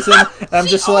some reason. And I'm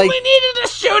just only needed to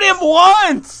shoot him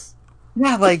once.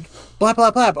 Yeah, blah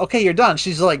blah blah. Okay, you're done.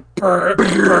 She's like, brr,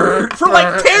 brr, for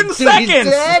 10 seconds. He's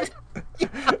dead.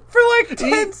 For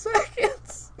 10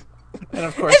 seconds. And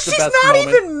of course, and she's not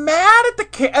even mad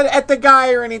at the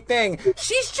guy or anything.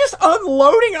 She's just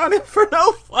unloading on him for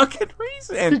no fucking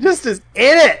reason. She just is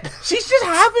in it. She's just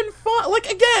having fun.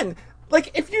 Again.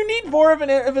 If you need more of an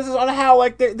emphasis on how,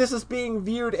 this is being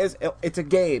viewed as, it's a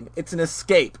game, it's an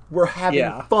escape, we're having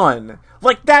fun.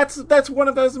 That's one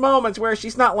of those moments where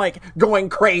she's not, going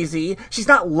crazy, she's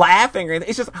not laughing or anything,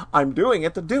 it's just, I'm doing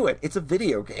it to do it. It's a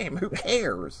video game, who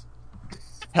cares?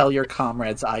 Tell your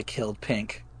comrades I killed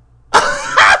Pink.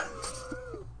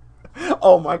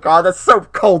 Oh my god, that's so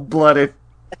cold-blooded.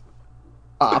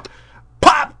 Pop.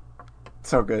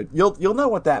 So good. You'll know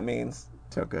what that means.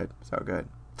 So good.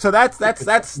 So that's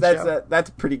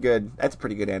pretty good. That's a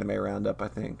pretty good anime roundup, I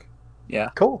think. Yeah.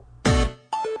 Cool.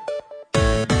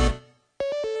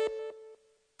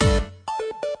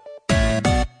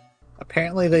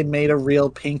 Apparently, they made a real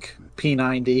pink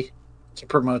P90 to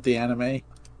promote the anime.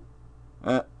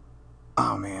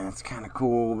 Oh man, it's kind of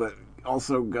cool, but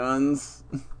also guns.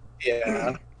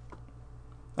 Yeah.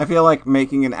 I feel like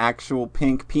making an actual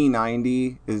pink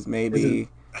P90 is maybe...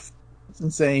 It's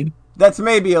insane. That's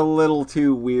maybe a little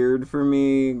too weird for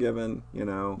me, given,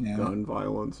 Yeah. gun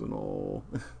violence and all.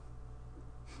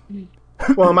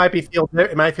 Well, it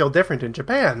might feel different in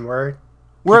Japan, where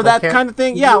that can't- kind of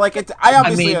thing, yeah, like, I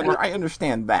obviously I mean- I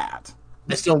understand that.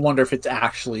 I still wonder if it's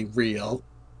actually real.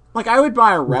 Like, I would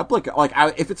buy a replica. Like,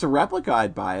 if it's a replica,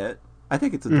 I'd buy it. I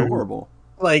think it's adorable.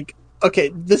 Like,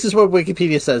 okay, this is what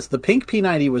Wikipedia says. The pink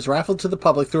P90 was raffled to the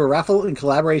public through a raffle in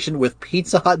collaboration with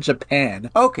Pizza Hut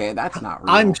Japan. Okay, that's not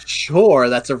real. I'm sure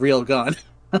that's a real gun.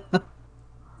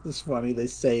 It's funny, they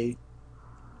say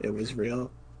it was real.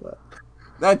 But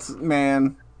That's,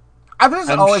 man... I've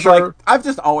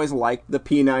just always liked the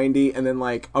P90, and then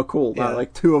cool. Yeah.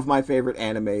 Like 2 of my favorite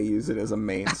anime use it as a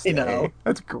mainstay. I know.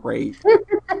 That's great.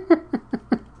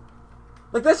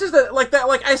 Like that's just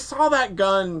I saw that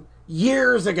gun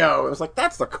years ago. It was like,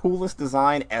 that's the coolest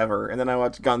design ever. And then I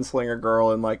watched Gunslinger Girl,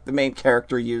 and the main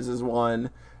character uses one,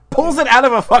 pulls it out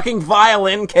of a fucking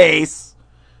violin case.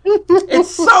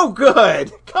 It's so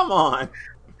good. Come on.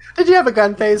 Did you have a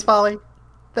gun phase, Polly?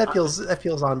 That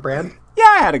feels on brand. Yeah,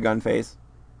 I had a gun phase.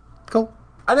 Cool.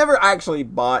 I never actually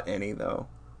bought any, though.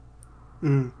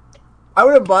 Mm. I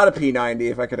would have bought a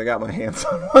P90 if I could have got my hands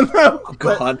on one, though. Oh,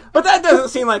 God. But that doesn't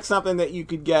seem like something that you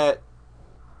could get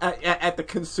at the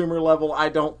consumer level, I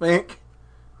don't think.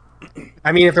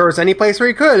 I mean, if there was any place where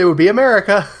you could, it would be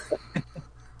America.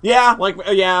 Yeah,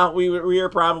 we are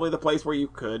probably the place where you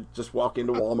could just walk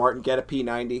into Walmart and get a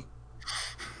P90.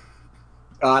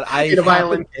 God, In a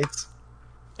violin case.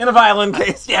 In a violin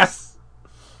case, yes.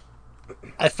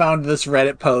 I found this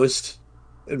Reddit post.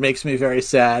 It makes me very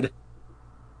sad.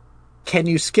 Can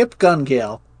you skip Gun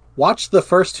Gale? Watched the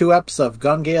first 2 episodes of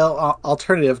Gun Gale,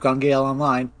 alternative Gun Gale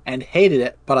online, and hated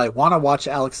it, but I want to watch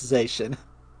Alexization.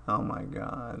 Oh my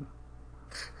god.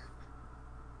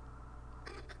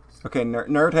 Okay,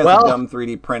 Nerd has a dumb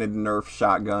 3D printed Nerf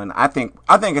shotgun. I think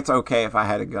it's okay if I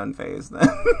had a gun phase then.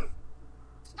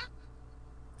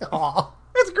 Aw.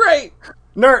 It's great.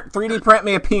 Nerd, 3D print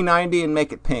me a P90 and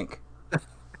make it pink.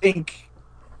 Pink.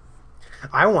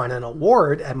 I won an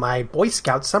award at my Boy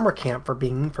Scout summer camp for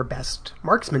best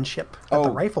marksmanship at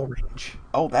the rifle range.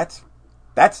 Oh, that's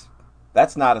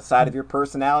not a side of your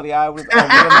personality I would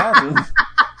imagine.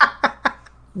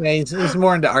 Yeah, he's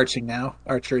more into arching now.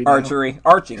 Archery. Arching.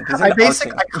 He's into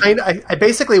arching. I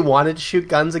basically wanted to shoot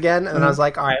guns again, and I was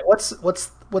like, all right,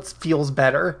 what feels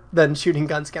better than shooting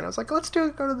guns again? I was like, let's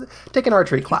take an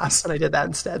archery class, and I did that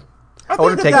instead. I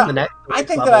would have taken the next. I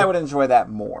think that I would enjoy that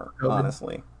more,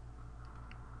 honestly.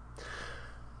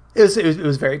 It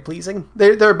was very pleasing.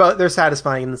 They're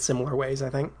satisfying in similar ways, I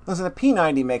think. Listen, a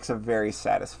P90 makes a very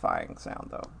satisfying sound,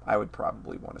 though. I would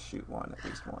probably want to shoot one at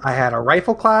least once. I had a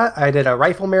rifle class. I did a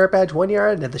rifle merit badge 1 year,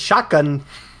 and did the shotgun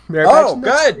merit badge. Oh,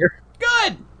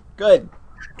 good.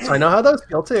 So I know how those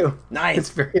feel too. Nice. It's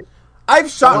very. I've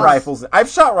shot rifles. I've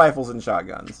shot rifles and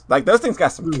shotguns. Like those things got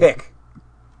some kick.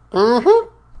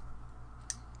 Mm-hmm.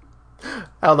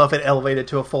 I don't know if it elevated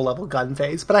to a full level gun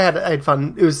phase, but I had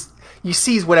fun. It was you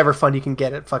seize whatever fun you can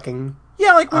get at fucking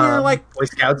like when you're Boy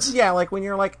Scouts. Yeah, like when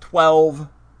you're 12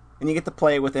 and you get to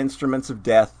play with instruments of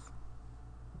death.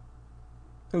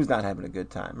 Who's not having a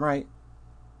good time, right?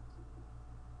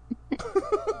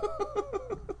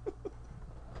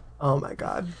 Oh my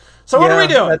god! So what are we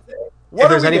doing? If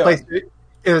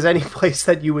there's any place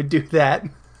that you would do that,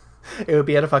 it would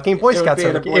be at a fucking Boy Scout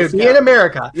summer camp. It would be in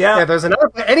America. Yeah. If there's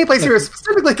any place you were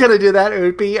specifically going to do that, it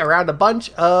would be around a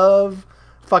bunch of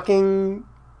fucking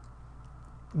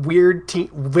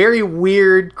very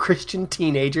weird Christian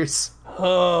teenagers.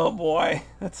 Oh boy,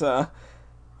 that's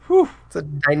It's a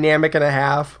dynamic and a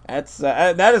half.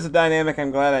 that is a dynamic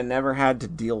I'm glad I never had to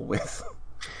deal with.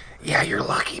 Yeah, you're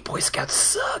lucky. Boy Scout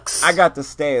sucks. I got to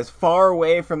stay as far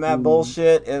away from that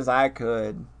bullshit as I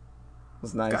could. It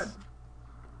was nice. God.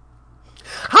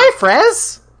 Hi,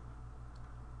 Frez.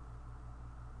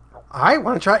 I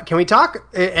want to try. Can we talk?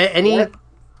 Any?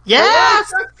 Yeah.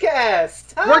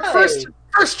 Podcast. Work first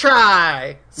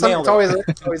try. It's always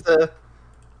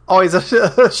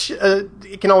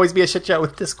it can always be a shit show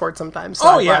with Discord sometimes.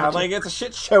 So it's a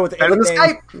shit show with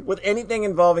anything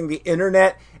involving the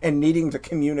internet and needing to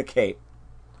communicate.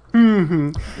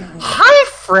 Mm-hmm. Hi,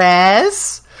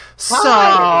 Frez.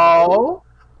 So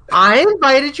I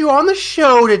invited you on the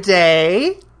show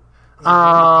today.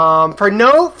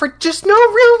 For just no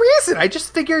real reason. I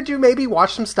just figured you maybe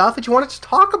watch some stuff that you wanted to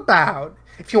talk about.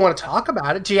 If you want to talk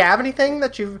about it, do you have anything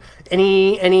that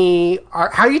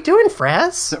how are you doing,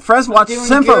 Frez? Frez watched doing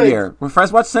Symphogear. Well,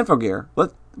 Frez watched Symphogear.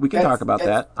 We can talk about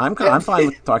that. I'm fine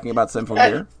with talking about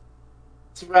Symphogear.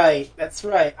 That's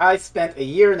right. I spent a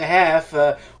year and a half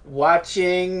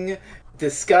watching,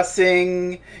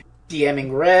 discussing,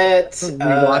 DMing Rhett,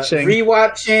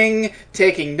 rewatching,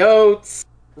 taking notes,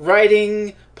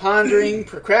 writing, pondering,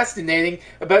 procrastinating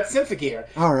about Symphogear.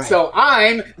 All right. So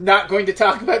I'm not going to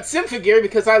talk about Symphogear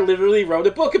because I literally wrote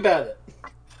a book about it.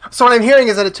 So what I'm hearing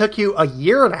is that it took you a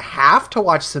year and a half to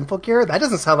watch Symphogear. That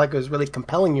doesn't sound like it was really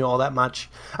compelling you all that much.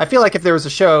 I feel like if there was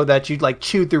a show that you'd like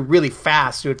chew through really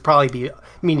fast, it would probably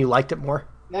mean you liked it more.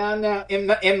 Now,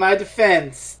 in my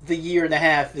defense, the year and a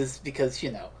half is because,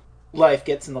 life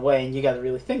gets in the way and you got to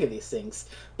really think of these things.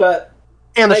 But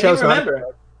and the I show's remember.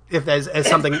 Not, if there's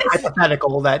something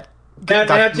hypothetical that...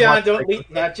 Now, John,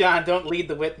 don't lead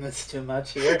the witness too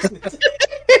much here.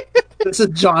 This is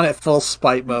John at full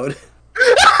spite mode.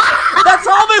 That's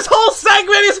all this whole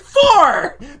segment is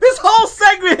for! This whole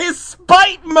segment is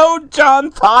spite mode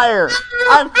John Tyer.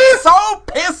 I'm so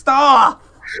pissed off!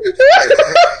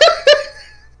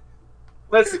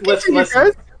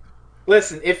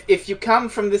 Listen, if you come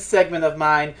from this segment of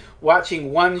mine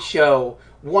watching one show,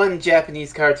 one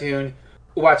Japanese cartoon,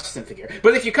 watch Symphogear.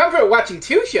 But if you come from it watching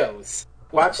two shows,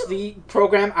 watch the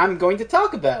program I'm going to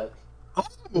talk about. Oh.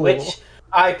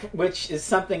 Which is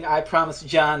something I promised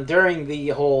John during the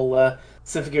whole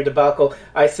Symphogear debacle.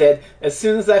 I said, as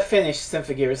soon as I finish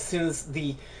Symphogear, as soon as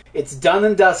it's done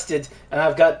and dusted, and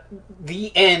I've got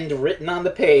the end written on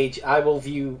the page, I will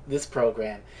view this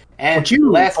program. And which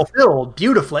you fulfilled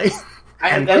beautifully.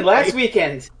 And last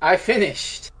weekend, I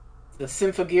finished the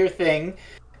Symphogear thing,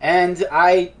 and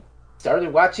I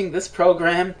started watching this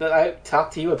program that I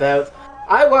talked to you about.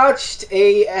 I watched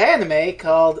an anime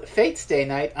called Fate Stay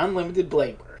Night Unlimited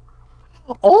Blade Work.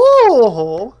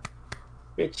 Oh!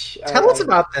 Tell us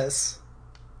about this.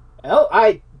 Well,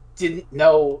 I didn't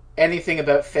know anything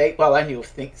about Fate. Well, I knew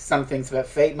some things about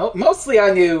Fate. Mostly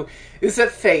I knew is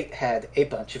that Fate had a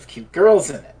bunch of cute girls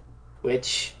in it.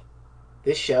 Which,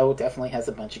 this show definitely has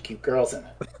a bunch of cute girls in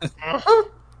it.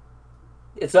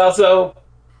 It's also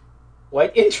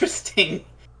quite interesting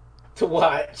to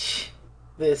watch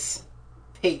this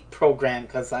Fate program,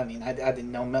 because, I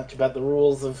didn't know much about the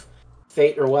rules of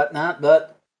Fate or whatnot,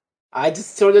 but I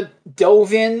just sort of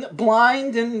dove in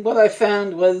blind, and what I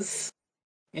found was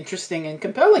interesting and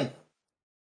compelling.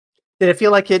 Did it feel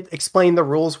like it explained the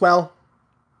rules well?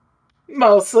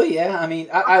 Mostly, yeah.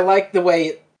 I like the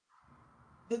way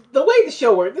the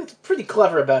show works. It's pretty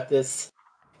clever about this.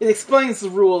 It explains the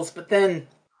rules, but then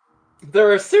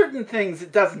there are certain things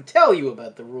it doesn't tell you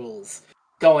about the rules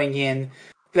going in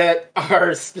that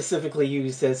are specifically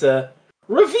used as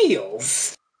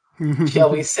reveals,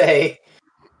 shall we say,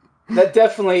 that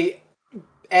definitely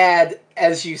add,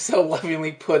 as you so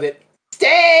lovingly put it,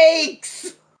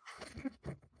 stakes!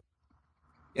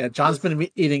 Yeah, John's been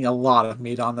eating a lot of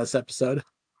meat on this episode.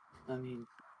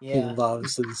 Yeah. He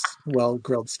loves his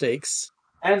well-grilled steaks.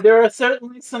 And there are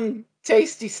certainly some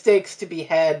tasty steaks to be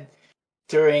had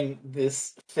during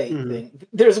this Fate thing.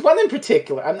 There's one in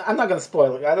particular. I'm not going to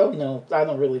spoil it. I don't know. I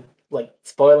don't really like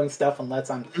spoiling stuff unless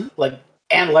I'm like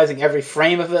analyzing every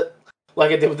frame of it,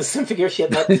 like I did with the Symphogear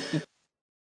shit. But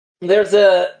there's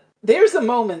a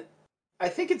moment. I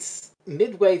think it's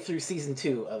midway through season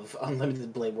 2 of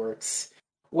Unlimited Blade Works,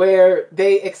 where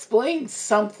they explain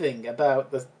something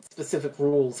about the specific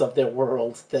rules of their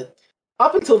world that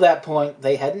up until that point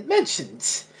they hadn't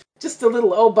mentioned. Just a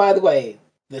little, oh, by the way,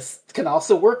 this can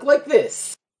also work like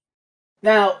this.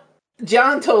 Now,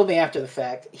 John told me after the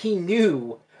fact he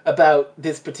knew about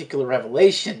this particular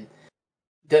revelation.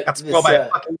 That's by a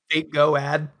fucking Fate Go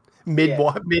ad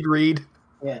mid-read.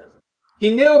 Yeah,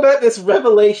 he knew about this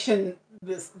revelation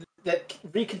that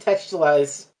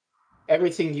recontextualized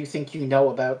everything you think you know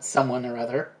about someone or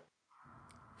other.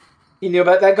 He knew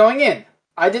about that going in.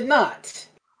 I did not.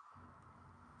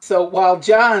 So while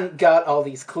John got all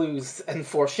these clues and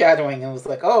foreshadowing and was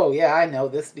like, oh yeah, I know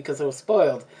this because it was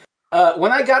spoiled,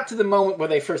 when I got to the moment where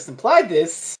they first implied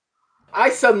this, I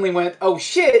suddenly went, oh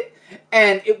shit,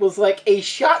 and it was like a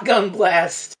shotgun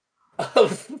blast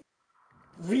of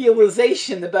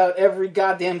realization about every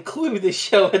goddamn clue this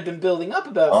show had been building up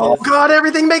about Oh this. God,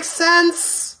 everything makes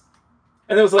sense!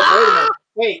 And it was like, wait a minute,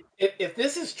 wait, if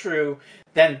this is true,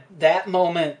 then that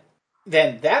moment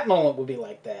would be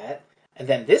like that, and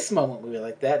then this moment would be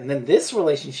like that, and then this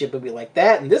relationship would be like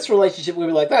that, and this relationship would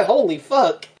be like that. Holy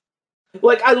fuck.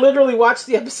 Like, I literally watched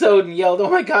the episode and yelled, "Oh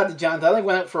my god," to John. I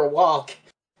went out for a walk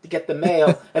to get the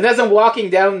mail. And as I'm walking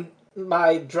down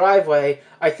my driveway,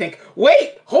 I think,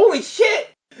 wait, holy shit!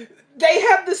 They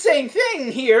have the same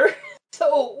thing here!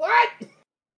 So, what?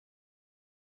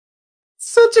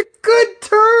 Such a good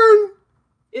turn!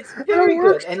 It's very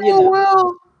good. And, so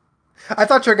well. I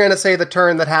thought you were going to say the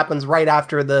turn that happens right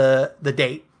after the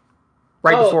date.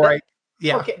 Right before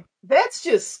yeah. Okay, that's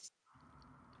just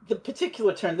the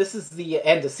particular turn. This is the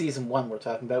end of season 1 we're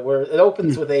talking about, where it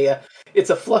opens with it's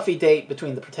a fluffy date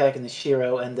between the protagonist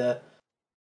Shiro and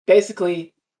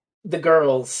basically the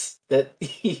girls that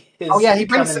he is. Oh yeah, he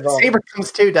brings Saber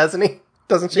comes too, doesn't he?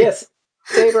 Doesn't she? Yes,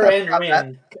 Saber and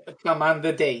Rin come on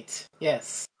the date.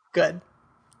 Yes, good.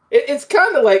 It's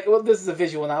kind of like, well, this is a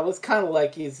visual novel. It's kind of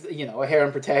like he's, a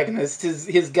harem protagonist.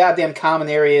 His goddamn common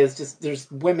area is just there's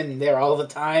women there all the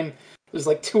time. There's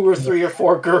like 2 or 3 or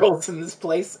 4 girls in this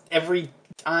place every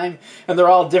time, and they're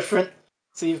all different.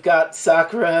 So you've got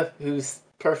Sakura, who's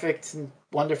perfect and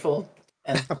wonderful,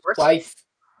 and wife.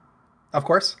 Of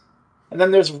course. And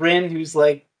then there's Rin, who's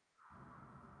like,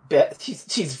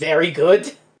 she's very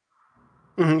good.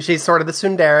 Mm-hmm. She's sort of the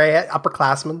tsundere,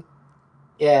 upperclassman.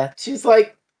 Yeah, she's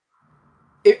like,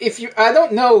 if you, I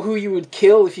don't know who you would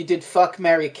kill if you did fuck,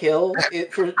 marry, kill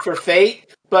for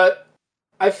Fate, but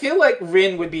I feel like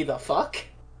Rin would be the fuck.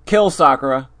 Kill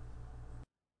Sakura.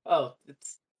 Oh,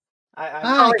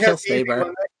 I kill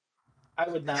Saber. I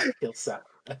would not kill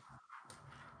Sakura.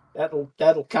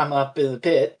 That'll come up in a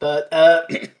bit, but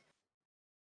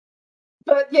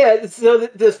yeah. So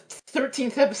the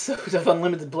 13th episode of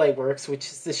Unlimited Blade Works, which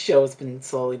is this show has been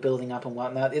slowly building up and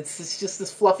whatnot. It's just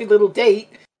this fluffy little date.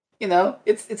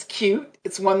 It's cute,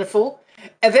 it's wonderful,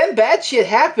 and then bad shit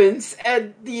happens,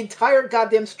 and the entire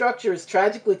goddamn structure is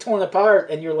tragically torn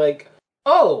apart, and you're like,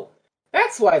 oh,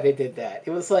 that's why they did that. It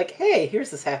was like, hey,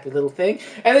 here's this happy little thing,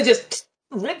 and it just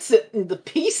rips it into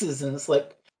pieces, and it's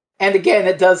like, and again,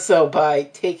 it does so by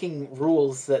taking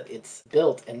rules that it's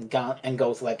built and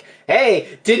goes like,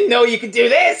 hey, didn't know you could do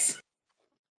this.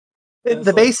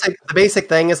 The basic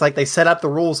thing is like they set up the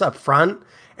rules up front,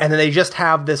 and then they just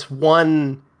have this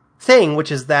one thing,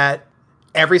 which is that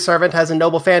every servant has a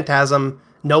noble phantasm.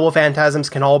 Noble phantasms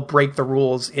can all break the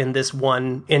rules in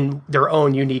their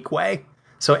own unique way.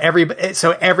 So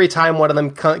every time one of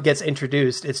them gets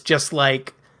introduced, it's just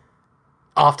like,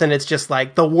 often it's just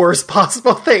like the worst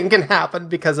possible thing can happen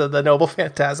because of the noble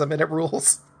phantasm, and it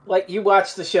rules. Like, you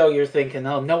watch the show, you're thinking,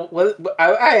 oh, no,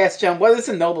 I asked John, what is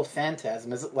a noble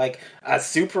phantasm? Is it like a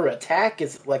super attack?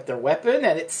 Is it like their weapon?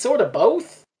 And it's sort of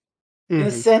both, in a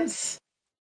sense.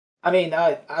 I mean,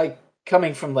 I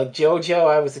coming from like JoJo,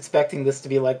 I was expecting this to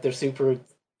be like their super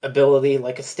ability,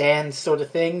 like a stand sort of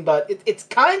thing, but it's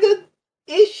kind of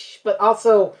ish, but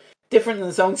also different in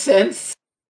its own sense.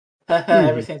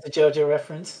 Everything's a JoJo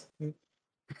reference.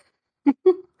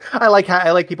 I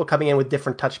like people coming in with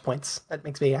different touch points. That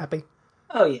makes me happy.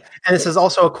 Oh yeah. And this is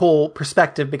also a cool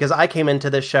perspective because I came into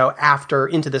this show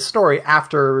into this story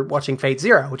after watching Fate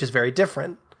Zero, which is very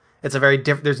different. It's a very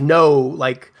different. There's no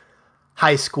like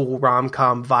high school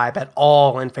rom-com vibe at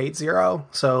all in Fate Zero.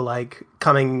 So like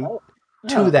coming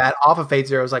to that off of Fate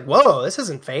Zero is like, whoa, this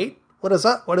isn't Fate. What is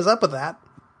up with that?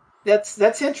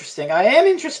 That's interesting. I am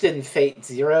interested in Fate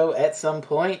Zero at some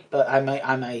point, but I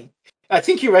might. I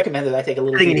think you recommended I take a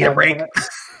little. I think you need a break.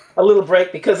 A little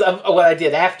break because of what I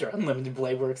did after Unlimited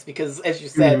Blade Works. Because as you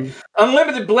said,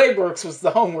 Unlimited Blade Works was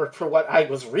the homework for what I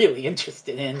was really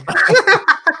interested in.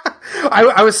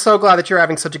 I was so glad that you're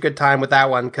having such a good time with that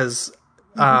one because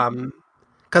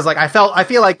like I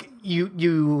feel like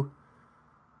you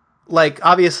like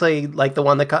obviously like the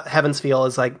one that got Heaven's Feel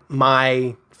is like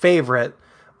my favorite,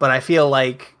 but I feel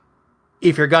like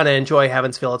if you're gonna enjoy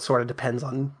Heaven's Feel, it sort of depends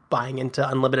on buying into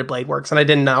Unlimited Blade Works, and I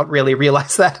did not really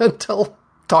realize that until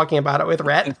talking about it with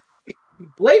Rhett.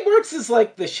 Blade Works is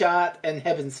like the shot, and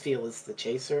Heaven's Feel is the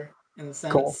chaser in a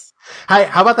sense. Cool. Hi,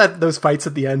 how about those fights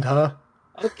at the end, huh?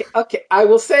 Okay. I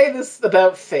will say this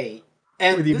about Fate,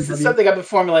 and this is something I've been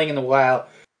formulating in a while.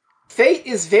 Fate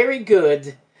is very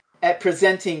good at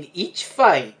presenting each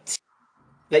fight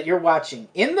that you're watching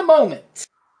in the moment.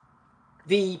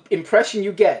 The impression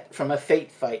you get from a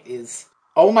Fate fight is,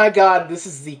 oh my god, this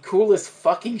is the coolest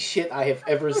fucking shit I have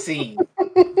ever seen.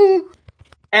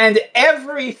 And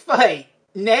every fight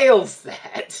nails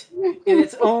that in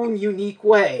its own unique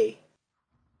way.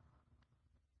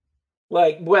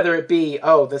 Like, whether it be,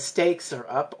 oh, the stakes are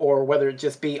up, or whether it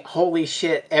just be, holy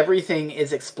shit, everything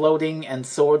is exploding and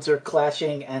swords are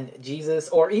clashing and Jesus,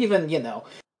 or even,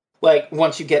 like,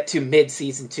 once you get to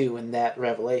mid-season 2 and that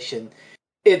revelation,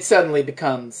 it suddenly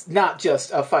becomes not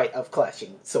just a fight of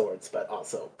clashing swords, but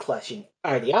also clashing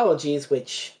ideologies,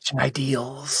 which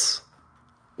Ideals.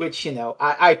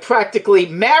 I practically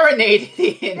marinated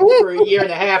in for a year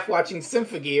and a half watching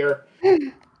Symphogear,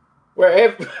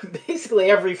 where basically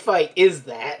every fight is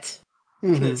that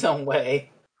in its own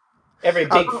way. Every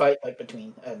big fight, like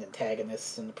between an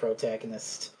antagonist and a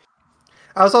protagonist.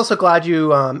 I was also glad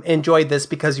you enjoyed this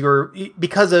because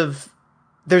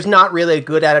there's not really a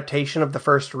good adaptation of the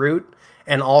first Root,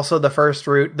 and also the first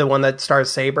Root, the one that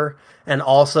stars Saber, and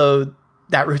also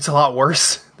that Root's a lot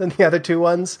worse than the other two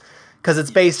ones because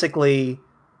it's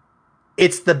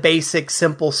the basic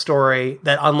simple story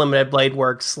that Unlimited Blade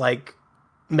Works like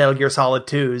Metal Gear Solid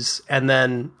 2's, and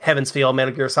then Heaven's Feel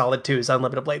Metal Gear Solid 2's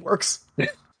Unlimited Blade Works.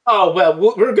 Oh, well,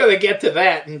 we're going to get to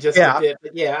that in just a bit.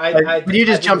 But yeah, you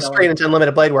just jumped straight into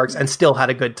Unlimited Blade Works and still had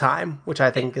a good time, which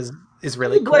I think is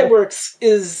really cool. Blade Works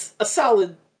is a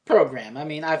solid program. I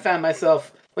mean, I found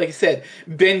myself, like I said,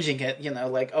 binging it,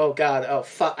 like, oh god, oh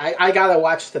fuck, I gotta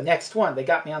watch the next one. They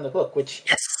got me on the hook, which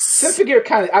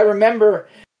Symphogear I remember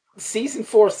season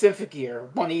 4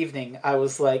 Symphogear, one evening, I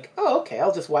was like, oh, okay,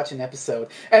 I'll just watch an episode.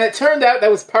 And it turned out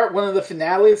that was part 1 of the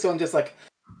finale, so I'm just like,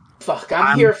 fuck,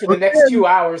 I'm here for the next 2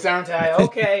 hours, aren't I?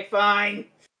 Okay, fine.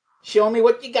 Show me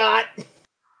what you got.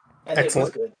 And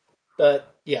Excellent. It was good.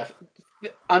 But, yeah,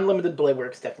 Unlimited Blade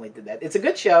Works definitely did that. It's a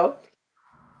good show.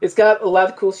 It's got a lot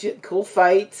of cool shit, cool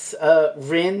fights.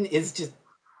 Rin is just,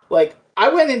 like, I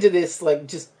went into this, like,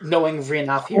 just knowing Rin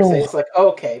off hearsay. It's like,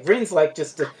 okay, Rin's like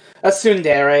just a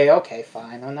tsundere. Okay,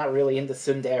 fine. I'm not really into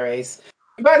tsunderes.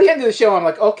 By the end of the show, I'm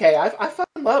like, okay, I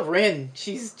fucking love Rin.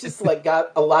 She's just, like,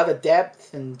 got a lot of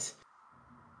depth and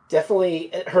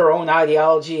definitely her own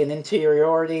ideology and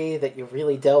interiority that you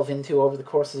really delve into over the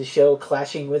course of the show,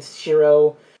 clashing with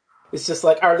Shiro. It's just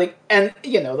like, are they, and,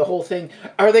 the whole thing,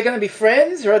 are they going to be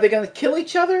friends, or are they going to kill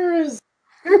each other?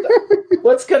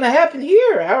 What's going to happen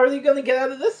here? How are they going to get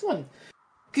out of this one?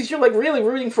 Because you're, like, really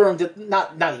rooting for them to,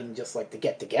 not even just, like, to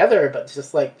get together, but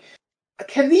just, like,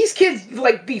 can these kids,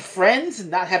 like, be friends and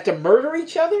not have to murder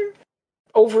each other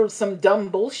over some dumb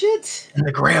bullshit? And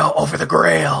the Grail over the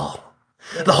Grail.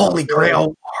 The Holy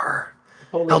Grail War.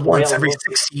 Held once every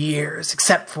 60 years,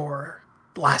 except for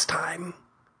last time.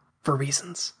 For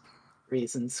reasons.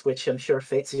 Which I'm sure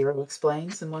Fate Zero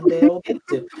explains, and one day I'll get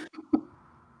to.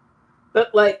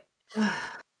 But, like,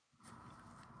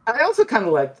 I also kind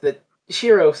of liked that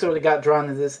Shiro sort of got drawn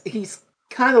into this. He's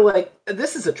kind of like,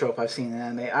 this is a trope I've seen in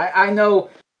anime. I know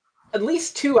at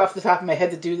least 2 off the top of my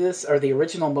head to do this are the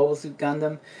original Mobile Suit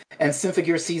Gundam and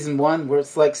Symphogear Season 1, where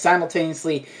it's like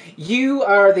simultaneously, you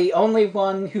are the only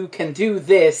one who can do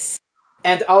this,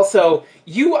 and also,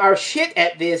 you are shit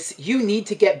at this, you need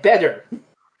to get better.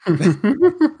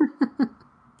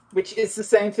 Which is the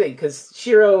same thing, because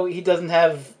Shiro, he doesn't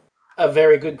have a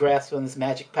very good grasp on his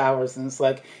magic powers, and it's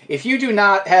like, if you do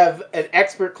not have an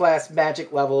expert class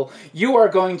magic level, you are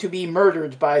going to be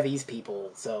murdered by these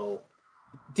people, so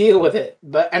deal with it.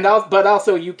 But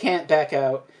also you can't back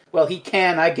out. Well, he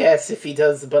can, I guess, if he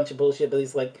does a bunch of bullshit, but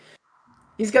he's like,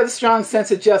 he's got a strong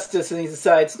sense of justice, and he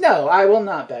decides, no, I will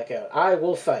not back out. I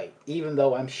will fight, even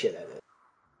though I'm shit at it.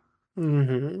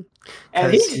 Mm-hmm.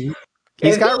 And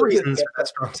he's got reasons for that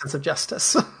strong sense of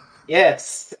justice.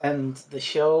 Yes, and the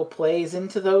show plays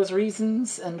into those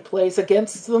reasons and plays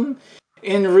against them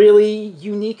in really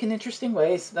unique and interesting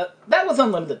ways. That was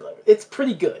Unlimited Blade. It's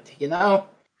pretty good,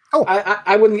 Oh,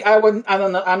 I wouldn't. I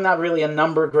don't know. I'm not really a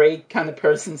number grade kind of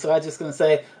person, so I'm just gonna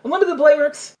say Unlimited Blade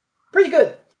Works, pretty good.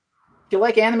 If you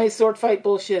like anime sword fight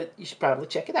bullshit, you should probably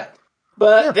check it out.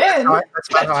 But then,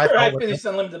 after I finished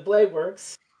Unlimited Blade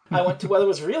Works, I went to what I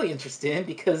was really interested in,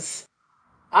 because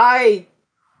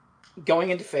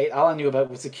going into Fate, all I knew about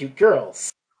was the cute girls.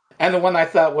 And the one I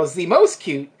thought was the most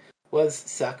cute was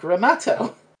Sakura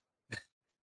Mato.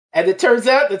 And it turns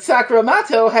out that Sakura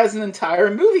Mato has an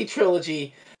entire movie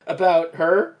trilogy about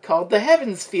her called the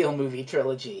Heaven's Feel movie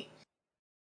trilogy.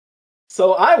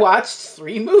 So I watched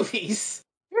 3 movies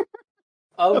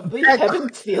of the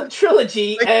Heaven's Feel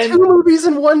trilogy. Like and 2 movies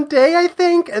in one day, I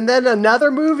think, and then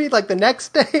another movie like the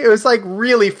next day. It was like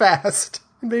really fast.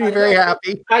 It made me very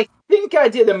happy. I think I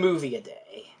did a movie a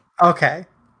day. Okay.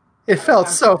 It felt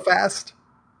so fast.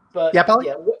 But yeah, Polly?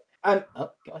 Go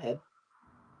ahead.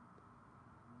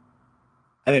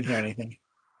 I didn't hear anything.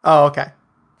 Oh, okay.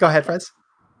 Go ahead, Fritz.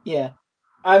 Yeah.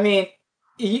 I mean,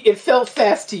 it felt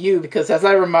fast to you because, as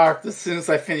I remarked as soon as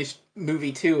I finished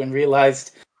movie 2 and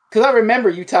realized, because I remember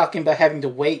you talking about having to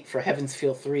wait for Heaven's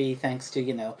Feel 3 thanks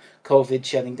to, COVID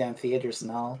shutting down theaters and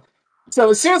all. So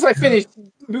as soon as I finished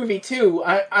movie 2,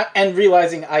 and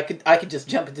realizing I could just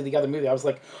jump into the other movie, I was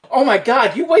like, "Oh my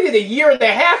god, you waited a year and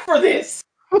a half for this!"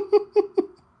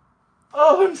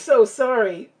 Oh, I'm so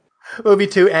sorry. Movie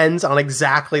 2 ends on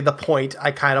exactly the point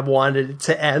I kind of wanted it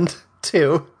to end,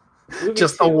 too.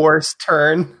 Just the worst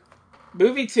turn.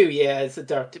 Movie 2, yeah, it's a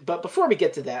dark... But before we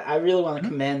get to that, I really want to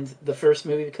commend the first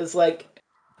movie because, like,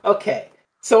 okay,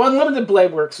 so Unlimited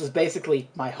Blade Works was basically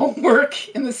my homework,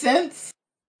 in the sense,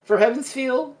 for Heaven's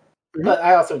Feel, but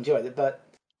I also enjoyed it. But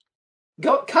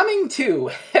coming to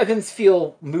Heaven's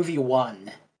Feel Movie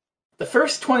 1, the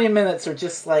first 20 minutes are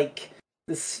just, like,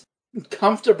 this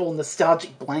comfortable,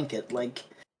 nostalgic blanket. Like,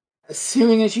 as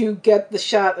soon as you get the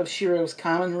shot of Shiro's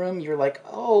common room, you're like,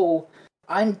 oh,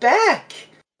 I'm back!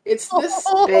 It's this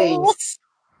space.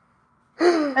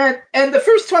 And the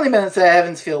first 20 minutes of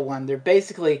Heaven's Feel 1, they're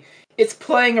basically, it's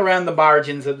playing around the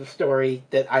margins of the story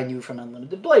that I knew from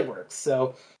Unlimited Blade Works.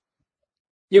 So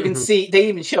you can see, they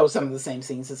even show some of the same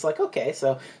scenes. It's like, okay,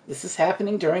 so this is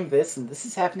happening during this, and this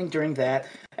is happening during that.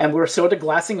 And we're sort of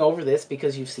glassing over this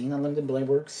because you've seen Unlimited Blade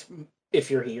Works. If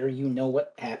you're here, you know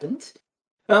what happened.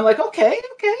 And I'm like, okay,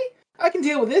 I can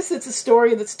deal with this. It's a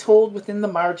story that's told within the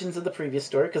margins of the previous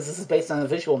story, because this is based on a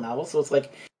visual novel. So it's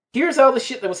like, here's all the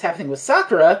shit that was happening with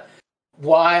Sakura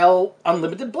while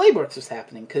Unlimited Blade Works was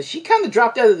happening, because she kind of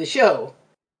dropped out of the show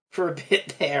for a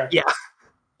bit there. Yeah.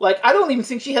 Like, I don't even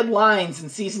think she had lines in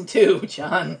season 2,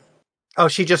 John. Oh,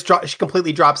 she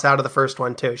completely drops out of the first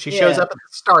one, too. She shows up at the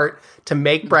start to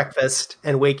make breakfast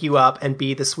and wake you up and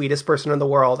be the sweetest person in the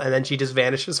world, and then she just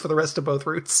vanishes for the rest of both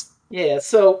routes. Yeah,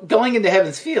 so going into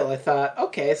Heaven's Feel, I thought,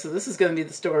 okay, so this is going to be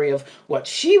the story of what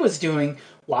she was doing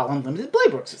while Unlimited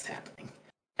Blade Works was happening.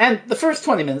 And the first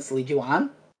 20 minutes lead you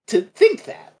on to think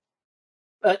that.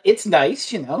 It's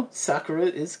nice, Sakura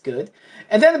is good.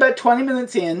 And then about 20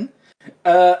 minutes in,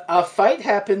 a fight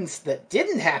happens that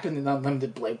didn't happen in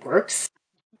Unlimited Blade Works,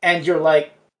 and you're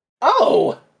like,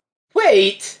 oh,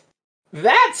 wait,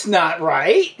 that's not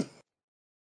right.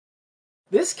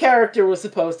 This character was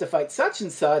supposed to fight such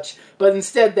and such, but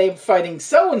instead they're fighting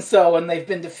so-and-so, and they've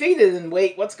been defeated, and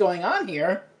wait, what's going on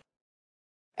here?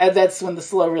 And that's when the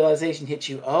slow realization hits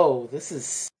you, oh, this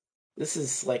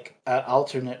is like an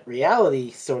alternate reality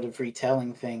sort of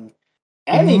retelling thing.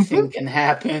 Anything can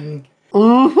happen.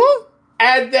 Mm-hmm.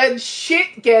 And then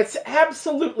shit gets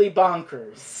absolutely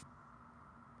bonkers.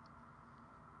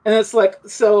 And it's like,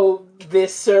 so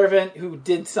this servant who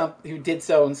did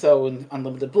so-and-so in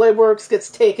Unlimited Blade Works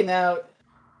gets taken out,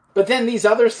 but then these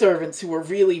other servants who were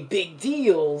really big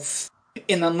deals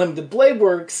in Unlimited Blade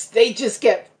Works, they just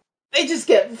get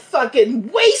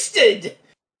fucking wasted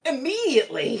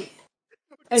immediately.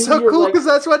 And so cool, because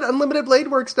that's what Unlimited Blade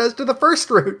Works does to the first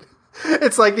route.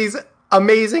 It's like these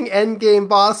amazing endgame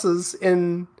bosses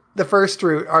in the first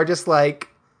route are just like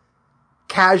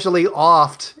casually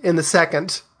offed in the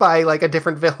second by like a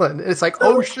different villain. And it's like,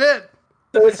 oh shit.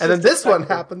 So it's and then this one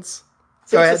happens.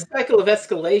 So it's a cycle of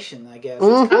escalation, I guess.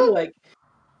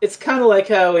 It's kind of like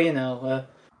how,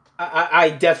 I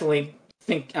definitely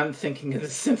think I'm thinking of the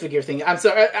Symphogear thing. I'm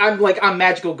sorry, I'm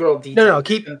Magical Girl D. No,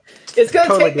 it's going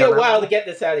to take me a while to get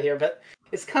this out of here, but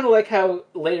it's kind of like how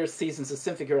later seasons of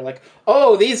Symphogear are like,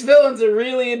 oh, these villains are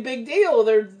really a big deal.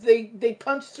 They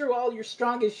punch through all your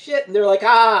strongest shit, and they're like,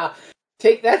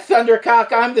 take that,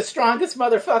 Thundercock. I'm the strongest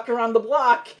motherfucker on the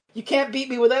block. You can't beat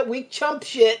me with that weak chump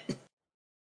shit.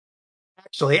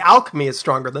 Actually, alchemy is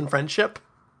stronger than friendship.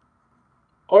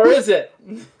 Or is it?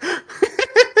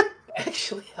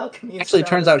 Actually, alchemy is Actually,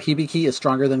 turns out Hibiki is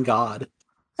stronger than God.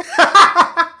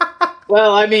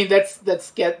 Well, I mean, that's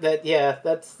basically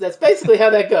how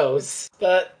that goes.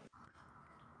 But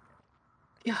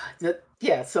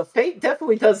yeah, so Fate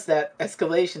definitely does that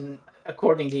escalation,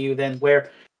 according to you, then,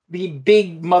 where the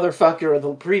big motherfucker of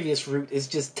the previous route is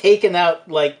just taken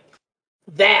out like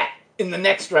that in the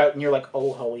next route, and you're like,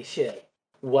 oh, holy shit,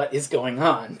 what is going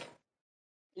on?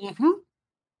 Mm-hmm.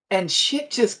 And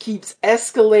shit just keeps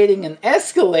escalating and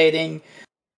escalating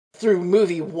through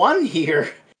movie 1 here.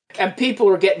 And people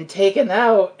are getting taken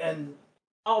out, and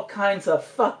all kinds of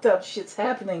fucked up shit's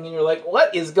happening, and you're like,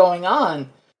 what is going on?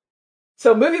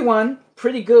 So movie 1,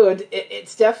 pretty good.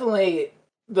 It's definitely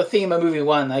the theme of movie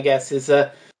 1, I guess, is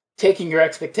taking your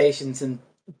expectations and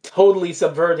totally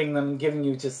subverting them, giving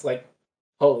you just like,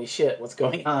 holy shit, what's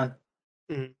going on?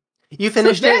 Mm-hmm. You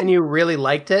finished it and you really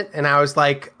liked it, and I was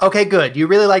like, okay, good. You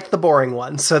really liked the boring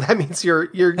one, so that means you're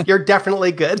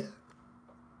definitely good.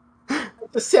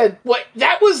 Said, what?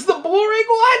 That was the boring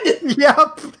one?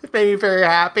 Yep. It made me very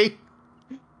happy.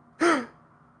 And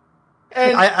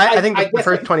I think the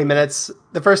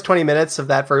first 20 minutes of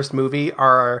that first movie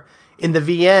in the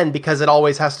VN, because it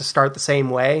always has to start the same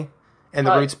way and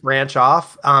the roots branch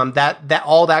off, that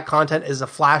all that content is a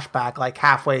flashback like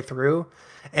halfway through,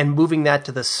 and moving that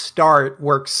to the start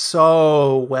works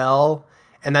so well.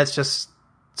 And that's just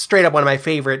straight up one of my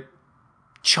favorite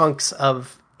chunks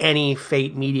of any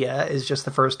Fate media, is just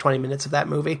the first 20 minutes of that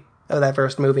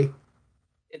first movie.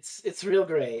 It's real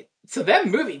great. So that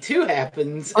movie too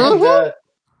happens, and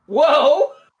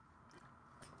whoa!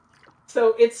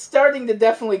 So it's starting to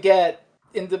definitely get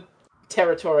into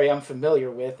territory I'm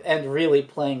familiar with, and really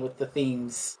playing with the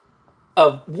themes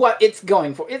of what it's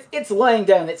going for. It's laying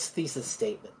down its thesis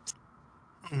statement,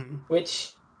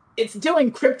 which it's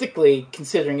doing cryptically,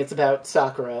 considering it's about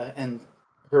Sakura and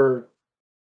her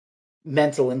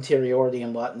mental interiority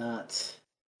and whatnot.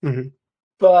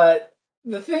 But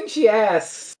the thing she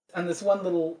asks on this one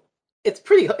little, it's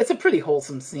a pretty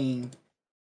wholesome scene.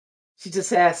 She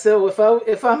just asks, "So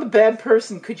if I'm a bad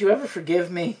person, could you ever forgive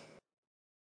me?"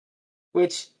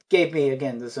 Which gave me,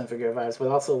 again, the Sunfigure vibes, but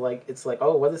also like it's like,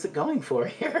 oh, what is it going for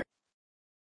here?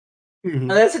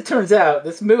 And as it turns out,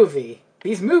 these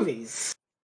movies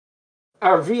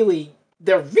are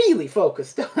they're really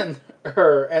focused on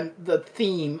her and the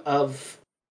theme of.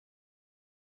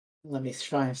 Let me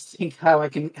try and think how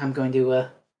I'm going to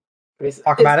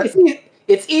talk about it.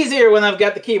 It's easier when I've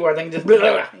got the keyboard. I can just.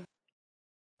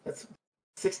 That's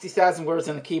 60,000 words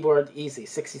on the keyboard, easy.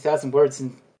 60,000 words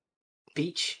in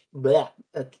speech.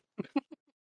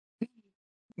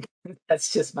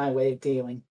 That's just my way of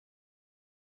dealing.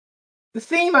 The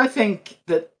theme, I think,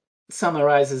 that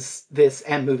summarizes this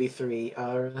and movie 3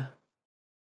 are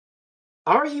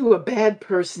you a bad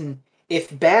person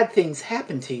if bad things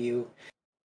happen to you,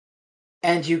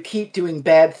 and you keep doing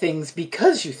bad things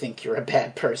because you think you're a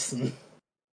bad person?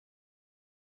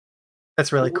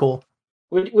 That's really cool.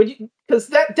 Would you? Because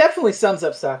that definitely sums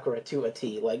up Sakura to a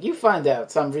T. Like, you find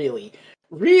out some really,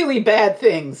 really bad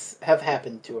things have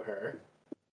happened to her,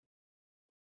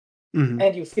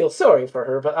 and you feel sorry for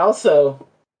her, but also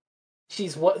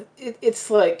she's it's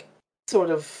like sort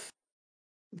of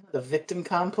the victim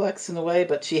complex in a way,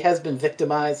 but she has been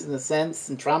victimized in a sense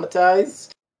and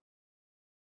traumatized.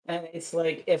 And it's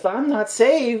like, if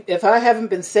I haven't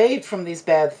been saved from these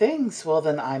bad things, well,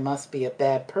 then I must be a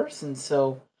bad person,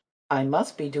 so I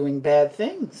must be doing bad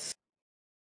things.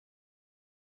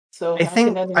 So I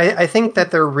think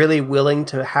that they're really willing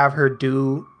to have her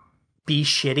be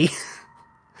shitty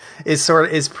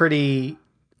is pretty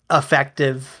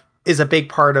effective, is a big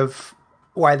part of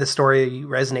why the story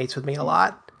resonates with me a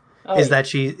lot.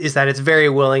 That it's very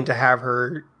willing to have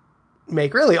her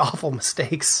make really awful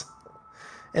mistakes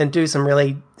and do some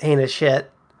really heinous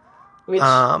shit. Which,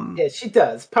 yeah, she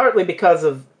does. Partly because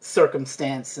of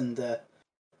circumstance and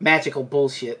magical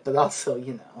bullshit, but also,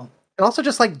 And also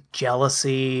just, like,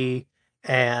 jealousy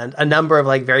and a number of,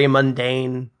 like, very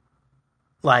mundane,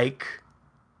 like...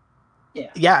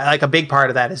 Yeah, like, a big part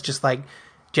of that is just, like,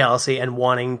 jealousy and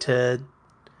wanting to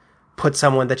put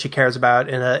someone that she cares about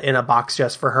in a box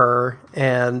just for her.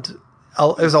 And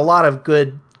there's a lot of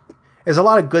good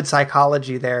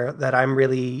psychology there that I'm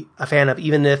really a fan of,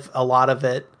 even if a lot of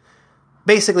it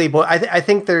basically, I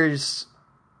think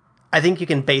you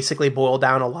can basically boil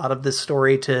down a lot of this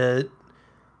story to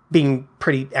being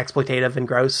pretty exploitative and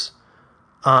gross.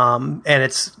 And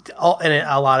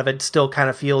a lot of it still kind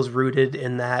of feels rooted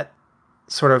in that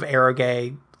sort of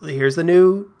eroge.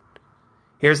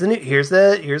 Here's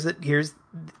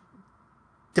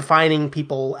defining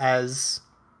people as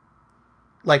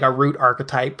like a root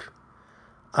archetype.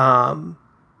 But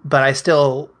I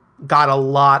still got a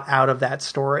lot out of that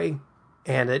story,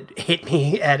 and it hit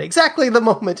me at exactly the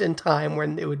moment in time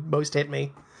when it would most hit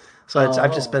me. So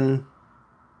I've just been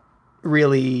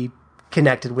really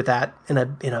connected with that in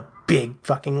a big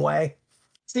fucking way.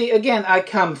 See, again, I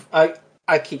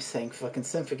keep saying fucking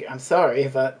Symphogear. I'm sorry,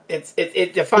 but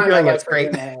it defines my life for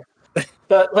a minute.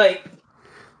 But, like,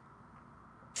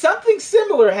 something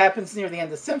similar happens near the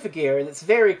end of Symphogear, and it's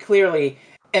very clearly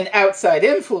an outside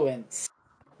influence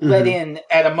let in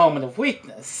at a moment of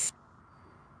weakness.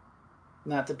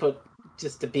 Not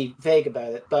to be vague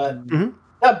about it, but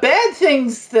bad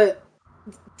things that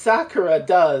Sakura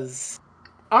does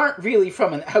aren't really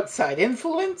from an outside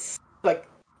influence. Like,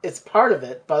 it's part of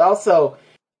it, but also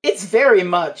it's very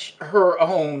much her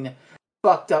own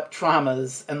fucked up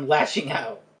traumas and lashing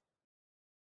out.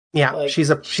 Yeah, like, she's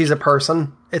a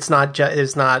person. It's not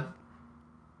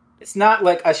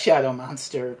like a shadow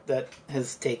monster that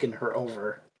has taken her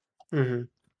over.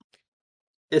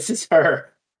 This is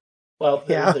her. Well,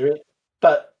 yeah,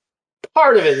 but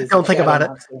part of it is. Don't think about it.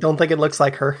 Don't think it looks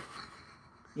like her.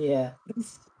 Yeah.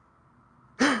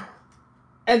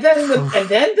 And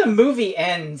then the movie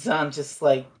ends on just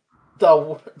like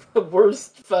the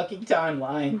worst fucking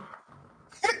timeline.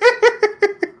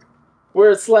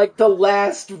 Where it's like the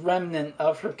last remnant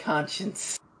of her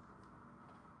conscience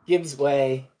gives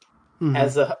way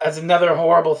as another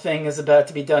horrible thing is about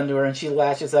to be done to her, and she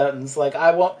lashes out and is like,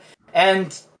 I won't,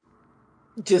 and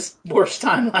just worst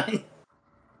timeline.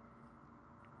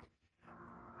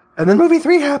 And then movie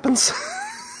 3 happens.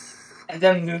 And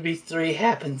then movie 3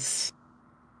 happens.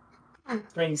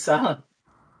 Ring silent.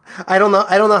 I don't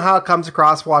know how it comes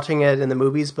across watching it in the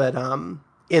movies, but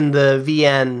in the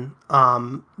VN,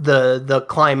 the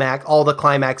climax, all the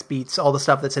climax beats, all the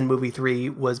stuff that's in movie 3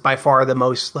 was by far the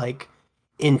most like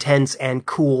intense and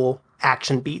cool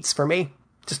action beats for me.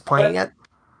 Just playing it.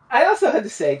 I also had to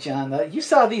say, John, you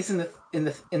saw these in the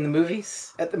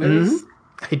movies at the movies.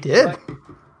 I did. Like,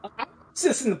 I was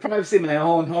just in the privacy of my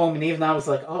own home, and even I was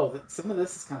like, "Oh, some of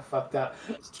this is kind of fucked up."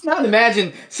 I cannot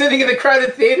imagine sitting in a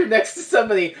crowded theater next to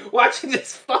somebody watching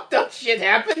this fucked up shit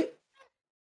happen.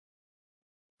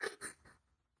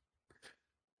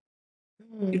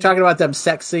 You're talking about them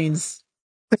sex scenes?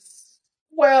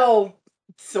 Well,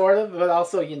 sort of, but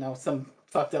also, some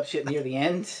fucked up shit near the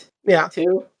end. Yeah.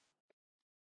 Too.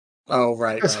 Oh,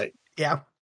 right. Yeah.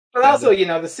 But also,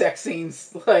 the sex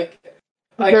scenes, like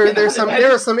there's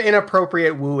some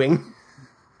inappropriate wooing.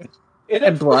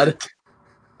 And blood.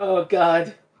 Oh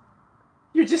God.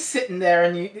 You're just sitting there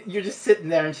and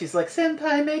she's like,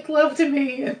 "Senpai, make love to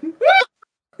me." And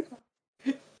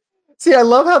see, I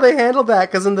love how they handled that,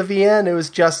 because in the VN it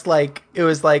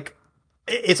was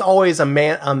it's always a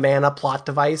mana plot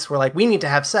device where like we need to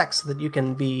have sex so that you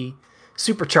can be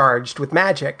supercharged with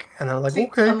magic, and I'm like,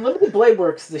 okay. Unlimited Blade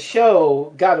Works, the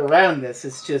show, got around this.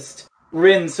 It's just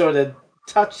Rin sort of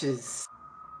touches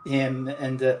him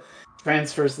and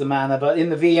transfers the mana, but in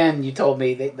the VN you told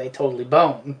me they totally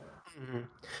bone.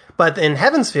 But in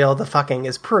Heavensfield the fucking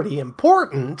is pretty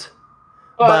important.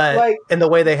 But and the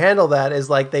way they handle that is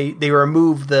like they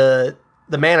remove the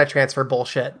mana transfer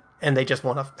bullshit and they just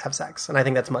want to have sex, and I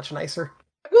think that's much nicer.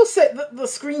 I will say the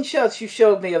screenshots you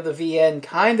showed me of the VN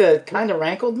kind of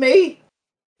rankled me.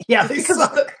 Yeah, because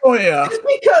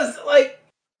like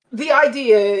the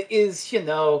idea is,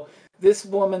 this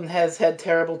woman has had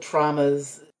terrible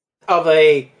traumas of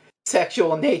a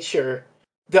sexual nature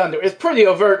done to her. It's pretty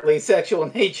overtly sexual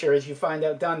in nature, as you find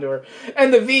out done to her.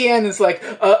 And the VN is like,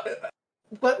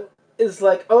 what is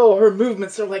like, oh, her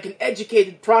movements are like an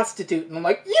educated prostitute. And I'm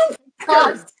like, you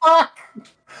fuck.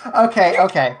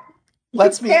 Okay.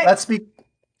 Let's be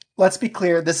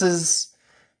clear. This is,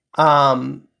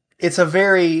 there's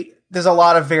a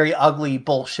lot of very ugly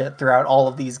bullshit throughout all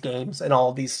of these games and all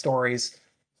of these stories.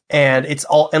 And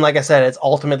and like I said, it's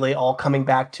ultimately all coming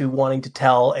back to wanting to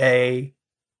tell a,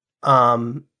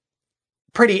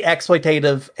 pretty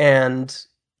exploitative and,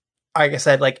 like I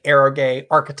said, like eroge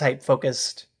archetype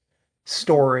focused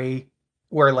story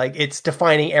where like it's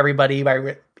defining everybody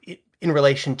in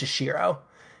relation to Shiro.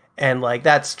 And like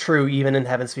that's true even in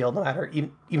Heavensfield, no matter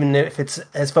even if it's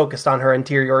as focused on her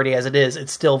interiority as it is,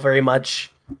 it's still very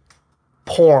much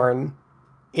porn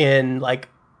in like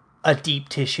a deep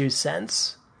tissue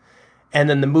sense. And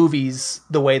then the movies,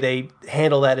 the way they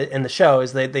handle that in the show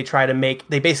is they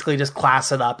basically just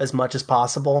class it up as much as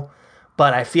possible.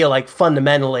 But I feel like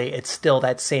fundamentally it's still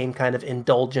that same kind of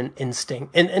indulgent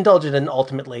instinct, indulgent and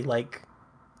ultimately like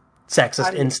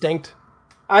sexist instinct.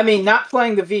 I mean, not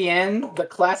playing the VN, but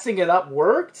classing it up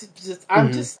worked.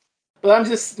 I'm just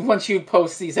once you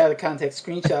post these out of context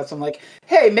screenshots, I'm like,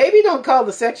 hey, maybe don't call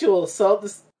the sexual assault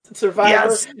the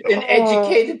survivor an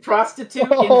educated prostitute in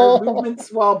her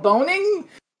movements while boning.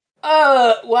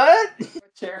 What?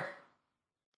 Chair.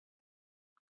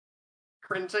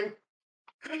 Cringing.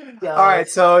 God. All right,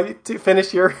 so to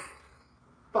finish your.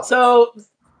 So,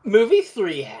 movie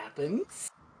 3 happens,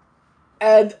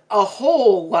 and a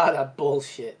whole lot of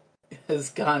bullshit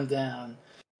has gone down,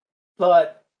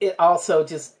 but it also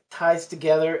just ties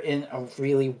together in a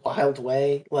really wild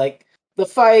way. Like, the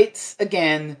fights,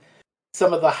 again,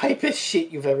 some of the hypest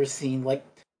shit you've ever seen. Like,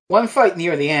 one fight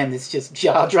near the end is just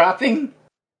jaw-dropping.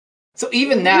 So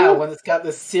even now, when it's got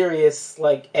this serious,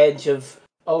 like, edge of,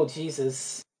 oh,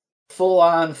 Jesus,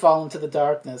 full-on fall into the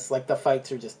darkness, like, the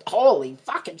fights are just, holy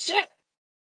fucking shit!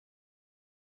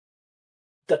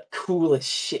 The coolest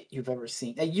shit you've ever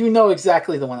seen. And you know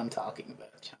exactly the one I'm talking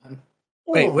about, John.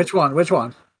 Wait, which one?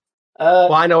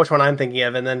 Well, I know which one I'm thinking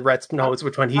of, and then Rhett knows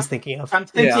which one he's thinking of. I'm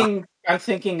thinking,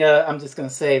 I'm just going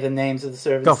to say the names of the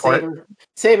servants. Go for it.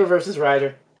 Saber versus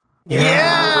Ryder.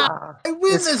 Yeah! I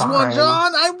win this one,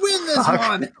 John! I win this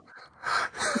one!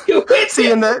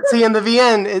 See in the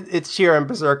VN, it's Sheer and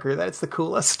Berserker. That's the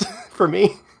coolest for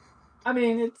me. I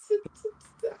mean,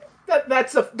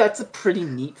 that's a pretty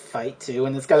neat fight too,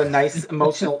 and it's got a nice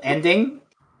emotional ending.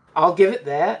 I'll give it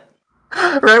that.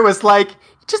 Right, it was like,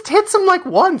 he just hits him like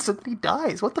once and he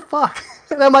dies. What the fuck?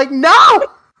 And I'm like, no!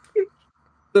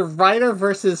 The Rider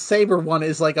versus Saber one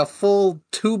is like a full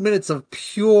 2 minutes of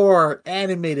pure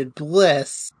animated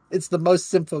bliss. It's the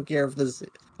most Symphogear of this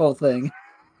whole thing.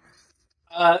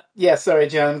 Yeah, sorry,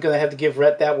 John. I'm gonna have to give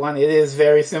Rhett that one. It is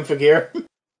very Symphogear.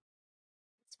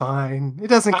 It's fine. It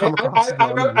doesn't come across.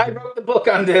 I wrote the book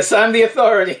on this. I'm the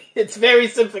authority. It's very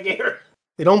Symphogear.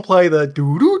 They don't play the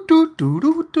doo doo doo doo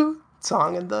doo doo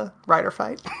song in the Rider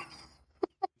fight.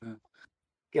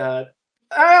 God.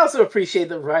 I also appreciate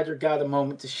that Ryder got a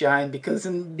moment to shine because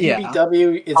in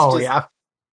BBW, it's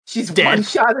she's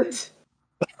one-shotted,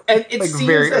 and it seems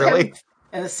very early.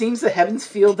 And it seems the Heaven's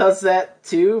Feel does that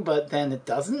too, but then it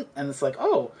doesn't, and it's like,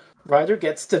 oh, Ryder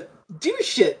gets to do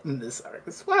shit in this arc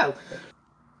as well.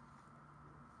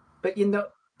 But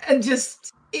and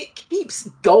just it keeps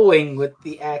going with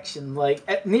the action.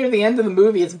 Like near the end of the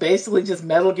movie, it's basically just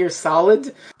Metal Gear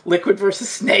Solid, Liquid versus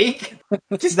Snake.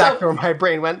 Just exactly where my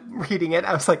brain went reading it.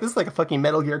 I was like, this is like a fucking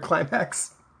Metal Gear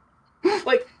climax.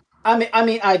 Like, I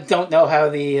mean, I don't know how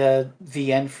the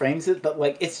VN frames it, but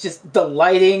like, it's just the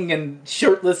lighting and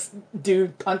shirtless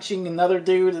dude punching another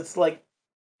dude. It's like,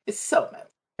 it's so Metal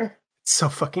Gear. So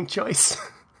fucking choice.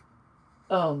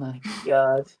 Oh my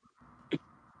god.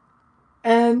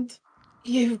 And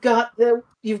you've got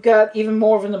even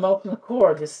more of an emotional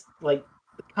core, just like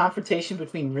the confrontation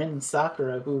between Rin and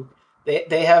Sakura, who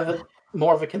they have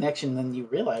more of a connection than you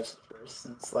realize at first.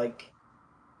 And it's like,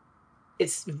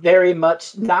 it's very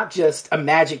much not just a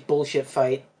magic bullshit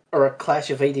fight or a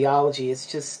clash of ideology.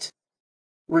 It's just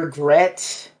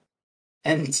regret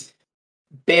and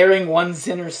bearing one's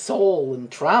inner soul and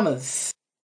traumas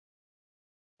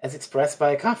as expressed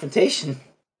by a confrontation.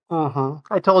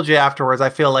 I told you afterwards, I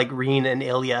feel like Rin and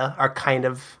Ilya are kind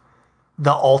of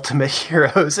the ultimate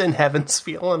heroes in Heaven's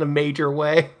Feel in a major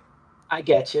way. I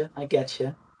get you.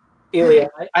 Ilya,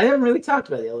 I haven't really talked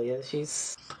about Ilya. She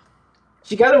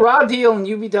got a raw deal in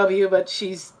UBW, but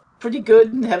she's pretty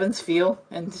good in Heaven's Feel,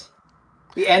 and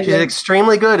the ending. She's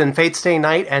extremely good in Fate Stay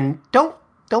Night, and don't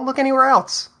look anywhere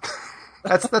else.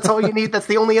 That's all you need. That's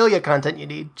the only Ilya content you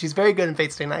need. She's very good in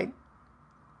Fate Stay Night.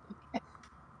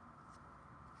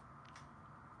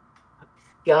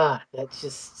 God, that's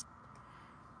just.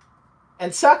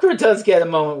 And Sakura does get a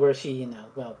moment where she,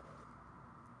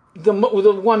 the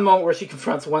one moment where she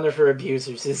confronts one of her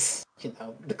abusers is,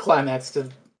 the climax to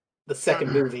the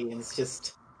second movie, and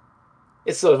it's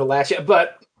sort of a lash.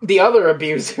 But the other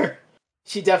abuser,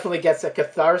 she definitely gets a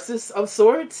catharsis of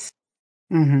sorts.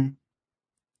 Mm-hmm.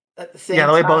 At the same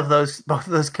the way time, both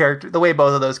of those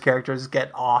characters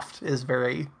get offed is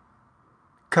very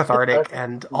cathartic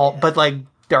and all, but like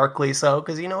darkly so,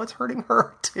 because it's hurting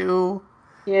her too.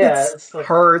 Yeah, it's like,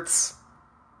 hurts.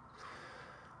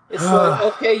 It's like,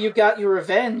 okay, you got your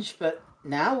revenge, but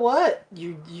now what?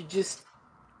 You just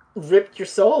ripped your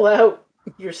soul out.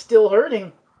 You're still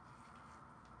hurting.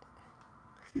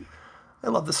 I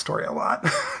love this story a lot,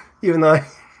 even though.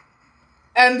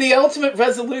 And the ultimate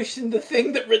resolution, the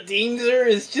thing that redeems her,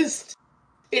 is just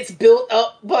it's built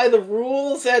up by the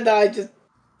rules, and I just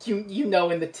in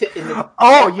the.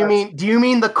 Oh, do you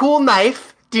mean the cool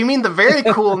knife? Do you mean the very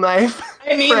cool knife?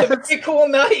 I mean the very cool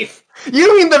knife.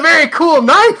 You mean the very cool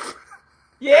knife?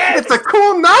 Yes! It's a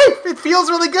cool knife! It feels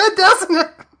really good, doesn't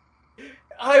it?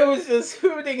 I was just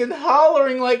hooting and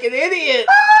hollering like an idiot.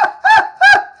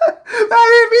 That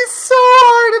made me so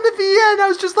hard at the end. I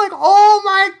was just like, oh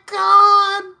my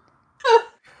god!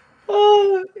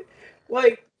 Oh,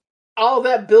 like, all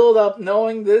that build up,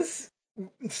 knowing the,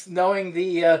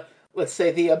 let's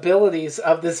say, the abilities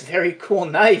of this very cool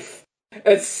knife,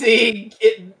 and seeing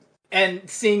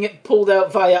it pulled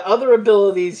out via other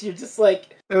abilities, you're just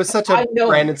like... It was such a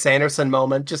Brandon Sanderson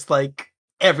moment, just like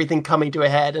everything coming to a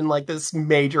head in like this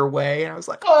major way. And I was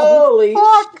like, holy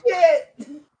shit!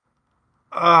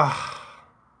 Ugh.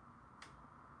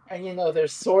 And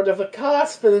there's sort of a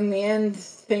cost, but in the end,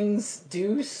 things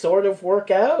do sort of work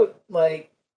out.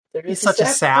 Like, there is he's such a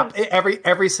sap.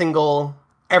 Every single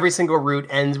route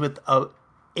ends with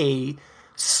a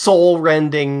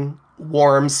soul-rending,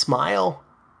 warm smile.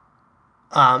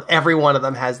 Every one of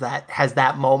them has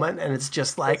that moment, and it's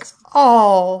just like,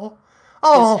 oh.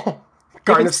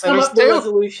 Garden of Sinners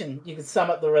too. You can sum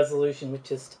up the resolution with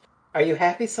just, are you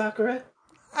happy, Sakura?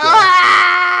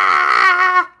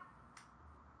 Ah!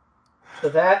 So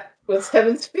that was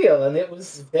Heaven's Feel, and it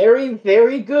was very,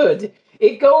 very good.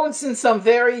 it goes in some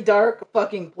very dark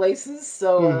fucking places.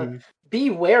 So be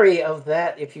wary of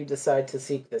that if you decide to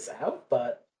seek this out.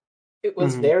 But it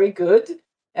was very good,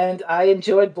 and I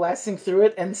enjoyed blasting through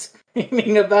it and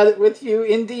screaming about it with you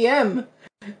in DM,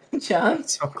 John.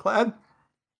 So glad.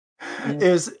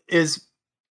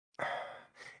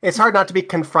 It's hard not to be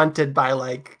confronted by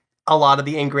like a lot of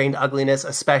the ingrained ugliness,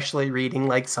 especially reading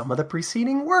like some of the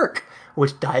preceding work,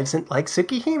 which dives in like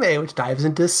Tsukihime, which dives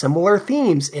into similar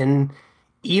themes in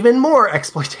even more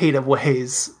exploitative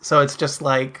ways. So it's just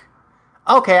like,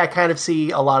 okay, I kind of see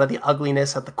a lot of the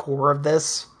ugliness at the core of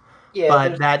this,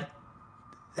 but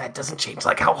that doesn't change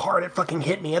like how hard it fucking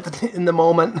hit me in the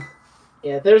moment.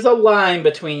 Yeah, there's a line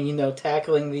between,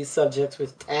 tackling these subjects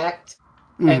with tact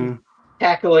and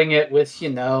tackling it with,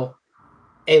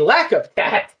 a lack of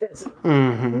tact.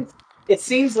 It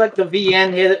seems like the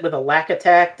VN hit it with a lack of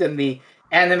tact, and the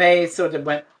anime sort of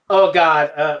went, oh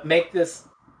god, make this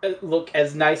look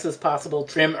as nice as possible,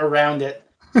 trim around it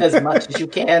as much as you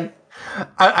can.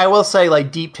 I will say,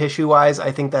 like, deep tissue-wise,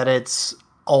 I think that it's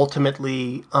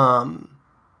ultimately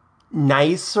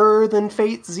nicer than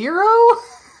Fate Zero.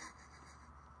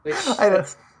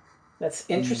 That's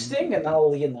interesting, and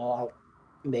I'll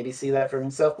maybe see that for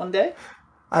himself one day.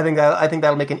 I think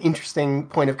that'll make an interesting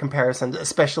point of comparison,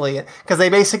 especially because they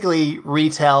basically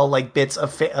retell like bits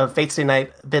of Fate Stay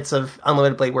Night, bits of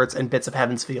Unlimited Blade Works, and bits of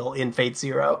Heaven's Feel in Fate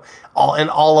Zero,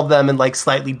 all of them in like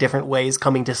slightly different ways,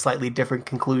 coming to slightly different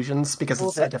conclusions because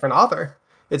it's a different author.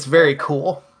 It's very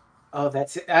cool. Oh,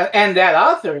 that's it. And that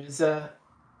author is Urabochi.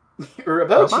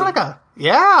 Madoka,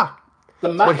 yeah, the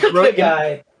Madoka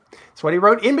guy. That's what he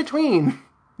wrote in between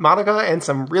Madoka and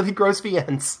some really gross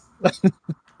VNs.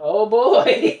 Oh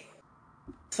boy!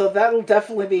 So that'll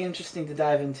definitely be interesting to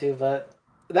dive into, but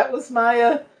that was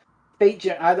my Fate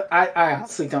journey. I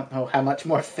honestly don't know how much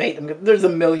more Fate. There's a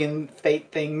million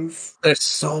Fate things. There's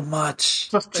so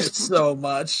much. There's so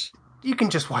much. You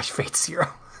can just watch Fate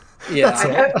Zero. Yeah. That's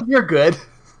it. You're good.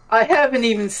 I haven't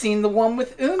even seen the one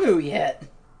with Umu yet.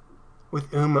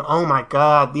 With Umu? Oh my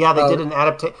god. Yeah, they did an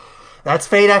adaptation. That's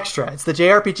Fate Extra. It's the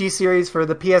JRPG series for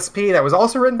the PSP that was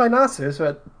also written by Nasu,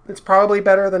 so it's probably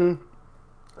better than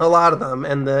a lot of them.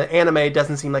 And the anime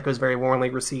doesn't seem like it was very warmly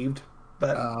received.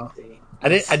 But I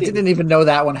didn't even know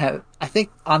that one had. I think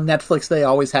on Netflix they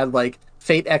always had like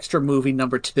Fate Extra movie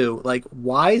number 2. Like,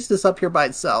 why is this up here by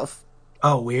itself?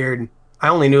 Oh, weird. I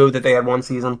only knew that they had one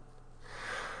season.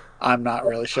 I'm not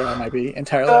really sure. I might be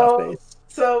entirely off base.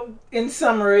 So, in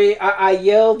summary, I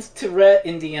yelled to Rhett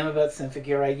in DM about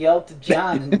Synfigure. I yelled to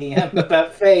John in DM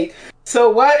about Fate. So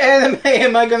what anime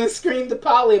am I going to scream to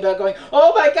Polly about going,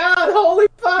 oh my god, holy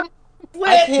fuck, split!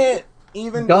 I can't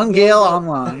even... Gun Gale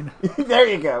Online. There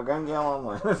you go, Gun Gale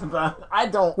Online. I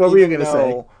don't What were you going to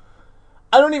say?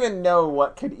 I don't even know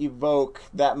what could evoke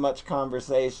that much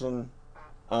conversation.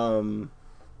 Like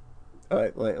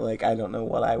I don't know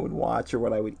what I would watch or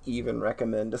what I would even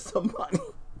recommend to somebody.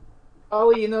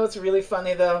 Ollie, it's really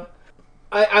funny, though.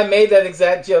 I made that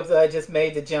exact joke that I just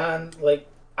made to John, like,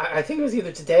 I think it was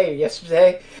either today or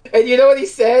yesterday. And you know what he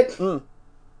said?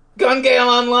 Gun Gale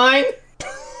Online?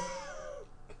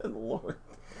 Good lord.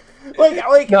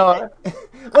 No.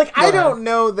 I don't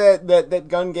know that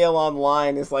Gun Gale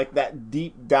Online is like that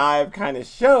deep dive kind of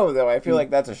show, though. I feel like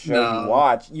that's a show you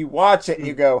watch. You watch it and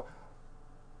you go,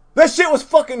 that shit was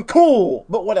fucking cool!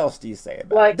 But what else do you say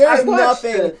about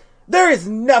it? There is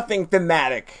nothing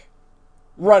thematic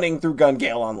running through Gun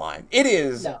Gale Online. It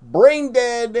is brain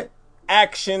dead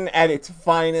action at its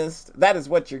finest. That is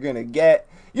what you're going to get.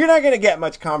 You're not going to get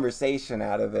much conversation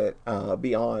out of it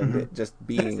beyond it just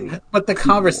being... But the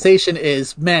conversation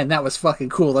is, man, that was fucking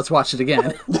cool. Let's watch it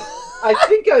again. I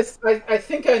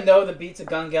think I know the beats of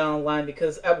Gun Gale Online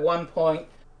because at one point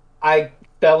I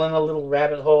fell in a little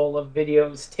rabbit hole of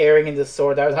videos tearing into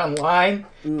Sword Art Online,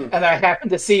 and I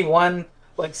happened to see one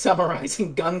like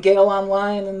summarizing Gun Gale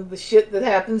Online and the shit that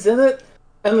happens in it,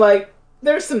 and like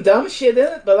there's some dumb shit in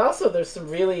it, but also there's some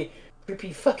really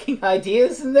creepy fucking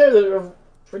ideas in there that are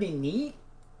pretty neat,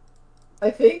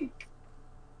 I think.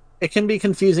 It can be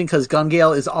confusing because Gun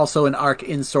Gale is also an arc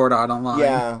in Sword Art Online.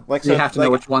 Yeah, you have to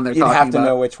know which one they're talking about. You have to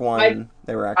know which one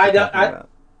they were actually talking about.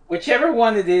 Whichever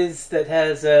one it is that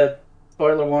has a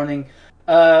spoiler warning,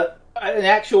 an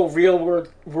actual real world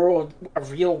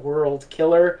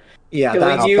killer. Yeah,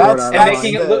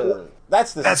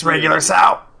 that's regular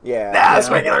Sao. Yeah, that's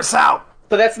regular Sao.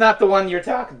 But that's not the one you're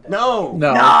talking about. No.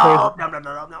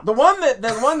 The one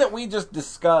that we just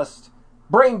discussed,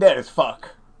 brain dead as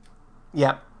fuck.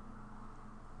 Yep.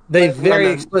 They very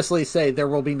explicitly say there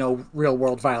will be no real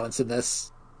world violence in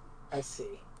this. I see.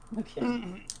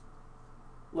 Okay.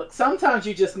 Look, sometimes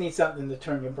you just need something to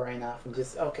turn your brain off and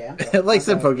just okay. Like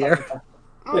Symphogear.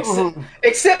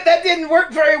 Except that didn't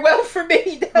work very well for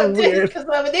me. That did because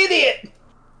I'm an idiot.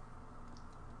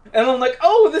 And I'm like,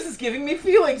 oh, this is giving me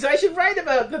feelings. I should write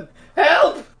about them.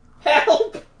 Help!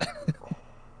 Help!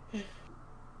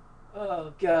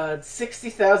 Oh, God.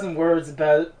 60,000 words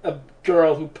about a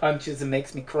girl who punches and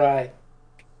makes me cry.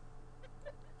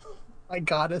 My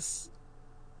goddess.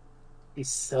 He's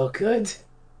so good.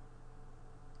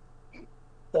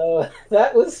 So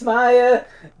that was my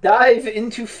dive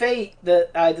into Fate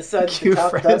that I decided to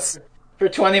talk about for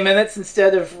 20 minutes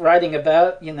instead of writing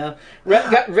about. You know,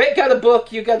 Rhett got a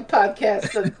book, you got a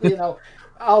podcast, and you know,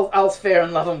 all's fair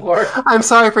in love and war. I'm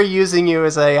sorry for using you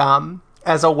as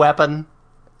a weapon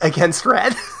against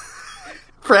Red.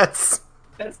 Fritz.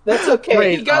 That's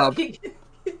okay.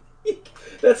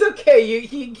 That's okay.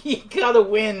 He got a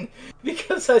win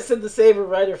because I said the Saber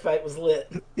Rider fight was lit.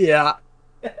 Yeah.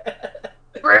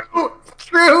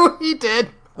 True, he did.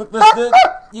 Look,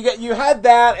 you had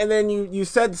that, and then you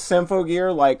said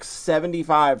Symphogear like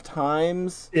 75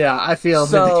 times. Yeah, I feel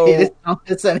vindicated on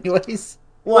this anyways.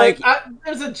 Like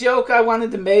there's a joke I wanted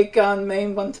to make on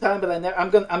Maine one time, but I'm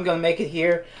gonna make it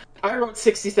here. I wrote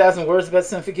 60,000 words about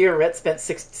Symphogear. Rhett spent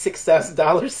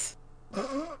 $6,000.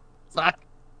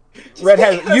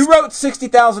 You wrote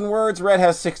 60,000 words. Red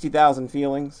has 60,000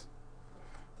 feelings.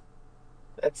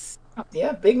 That's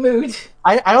big mood.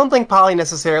 I don't think Polly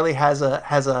necessarily has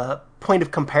a point of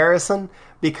comparison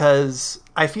because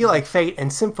I feel like Fate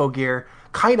and Symphogear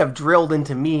kind of drilled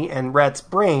into me and Rhett's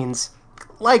brains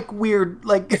like weird,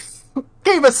 like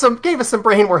gave us some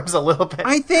brainworms a little bit.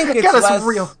 I think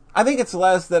it's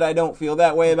less that I don't feel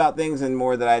that way about things and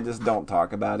more that I just don't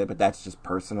talk about it. But that's just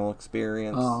personal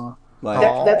experience.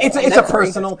 It's a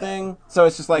personal thing, so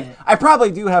it's just like I probably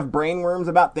do have brainworms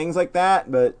about things like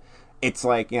that, but. It's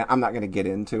like, I'm not going to get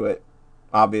into it,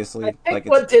 obviously. I think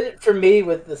what did it for me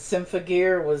with the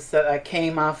Symphogear was that I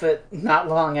came off it not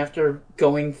long after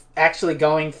going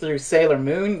through Sailor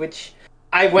Moon, which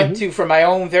I went to for my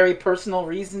own very personal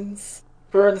reasons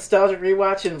for a nostalgic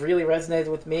rewatch and really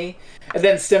resonated with me. And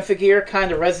then Symphogear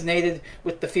kind of resonated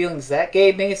with the feelings that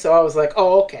gave me, so I was like,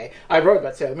 oh, okay. I wrote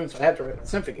about Sailor Moon, so I had to write about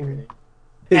Symphogear.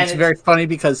 It's very funny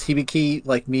because Hibiki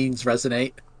means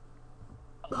resonate.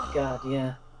 Oh, God,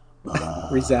 yeah.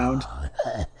 Resound.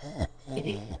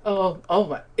 Oh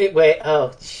my!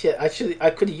 Oh shit! I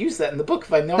could have used that in the book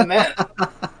if I'd known that.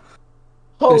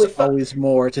 Holy There's always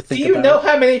more to think about. Do you know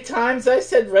how many times I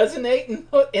said resonate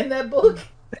in that book?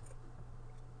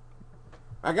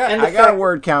 I got a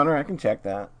word counter. I can check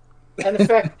that. And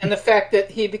the fact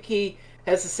that Hibiki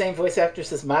has the same voice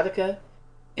actress as Madoka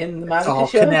in the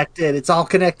Madoka show. It's all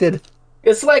connected.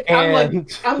 It's like one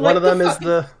of them is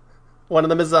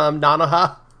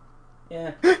Nanoha.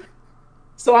 Yeah.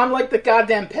 So I'm like the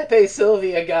goddamn Pepe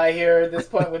Sylvia guy here at this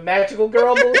point with magical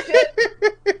girl bullshit.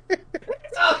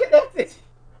 It's all connected.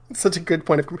 Such a good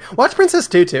point of watch Princess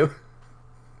Tutu.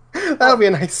 That'll be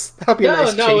a nice.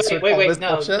 Wait.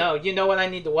 No. You know what I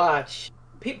need to watch?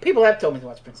 People have told me to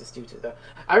watch Princess Tutu though.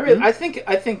 I think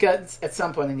at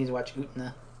some point I need to watch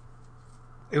Utena.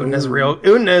 Utena's real.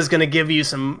 Utena is going to give you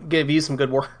some good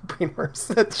brainworms.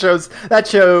 That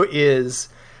show is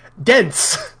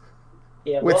dense.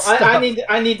 Yeah, well, I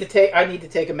need to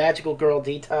take a magical girl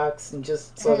detox and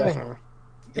just sort of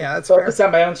that's focus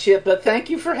on my own shit. But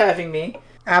thank you for having me.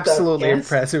 Absolutely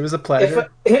impressed. It was a pleasure.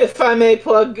 If I may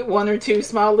plug one or two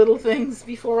small little things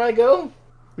before I go.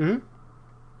 Mm-hmm.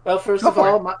 Well, first of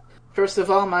all, my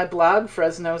blog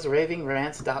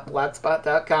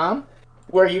Fresno'sRavingRants.blogspot.com,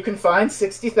 where you can find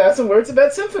 60,000 words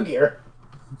about Symphogear.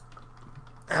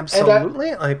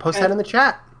 Absolutely, I post that in the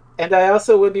chat. And I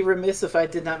also would be remiss if I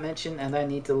did not mention, and I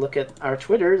need to look at our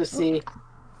Twitter to see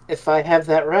if I have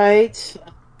that right.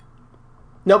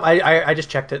 Nope, I just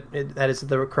checked it. That is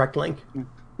the correct link.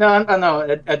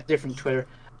 No, a different Twitter.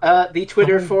 The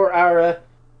Twitter for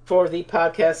the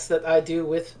podcast that I do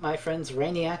with my friends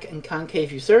Rainiac and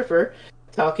Concave Usurper,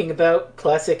 talking about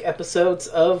classic episodes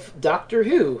of Doctor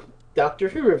Who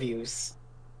reviews.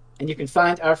 And you can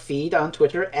find our feed on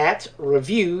Twitter at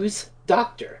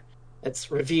ReviewsDoctor.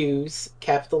 That's reviews,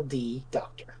 capital D,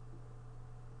 Doctor.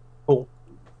 Cool.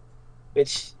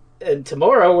 And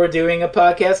tomorrow we're doing a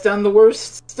podcast on the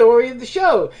worst story of the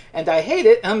show, and I hate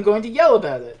it. I'm going to yell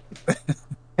about it.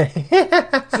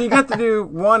 So you got to do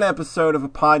one episode of a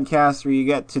podcast where you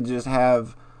get to just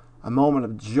have a moment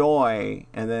of joy,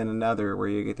 and then another where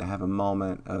you get to have a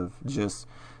moment of just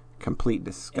complete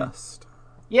disgust.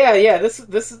 Yeah. This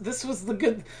was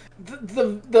the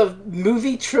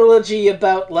movie trilogy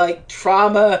about like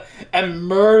trauma and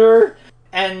murder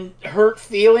and hurt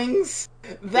feelings.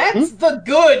 That's the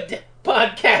good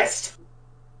podcast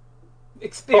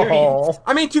experience. Oh.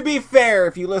 I mean, to be fair,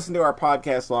 if you listen to our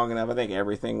podcast long enough, I think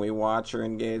everything we watch or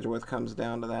engage with comes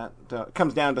down to that.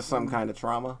 Comes down to some kind of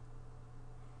trauma.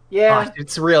 Yeah. Oh,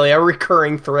 it's really a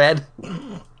recurring thread.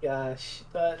 Gosh.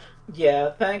 But,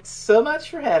 yeah, thanks so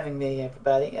much for having me,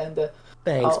 everybody. And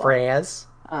Thanks, Fraz.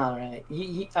 All right.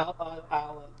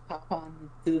 I'll hop on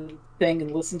to the thing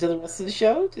and listen to the rest of the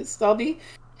show. I'll be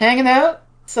hanging out.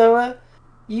 So,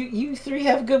 you three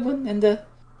have a good one, and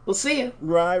we'll see you.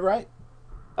 Right.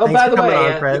 Oh, Thanks by for the coming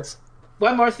way, on, Fraz.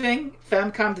 one more thing.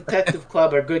 Famicom Detective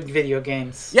Club are good video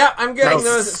games. Yeah, I'm getting Nice.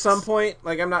 those at some point.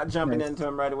 Like, I'm not jumping into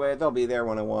them right away. They'll be there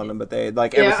when I want them, but they,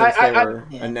 like, ever since they were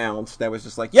announced, that was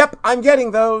just like, yep, I'm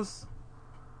getting those.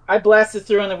 I blasted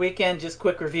through on the weekend, just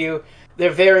quick review. They're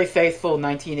very faithful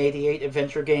 1988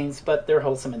 adventure games, but they're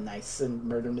wholesome and nice and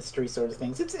murder mystery sort of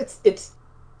things. It's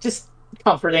just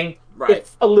comforting. Right.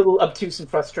 It's a little obtuse and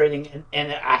frustrating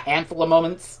and a handful of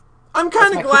moments. I'm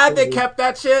kind That's of my glad they quick kept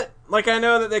that shit. Like, I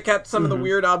know that they kept some of the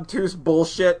weird, obtuse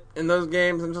bullshit in those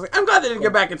games. I'm just like, I'm glad they didn't go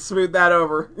back and smooth that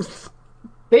over.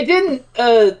 They didn't,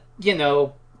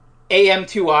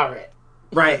 AM2R it.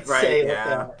 Right, Say it like yeah.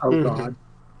 that. Oh god.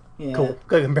 Yeah. Cool.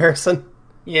 Good comparison.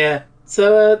 Yeah.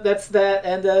 So that's that,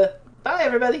 and bye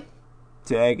everybody.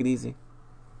 Take it easy.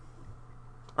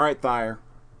 All right, Thayer.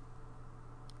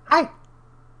 Hi.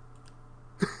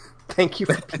 Thank you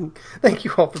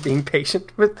all for being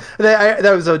patient. But that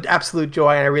was an absolute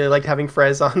joy, and I really liked having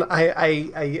Frez on.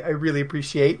 I really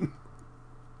appreciate.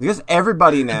 Because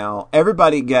everybody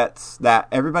gets that.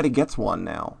 Everybody gets one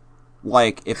now.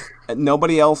 Like, if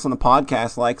nobody else on the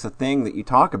podcast likes a thing that you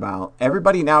talk about,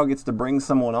 everybody now gets to bring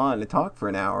someone on to talk for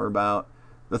an hour about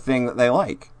the thing that they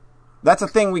like. That's a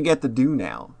thing we get to do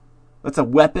now. That's a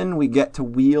weapon we get to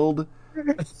wield.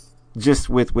 Just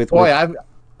with Boy, I've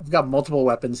got multiple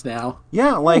weapons now.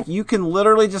 Yeah, like, you can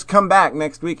literally just come back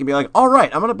next week and be like, all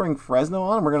right, I'm going to bring Fresno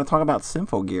on and we're going to talk about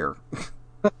Symphogear.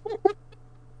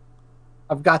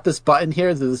 I've got this button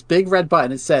here, this big red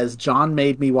button. It says, John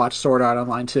made me watch Sword Art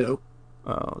Online 2.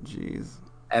 Oh, jeez.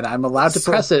 And I'm allowed to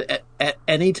press it at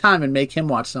any time and make him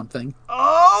watch something.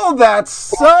 Oh, that's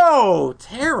so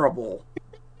terrible.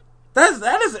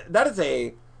 That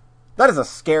is a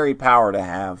scary power to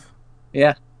have.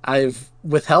 Yeah, I've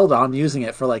withheld on using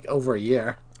it for like over a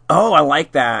year. Oh, I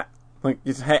like that. Like,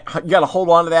 you got to hold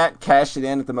on to that, cash it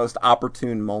in at the most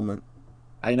opportune moment.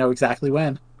 I know exactly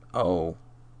when. Oh.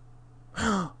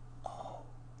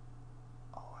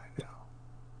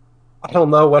 I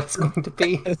don't know what it's going to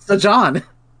be. So, John,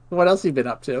 what else have you been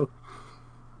up to?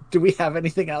 Do we have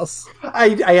anything else? I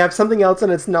have something else,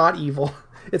 and it's not evil.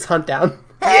 It's Hunt Down.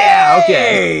 Yeah,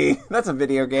 okay. That's a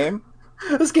video game.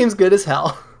 This game's good as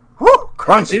hell. Woo,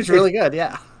 crunchy. It's really good,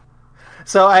 yeah.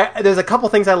 So there's a couple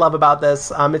things I love about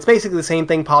this. It's basically the same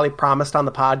thing Polly promised on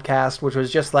the podcast, which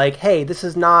was just like, hey, this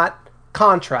is not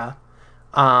Contra.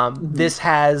 This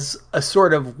has a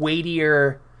sort of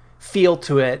weightier feel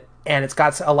to it, and it's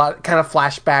got a lot kind of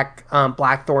flashback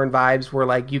Blackthorn vibes where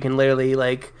like you can literally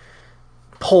like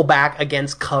pull back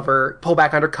against cover, pull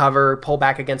back under cover, pull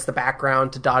back against the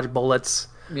background to dodge bullets.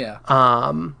 Yeah.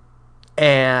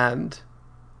 And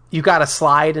you got a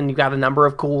slide and you got a number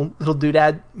of cool little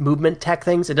doodad movement tech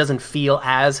things. It doesn't feel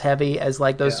as heavy as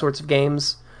like those sorts of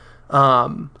games.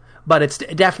 But it's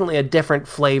definitely a different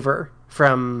flavor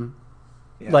from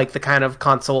like the kind of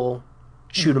console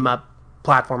shoot 'em up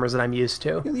platformers that I'm used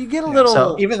to. You get a little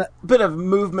So- bit of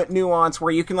movement nuance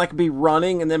where you can like be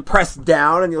running and then press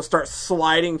down and you'll start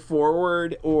sliding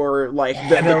forward, or like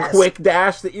the quick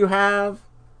dash that you have.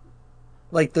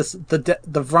 Like this,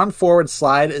 the run forward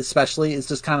slide especially is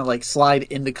just kind of like slide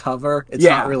into cover. It's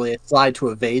Yeah. not really a slide to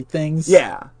evade things.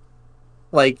 Yeah.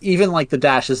 Like even like the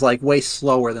dash is like way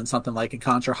slower than something like a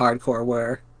Contra Hardcore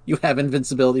where you have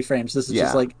invincibility frames. This is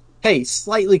just like, hey,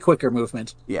 slightly quicker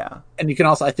movement. Yeah. And you can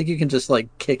also, I think you can just like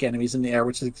kick enemies in the air,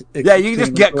 which is Yeah, you can just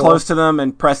extremely get cool. close to them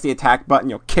and press the attack button.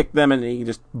 You'll kick them and then you can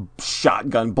just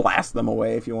shotgun blast them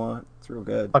away if you want. It's real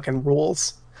good. Fucking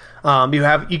rules.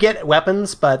 You get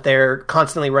weapons, but they're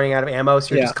constantly running out of ammo,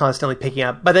 so you're just constantly picking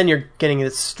up. But then you're getting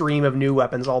this stream of new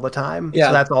weapons all the time. Yeah.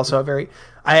 So that's also a very.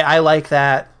 I like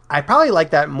that. I probably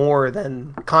like that more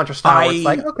than Contra style. Where it's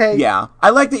like, okay, Yeah. I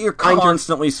like that you're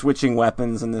constantly switching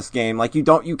weapons in this game. Like you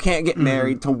can't get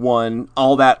married to one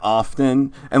all that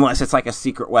often unless it's like a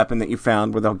secret weapon that you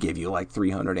found where they'll give you like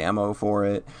 300 ammo for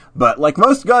it. But like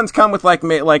most guns come with like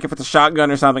if it's a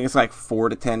shotgun or something, it's like 4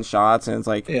 to 10 shots, and it's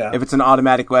like if it's an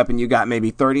automatic weapon, you got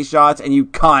maybe 30 shots, and you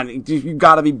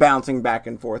got to be bouncing back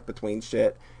and forth between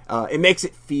shit. It makes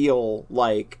it feel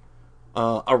like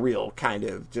a real kind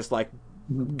of just like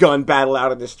gun battle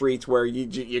out in the streets where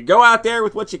you go out there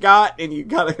with what you got and you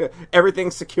got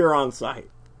everything secure on site.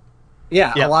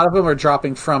 Yeah, Yep. a lot of them are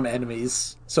dropping from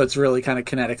enemies, so it's really kind of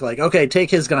kinetic. Like, okay, take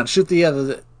his gun, shoot the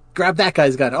other, grab that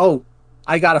guy's gun. Oh,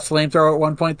 I got a flamethrower at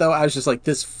one point, though. I was just like,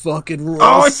 this fucking rules.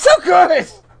 Oh, it's so good!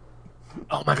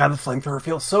 Oh my god, the flamethrower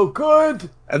feels so good.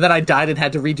 And then I died and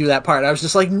had to redo that part. I was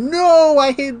just like, no,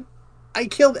 I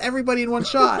killed everybody in one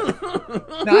shot.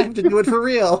 Now I have to do it for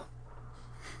real.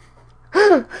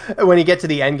 When you get to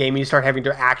the end game, you start having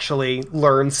to actually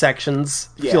learn sections.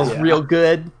 Yeah. Feels Yeah. real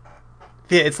good.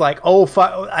 It's like, oh,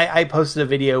 I posted a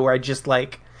video where I just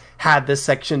like had this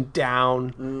section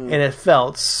down, and it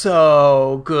felt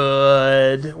so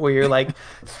good. Where you're like,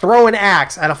 throw an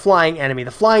axe at a flying enemy.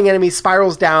 The flying enemy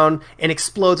spirals down and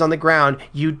explodes on the ground.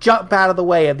 You jump out of the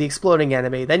way of the exploding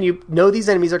enemy. Then you know these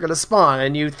enemies are going to spawn,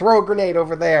 and you throw a grenade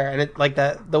over there. And it like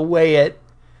the way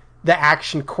the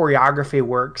action choreography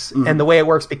works, and the way it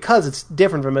works because it's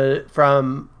different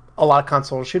from a lot of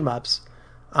console shoot 'em ups.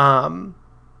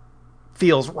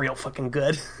 Feels real fucking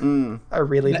good. I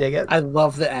really dig it. I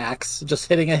love the axe. Just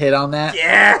hitting a hit on that.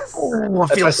 Yes! Oh, it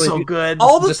feels so Especially- good.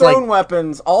 All the Just thrown like-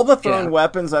 weapons,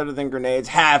 other than grenades,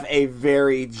 have a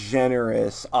very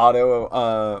generous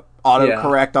auto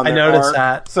correct on I their noticed arc,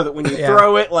 that. so that when you Yeah.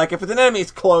 throw it, like if an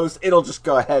enemy's close, it'll just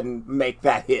go ahead and make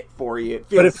that hit for you.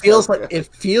 But it feels so like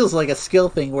good. a skill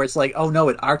thing where it's like, oh no,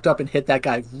 it arced up and hit that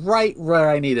guy right where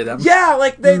I needed him. Yeah,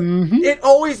 like it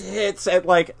always hits at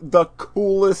like the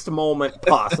coolest moment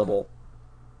possible.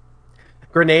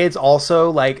 Grenades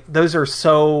also, like, those are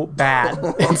so bad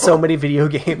in so many video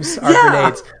games are Yeah.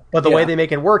 grenades. But the way Yeah. they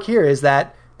make it work here is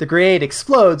that the grenade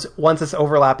explodes once it's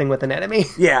overlapping with an enemy.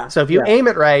 Yeah. So if you aim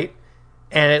it right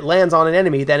and it lands on an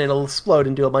enemy, then it'll explode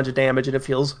and do a bunch of damage, and it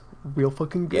feels real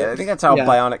fucking good. Yeah, I think that's how Yeah.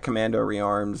 Bionic Commando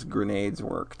rearms grenades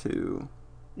work too.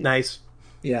 Nice.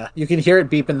 Yeah, you can hear it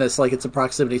beeping this like it's a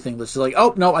proximity thing. That's just like,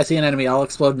 oh no, I see an enemy, I'll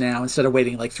explode now instead of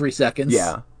waiting like 3 seconds.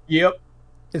 Yeah. Yep.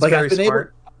 It's Like very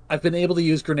smart. I've been able to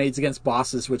use grenades against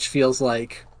bosses, which feels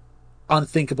like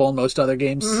unthinkable in most other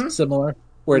games similar.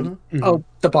 Where oh,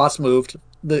 the boss moved,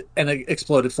 and it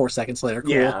exploded 4 seconds later.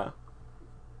 Cool. Yeah.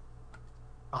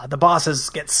 The bosses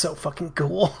get so fucking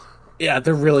cool. Yeah,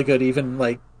 they're really good, even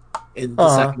like in the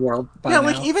second world. by Yeah, now,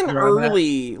 like even where I'm at.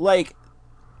 early, like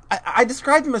I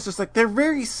described them as just like they're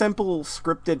very simple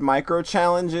scripted micro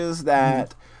challenges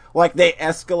that like they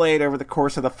escalate over the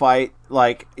course of the fight.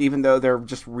 Like even though they're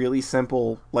just really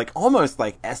simple, like almost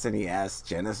like SNES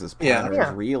Genesis Yeah. patterns,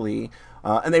 Yeah. really,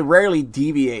 and they rarely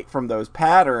deviate from those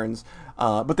patterns.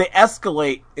 But they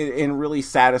escalate in really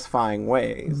satisfying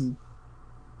ways.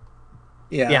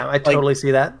 Yeah, I like, totally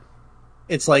see that.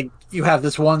 It's like you have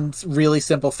this one really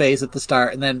simple phase at the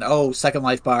start, and then second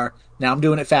life bar. Now I'm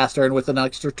doing it faster and with an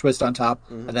extra twist on top,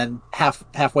 and then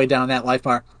halfway down that life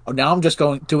bar. Oh, now I'm just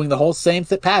doing the whole same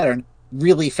pattern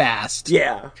really fast.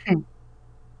 Yeah.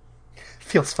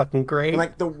 Feels fucking great.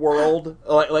 Like the world,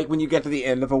 like when you get to the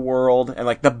end of a world and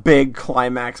like the big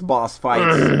climax boss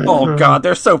fights. Oh god,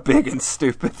 they're so big and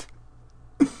stupid.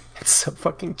 It's so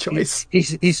fucking choice.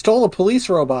 He stole a police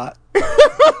robot.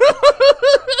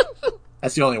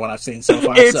 That's the only one I've seen so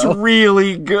far. It's so.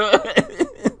 really good.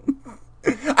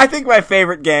 I think my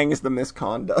favorite gang is the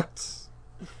Misconducts.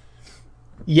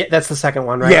 Yeah, that's the second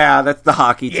one, right? Yeah, that's the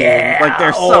hockey team. Yeah. Like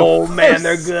they're so Oh, man,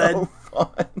 they're good. so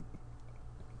fun.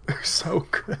 They're so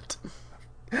good.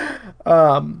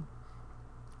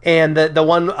 And the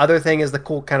one other thing is the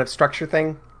cool kind of structure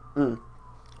thing,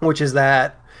 which is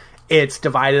that it's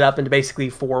divided up into basically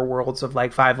 4 worlds of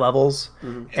like 5 levels,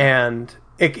 and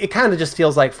it kind of just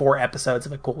feels like 4 episodes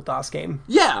of a cool DOS game.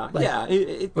 Yeah, yeah.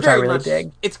 It which I very really much-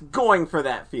 dig. It's going for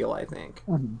that feel, I think.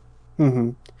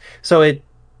 So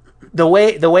the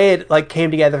way it like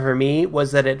came together for me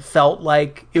was that it felt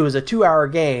like it was a 2-hour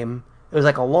game. It was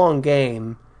like a long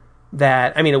game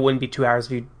that, I mean, it wouldn't be 2 hours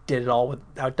if you did it all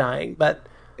without dying, but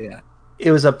Yeah.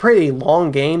 it was a pretty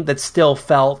long game that still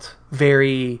felt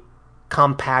very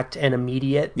compact and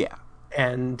immediate, Yeah.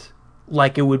 and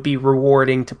like it would be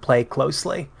rewarding to play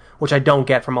closely, which I don't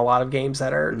get from a lot of games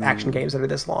that are action games that are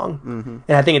this long.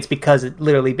 And I think it's because it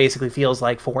literally basically feels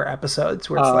like 4 episodes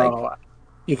where it's like,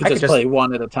 You could I just could play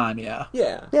one at a time, yeah.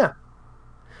 Yeah. yeah.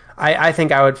 I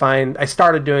think I would find, I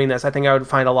started doing this, I think I would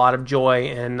find a lot of joy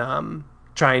in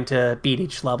trying to beat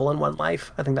each level in one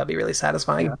life. I think that'd be really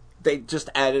satisfying. They just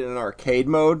added an arcade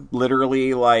mode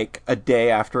literally like a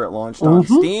day after it launched on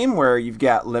Steam, where you've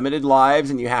got limited lives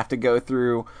and you have to go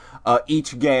through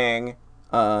each gang.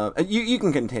 You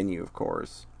can continue, of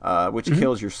course, which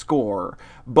kills your score.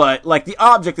 But like the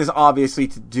object is obviously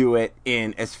to do it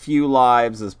in as few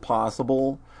lives as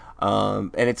possible.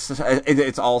 And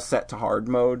it's all set to hard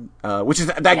mode, which is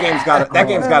that game's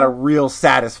got a real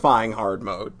satisfying hard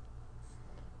mode.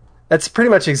 That's pretty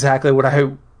much exactly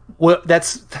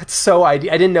that's so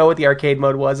ideal. I didn't know what the arcade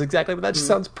mode was exactly, but that just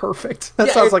sounds perfect. That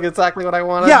sounds like exactly what I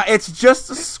wanted. Yeah, it's just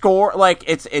a score. Like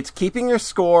it's keeping your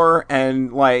score,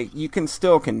 and like you can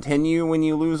still continue when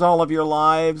you lose all of your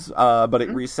lives, but it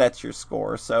resets your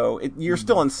score. So you're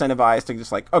still incentivized to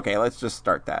just like, okay, let's just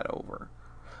start that over.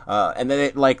 And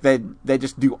then they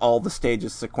just do all the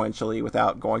stages sequentially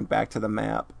without going back to the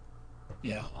map.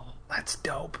 Yeah, that's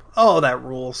dope. Oh, that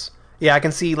rules. Yeah, I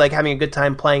can see like having a good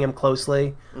time playing them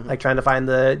closely, like trying to find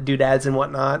the doodads and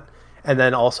whatnot, and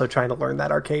then also trying to learn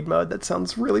that arcade mode. That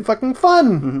sounds really fucking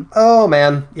fun. Oh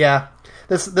man, yeah.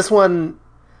 This one,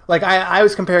 like I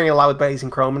was comparing it a lot with Blazing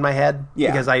Chrome in my head,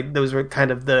 because those were kind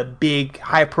of the big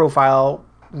high profile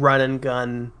run and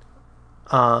gun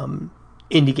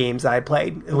indie games that I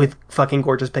played with fucking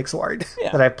gorgeous pixel art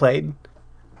that I played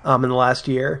in the last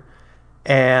year.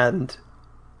 And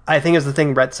I think it's the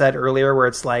thing Brett said earlier, where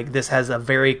it's like this has a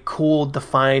very cool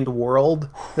defined world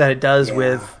that it does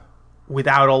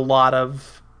without a lot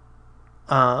of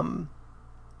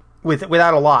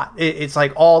without a lot. It's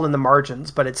like all in the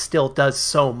margins, but it still does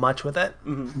so much with it.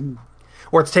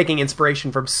 Or it's taking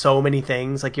inspiration from so many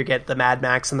things, like you get the Mad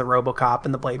Max and the RoboCop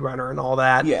and the Blade Runner and all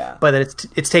that. Yeah. But then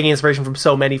it's taking inspiration from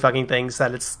so many fucking things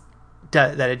that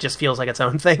that it just feels like its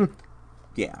own thing.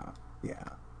 Yeah.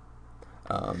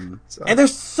 And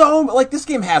there's so like this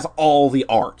game has all the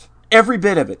art, every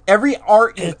bit of it, every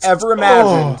art you've ever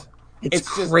imagined. It's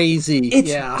crazy.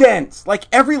 It's dense. Like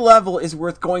every level is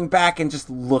worth going back and just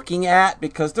looking at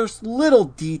because there's little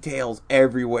details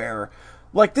everywhere.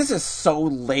 Like, this is so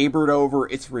labored over,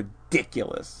 it's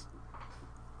ridiculous.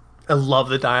 I love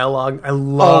the dialogue. I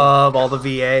love all the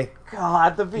VA.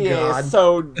 God, the VA is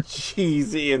so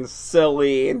cheesy and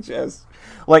silly and just...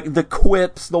 Like, the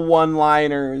quips, the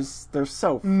one-liners, they're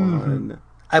so fun.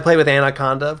 I played with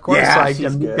Anaconda, of course. Yeah, so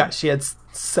she's good. She had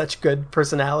such good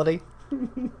personality.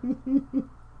 The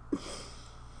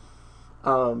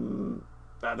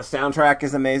soundtrack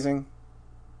is amazing.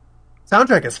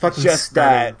 Soundtrack is fucking just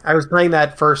stunning. I was playing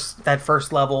that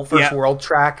first level, world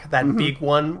track, that big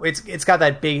one. It's got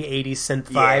that big 80s synth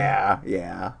vibe.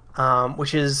 Yeah.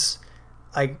 Which is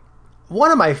like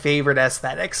one of my favorite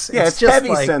aesthetics. Yeah, it's just heavy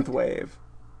like, synthwave.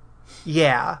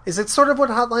 Yeah. Is it sort of what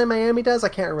Hotline Miami does? I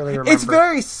can't really remember. It's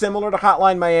very similar to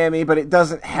Hotline Miami, but it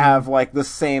doesn't have like the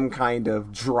same kind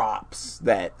of drops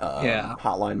that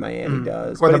Hotline Miami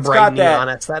does. Or but the it's bright got neon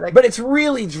that aesthetic. But it's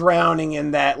really drowning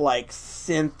in that like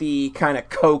synthy kind of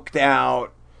coked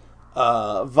out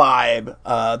vibe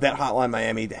that Hotline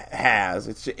Miami has.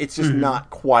 It's just not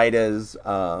quite as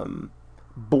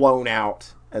blown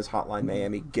out as Hotline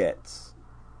Miami gets.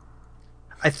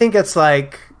 I think it's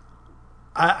like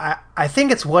I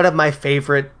think it's one of my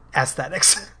favorite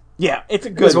aesthetics. Yeah, it's a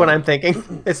good is what I'm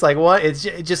thinking. It's like what? It's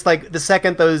just like the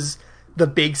second the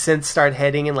big synths start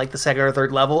hitting in like the second or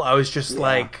third level, I was just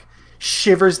like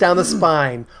shivers down the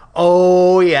spine.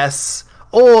 Oh yes.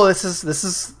 Oh, this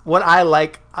is what I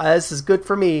like. This is good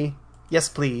for me. Yes,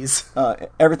 please.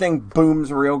 Everything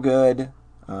booms real good.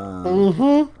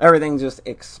 Everything just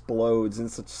explodes in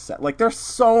such like there's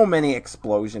so many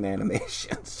explosion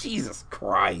animations. Jesus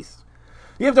Christ.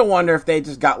 You have to wonder if they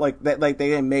just got like that, like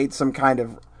they made some kind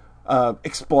of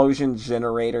explosion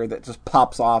generator that just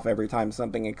pops off every time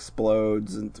something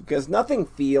explodes, and because nothing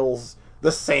feels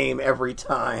the same every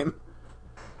time.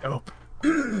 Nope.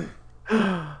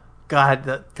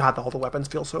 God, all the weapons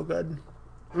feel so good.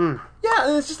 Yeah,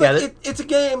 and it's just like it's a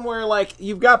game where like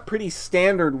you've got pretty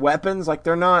standard weapons. Like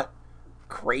they're not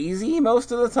crazy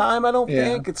most of the time. I don't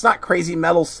think it's not crazy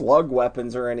Metal Slug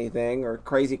weapons or anything, or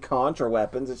crazy Contra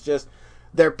weapons. It's just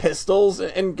they're pistols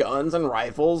and guns and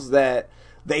rifles that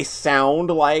they sound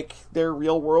like their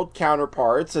real world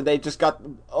counterparts, and they just got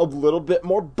a little bit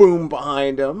more boom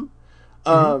behind them.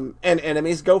 And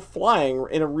enemies go flying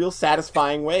in a real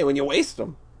satisfying way when you waste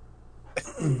them.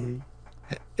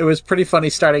 It was pretty funny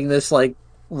starting this like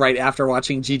right after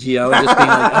watching GGO, just being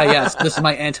like, "Oh yes, this is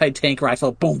my anti-tank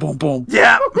rifle." Boom, boom, boom.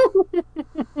 Yeah.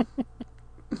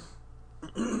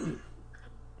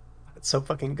 It's so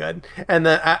fucking good. And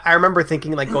I remember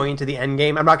thinking like going into the end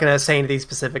game. I'm not going to say anything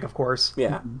specific, of course.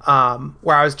 Yeah.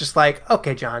 Where I was just like,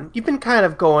 okay, John, you've been kind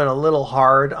of going a little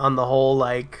hard on the whole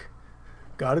like,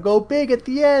 gotta go big at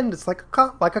the end. It's like a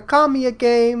Kamiya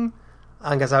game.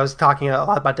 Because I was talking a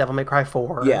lot about Devil May Cry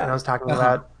 4. Yeah. And I was talking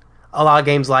about a lot of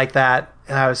games like that.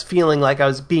 And I was feeling like I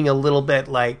was being a little bit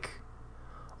like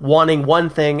wanting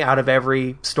one thing out of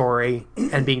every story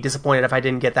and being disappointed if I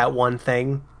didn't get that one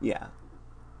thing. Yeah.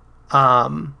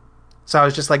 So I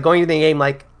was just like going to the game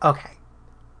like, okay,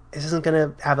 this isn't going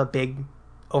to have a big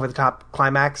over-the-top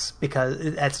climax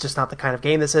because that's just not the kind of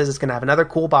game this is. It's going to have another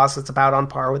cool boss that's about on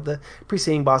par with the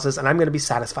preceding bosses, and I'm going to be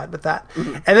satisfied with that.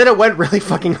 Mm-hmm. And then it went really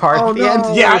fucking hard at the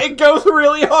end. Yeah, it goes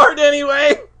really hard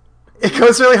anyway. It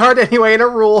goes really hard anyway, and it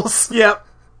rules. Yep.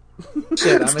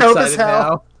 Shit, I'm it's dope as excited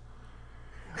hell.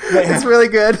 now. It's really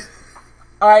good.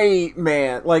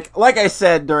 Like I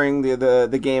said during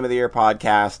the Game of the Year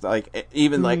podcast,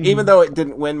 even though it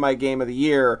didn't win my Game of the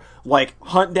Year, like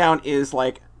Hunt Down is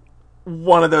like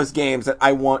one of those games that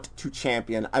I want to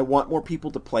champion. I want more people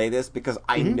to play this because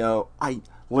I know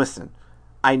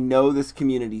this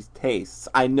community's tastes.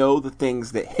 I know the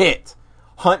things that hit.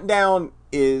 Hunt Down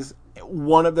is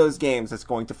one of those games that's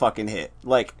going to fucking hit.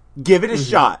 Like, give it a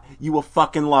shot. You will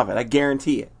fucking love it. I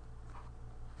guarantee it.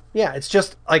 Yeah, it's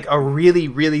just like a really,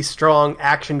 really strong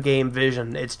action game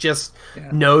vision. It's just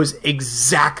knows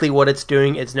exactly what it's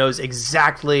doing. It knows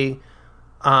exactly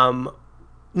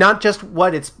not just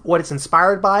what it's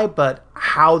inspired by, but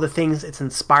how the things it's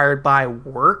inspired by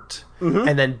worked,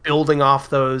 and then building off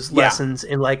those lessons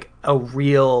in like a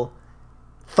real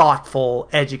thoughtful,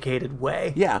 educated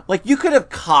way. Yeah, like you could have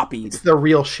copied. It's the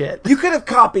real shit. You could have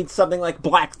copied something like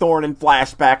Blackthorn and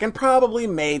Flashback and probably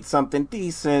made something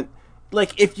decent.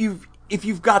 Like, if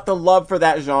you've got the love for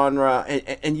that genre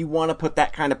and you want to put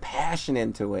that kind of passion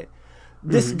into it,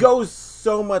 this goes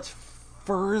so much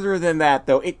further than that,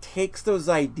 though. It takes those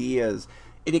ideas,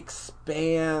 it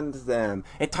expands them,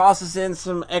 it tosses in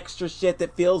some extra shit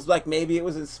that feels like maybe it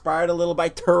was inspired a little by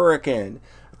Turrican,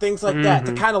 things like that,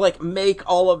 to kind of, like, make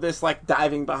all of this, like,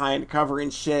 diving behind cover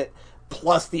and shit,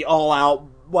 plus the all-out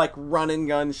like run and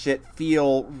gun shit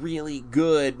feel really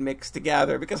good mixed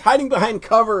together, because hiding behind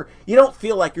cover, you don't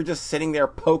feel like you're just sitting there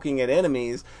poking at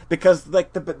enemies, because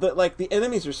like the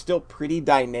enemies are still pretty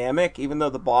dynamic, even though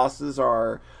the bosses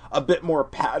are a bit more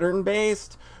pattern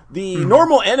based. The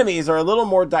normal enemies are a little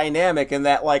more dynamic in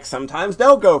that, like, sometimes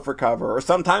they'll go for cover, or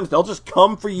sometimes they'll just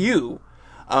come for you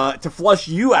to flush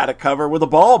you out of cover with a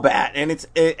ball bat,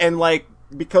 and like,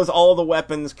 because all the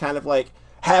weapons kind of like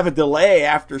have a delay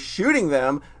after shooting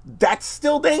them, that's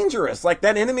still dangerous. Like,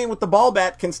 that enemy with the ball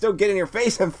bat can still get in your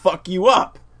face and fuck you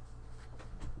up.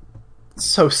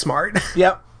 So smart.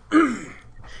 Yep.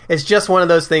 It's just one of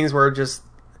those things where just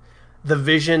the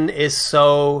vision is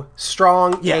so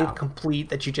strong and complete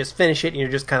that you just finish it and you're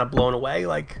just kind of blown away.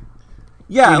 Like,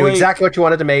 you knew exactly what you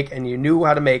wanted to make, and you knew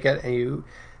how to make it, and you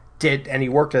did, and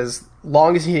you worked as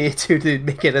long as you needed to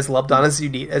make it as loved on as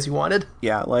you wanted.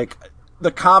 Yeah, like,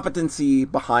 the competency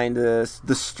behind this,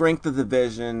 the strength of the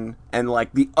vision, and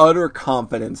like the utter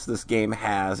confidence this game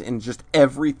has in just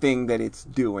everything that it's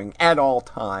doing at all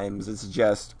times is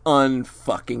just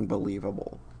unfucking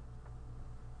believable.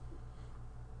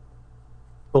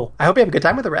 Cool. I hope you have a good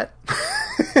time with it, Rhett.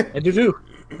 I do too.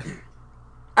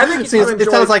 I think it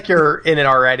sounds like you're in it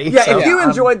already. Yeah, so. if you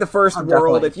enjoyed the first world,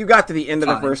 definitely if you got to the end of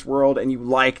the first world and you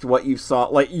liked what you saw,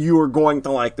 like, you were going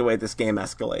to like the way this game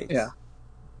escalates. Yeah.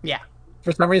 Yeah.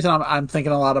 For some reason, I'm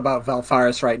thinking a lot about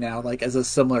Valfaris right now, like as a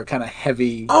similar kind of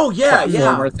heavy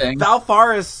platformer thing.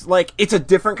 Valfaris, like, it's a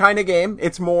different kind of game.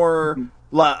 It's more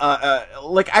like,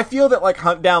 I feel that like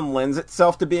Hunt Down lends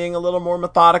itself to being a little more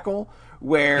methodical,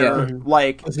 where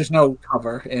like there's no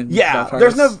cover in Valfaris.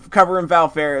 There's no cover in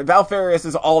Valfaris. Valfaris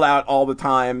is all out all the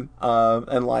time,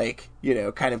 and like, you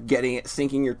know, kind of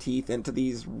sinking your teeth into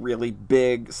these really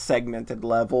big segmented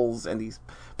levels and these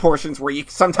portions where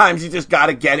sometimes you just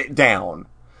gotta get it down,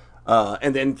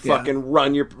 and then fucking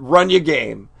run your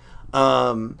game.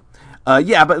 But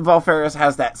Valfaris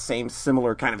has that same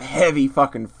similar kind of heavy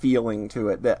fucking feeling to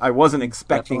it that I wasn't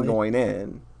expecting going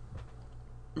in.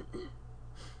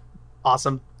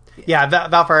 Awesome. Yeah,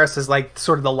 Valfaris is like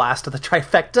sort of the last of the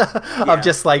trifecta of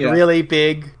just like really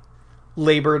big,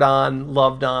 labored on,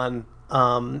 loved on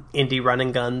indie run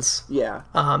and guns. Yeah.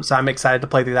 So I'm excited to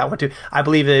play through that one too. I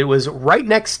believe it was right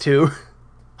next to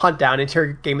Hunt Down into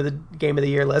your game of the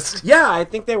year list. Yeah, I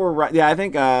think they were right. Yeah, I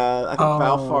think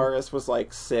Valfaris was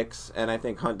like 6, and I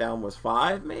think Hunt Down was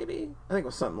 5, maybe. I think it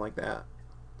was something like that.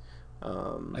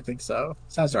 I think so.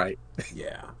 Sounds right.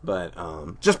 Yeah, but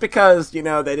just because, you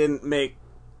know, they didn't make,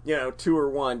 you know, 2 or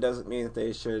 1 doesn't mean that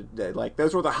they should. Like,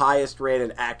 those were the highest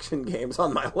rated action games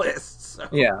on my list. So.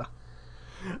 Yeah.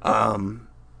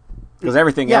 Because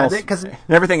everything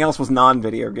else was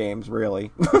non-video games,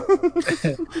 really.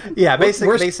 Yeah,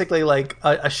 basically, like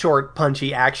a short,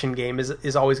 punchy action game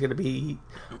is always going to be,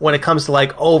 when it comes to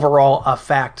like overall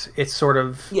effect, it's sort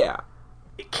of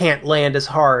can't land as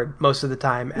hard most of the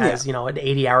time as an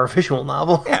 80-hour visual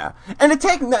novel. Yeah,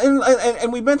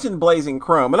 and we mentioned Blazing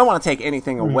Chrome. I don't want to take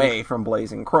anything away from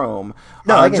Blazing Chrome.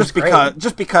 No,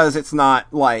 just because it's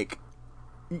not like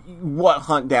what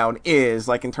Hunt Down is,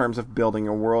 like in terms of building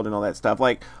a world and all that stuff.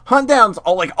 Like Hunt Down's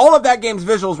all of that game's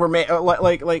visuals were made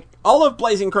like all of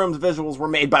Blazing Chrome's visuals were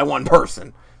made by one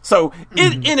person. So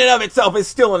in and of itself is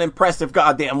still an impressive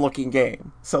goddamn looking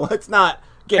game. So let's not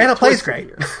get and it plays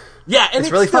great. Yeah, and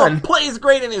it's really still fun. Plays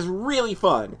great and is really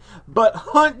fun. But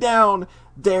Hunt Down,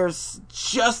 there's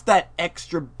just that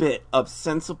extra bit of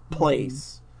sense of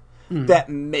place that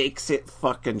makes it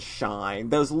fucking shine.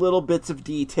 Those little bits of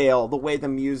detail, the way the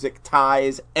music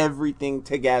ties everything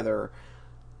together,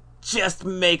 just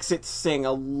makes it sing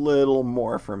a little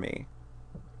more for me.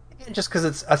 Just because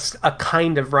it's a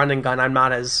kind of run and gun I'm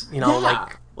not as,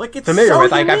 like it's familiar so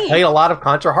with. Like, unique. I've played a lot of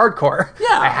Contra Hardcore.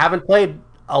 Yeah. I haven't played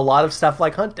a lot of stuff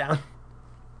like Hunt Down.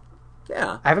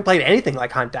 Yeah. I haven't played anything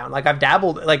like Hunt Down. Like, I've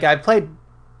dabbled, like, I've played,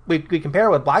 we compare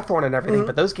it with Blackthorn and everything,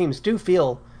 but those games do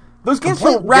feel... Those games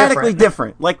feel radically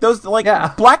different. Like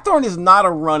Blackthorn is not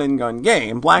a run and gun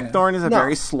game. Blackthorn is a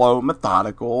very slow,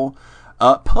 methodical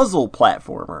puzzle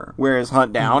platformer, whereas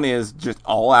Hunt Down is just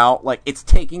all out. Like, it's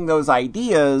taking those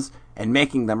ideas and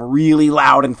making them really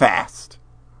loud and fast,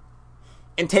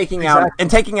 and taking out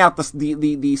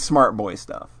the smart boy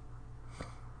stuff.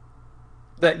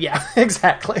 Yeah,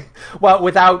 exactly. Well,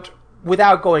 without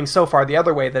going so far the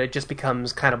other way that it just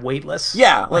becomes kind of weightless.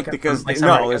 Yeah, because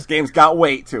this game's got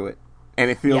weight to it,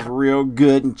 and it feels real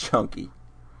good and chunky.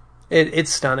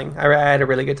 It's stunning. I had a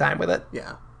really good time with it.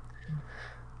 Yeah.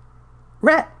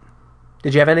 Rhett,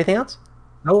 did you have anything else?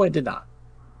 No, I did not.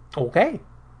 Okay.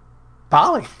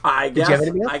 Polly, did you have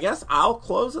anything else? I guess I'll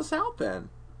close us out then.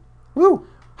 Woo.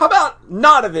 How about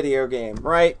not a video game,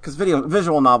 right? Because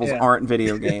visual novels aren't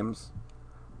video games.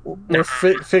 We're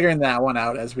figuring that one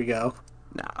out as we go.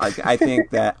 No, I think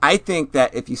that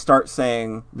if you start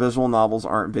saying visual novels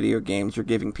aren't video games, you're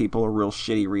giving people a real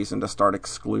shitty reason to start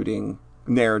excluding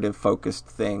narrative-focused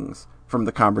things from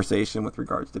the conversation with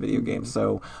regards to video games.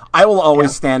 So I will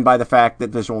always stand by the fact that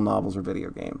visual novels are video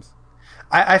games.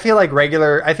 I feel like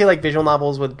visual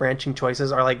novels with branching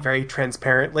choices are like very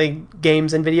transparently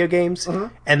games and video games,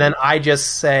 and then I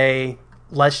just say,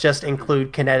 let's just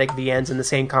include kinetic VNs in the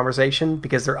same conversation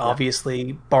because they're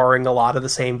obviously borrowing a lot of the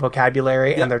same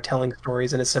vocabulary and they're telling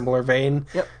stories in a similar vein.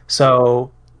 Yep.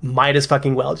 So might as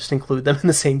fucking well just include them in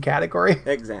the same category.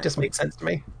 Exactly. Just makes sense to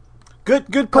me.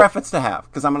 Good preference to have,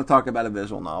 because I'm going to talk about a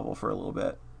visual novel for a little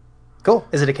bit. Cool.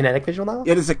 Is it a kinetic visual novel?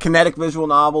 It is a kinetic visual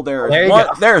novel.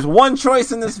 There is one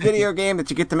choice in this video game that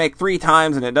you get to make 3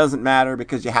 times, and it doesn't matter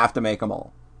because you have to make them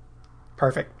all.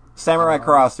 Perfect. Samurai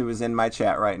Cross, who is in my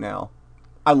chat right now.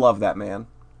 I love that man.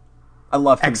 I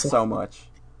love him so much.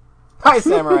 Hi,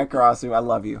 Samurai Karasu. I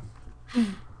love you.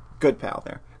 Good pal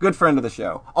there. Good friend of the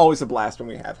show. Always a blast when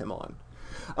we have him on.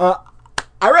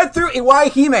 I read through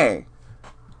Iwaihime.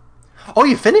 Oh,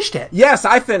 you finished it? Yes,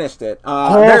 I finished it.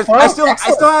 I still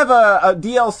have a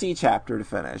DLC chapter to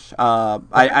finish. But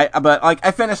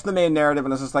I finished the main narrative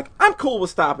and I was just like, I'm cool with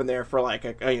stopping there for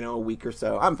like a week or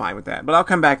so. I'm fine with that. But I'll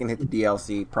come back and hit the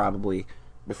DLC probably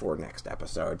before next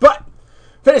episode. But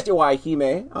finished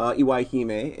Iwaihime.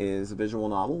 Iwaihime is a visual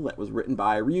novel that was written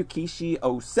by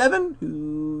Ryukishi 07,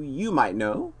 who you might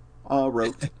know,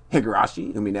 wrote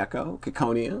Higurashi, Umineko,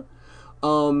 Kikonia.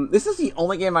 This is the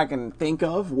only game I can think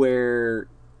of where,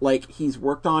 like, he's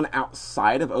worked on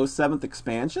outside of 07th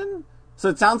expansion. So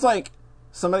it sounds like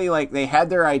somebody, like, they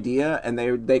had their idea and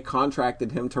they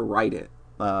contracted him to write it.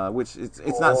 Which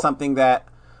it's not something that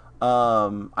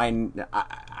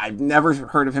I've never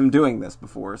heard of him doing this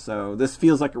before, so this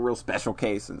feels like a real special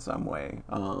case in some way.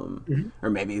 Or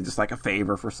maybe just like a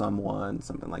favor for someone,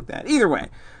 something like that. Either way,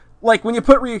 like when you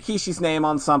put Ryukishi's name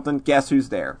on something, guess who's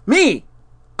there? Me!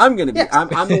 I'm gonna be. Yes.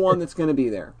 I'm the one that's gonna be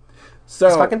there. So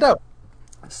it's fucking dope.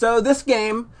 So this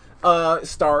game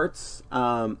starts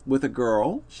with a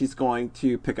girl. She's going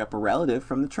to pick up a relative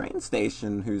from the train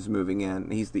station who's moving in.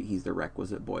 He's the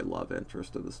requisite boy love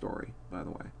interest of the story, by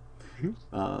the way.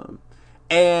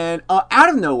 And out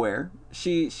of nowhere,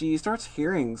 she starts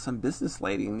hearing some business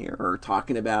lady near her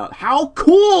talking about how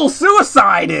cool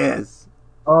suicide is.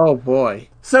 Oh boy!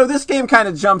 So this game kind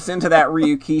of jumps into that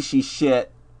Ryukishi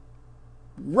shit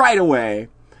right away.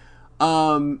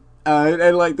 And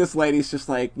like this lady's just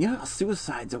like,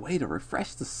 suicide's a way to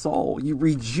refresh the soul. You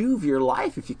rejuve your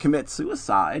life if you commit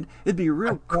suicide. It'd be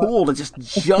real cool to just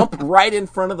jump right in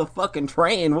front of the fucking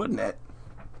train, wouldn't it?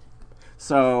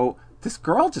 So this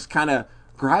girl just kind of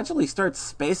gradually starts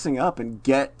spacing up and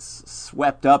gets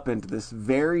swept up into this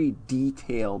very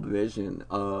detailed vision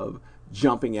of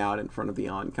jumping out in front of the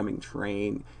oncoming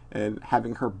train and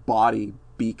having her body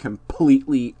be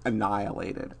completely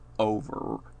annihilated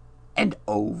over and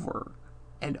over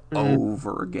and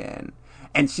over again.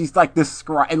 And she's like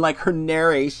and like her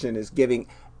narration is giving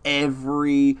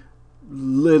every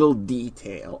little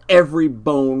detail, every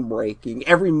bone breaking,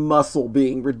 every muscle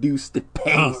being reduced to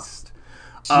paste.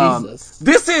 Jesus.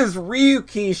 This is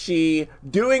Ryukishi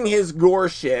doing his gore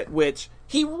shit, which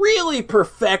he really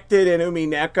perfected in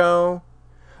Umineko.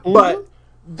 But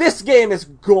this game is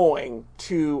going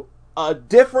to a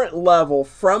different level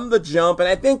from the jump, and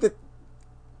I think that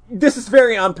this is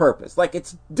very on purpose. Like,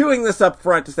 it's doing this up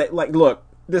front to say, like, look,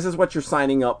 this is what you're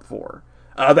signing up for.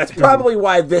 That's probably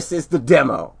why this is the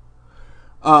demo.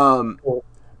 And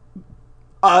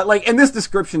this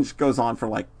description just goes on for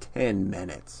like 10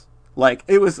 minutes. Like,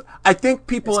 it was, I think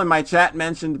people in my chat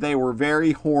mentioned they were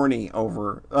very horny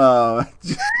over, over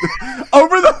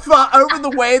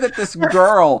the way that this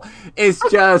girl is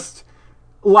just,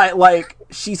 like,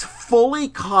 she's fully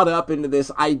caught up into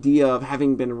this idea of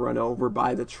having been run over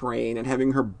by the train and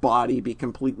having her body be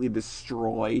completely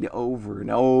destroyed over and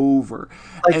over.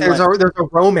 Like, and there's a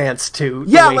romance to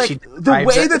the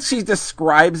way that she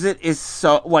describes it is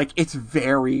so, like, it's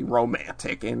very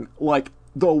romantic and, like,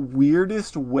 the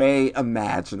weirdest way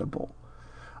imaginable.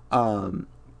 And,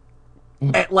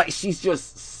 like, she's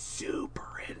just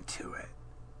super into it.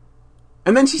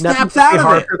 And then she snaps out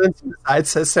of it. Than suicide,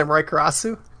 says Samurai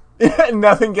Karasu.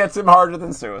 Nothing gets him harder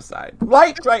than suicide.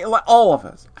 Right, like all of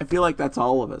us. I feel like that's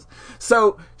all of us.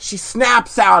 So she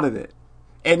snaps out of it.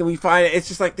 And we find it's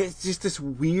just like this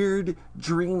weird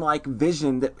dreamlike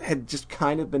vision that had just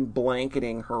kind of been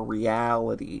blanketing her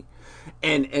reality.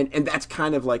 And that's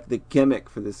kind of like the gimmick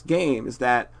for this game, is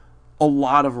that a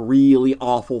lot of really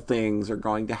awful things are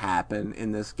going to happen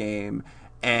in this game.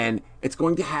 And it's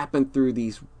going to happen through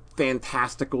these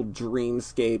fantastical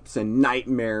dreamscapes and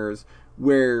nightmares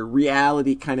where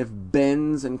reality kind of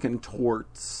bends and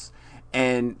contorts.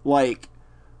 And, like,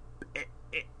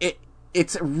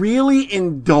 it's really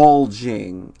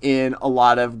indulging in a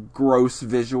lot of gross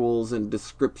visuals and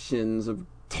descriptions of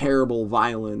terrible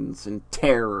violence and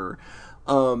terror.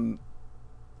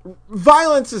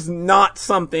 Violence is not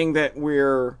something that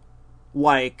we're,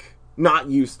 like, not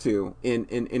used to in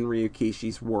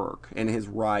Ryukishi's work and his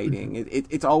writing.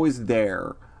 It's always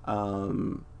there.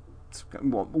 It's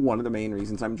one of the main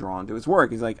reasons I'm drawn to his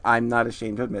work. He's like, I'm not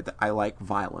ashamed to admit that I like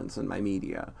violence in my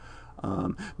media.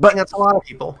 But that's a lot of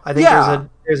people. I think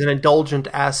there's an indulgent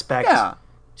aspect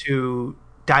to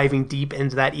diving deep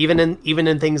into that. Even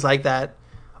in things like that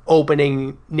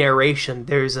opening narration,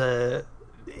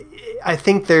 I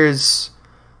think there's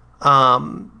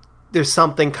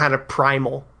something kind of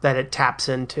primal that it taps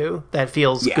into that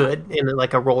feels good in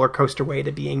like a roller coaster way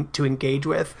to engage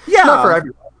with. Yeah, not for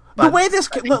everyone. The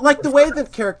way the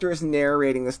character is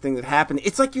narrating this thing that happened,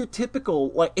 it's like your typical,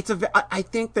 like, I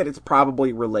think that it's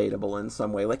probably relatable in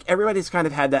some way. Like, everybody's kind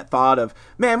of had that thought of,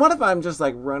 man, what if I'm just,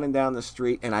 like, running down the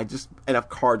street and a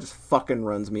car just fucking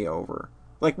runs me over?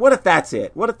 Like, what if that's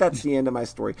it? What if that's the end of my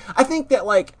story? I think that,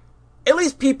 like, at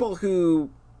least people who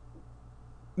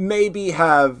maybe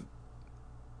kind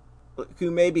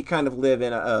of live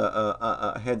in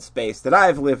a headspace that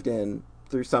I've lived in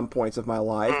through some points of my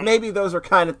life. Maybe those are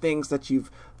kind of things that you've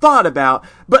thought about,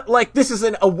 but, like, this is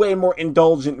a way more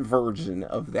indulgent version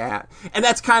of that. And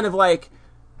that's kind of like,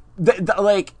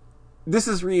 like, this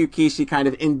is Ryukishi kind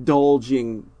of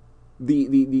indulging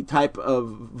the type of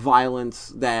violence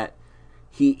that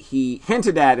he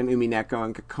hinted at in Umineko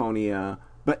and Kikonia,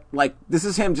 but, like, this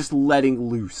is him just letting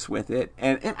loose with it.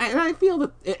 And I feel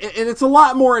that it's a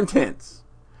lot more intense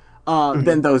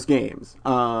than those games.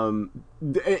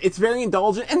 It's very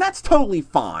indulgent, and that's totally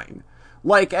fine.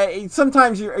 Like,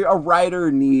 sometimes a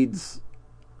writer needs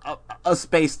a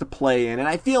space to play in, and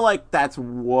I feel like that's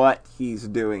what he's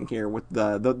doing here with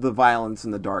the violence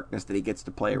and the darkness that he gets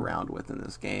to play around with in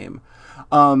this game.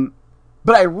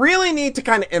 But I really need to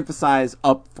kind of emphasize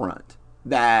up front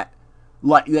that,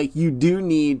 like you do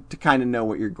need to kind of know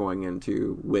what you're going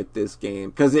into with this game,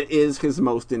 because it is his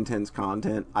most intense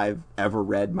content I've ever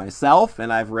read myself,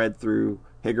 and I've read through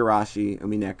Higurashi,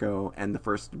 Umineko, and the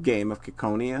first game of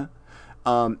Kikonia,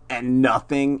 and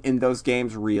nothing in those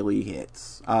games really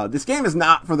hits. This game is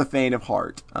not for the faint of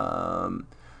heart.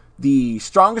 The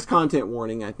strongest content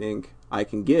warning I think I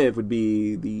can give would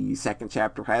be the second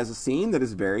chapter has a scene that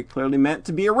is very clearly meant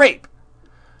to be a rape.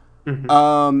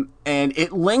 And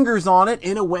it lingers on it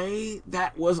in a way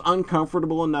that was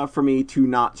uncomfortable enough for me to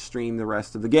not stream the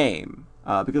rest of the game.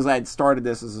 Because I had started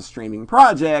this as a streaming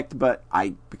project, but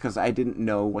because I didn't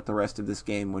know what the rest of this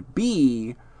game would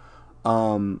be,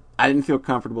 I didn't feel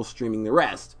comfortable streaming the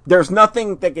rest. There's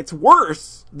nothing that gets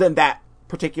worse than that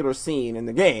particular scene in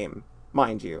the game,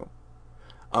 mind you.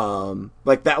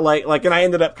 Like that, and I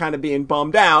ended up kind of being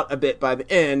bummed out a bit by the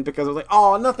end because I was like,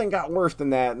 oh, nothing got worse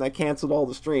than that, and I canceled all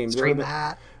the streams. Stream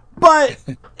that. But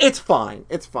it's fine.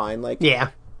 It's fine. Like, yeah.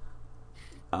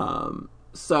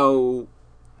 So,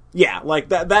 yeah, like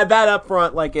that up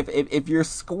front, like if you're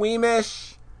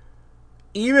squeamish,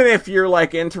 even if you're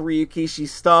like into Ryukishi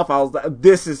stuff,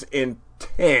 this is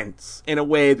intense in a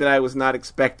way that I was not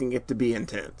expecting it to be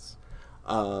intense.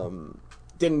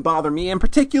 Didn't bother me in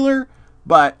particular,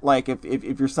 but like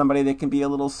if you're somebody that can be a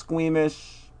little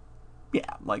squeamish,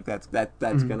 yeah, like that's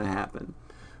gonna happen.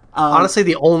 Honestly,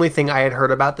 the only thing I had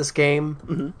heard about this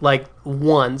game, like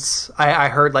once, I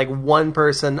heard like one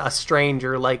person, a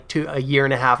stranger, like a year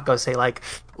and a half ago, say like,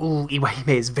 "Ooh, Iwahime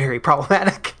is very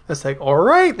problematic." I was like, "All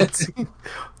right,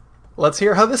 let's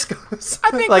hear how this goes."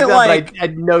 I think like that, that, like, but I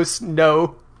had no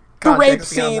the rape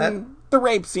scene. That. The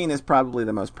rape scene is probably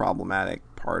the most problematic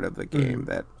part of the game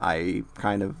that I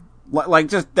kind of like.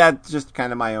 That's just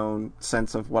kind of my own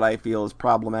sense of what I feel is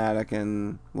problematic,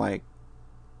 and like.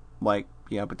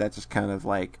 Yeah, but that's just kind of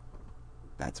like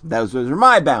those are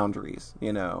my boundaries,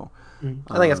 you know.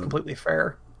 I think that's completely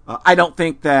fair. I don't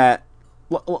think that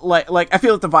like I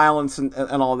feel that the violence and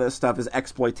all this stuff is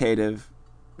exploitative,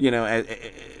 you know,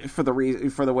 for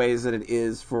the ways that it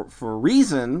is for a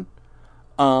reason.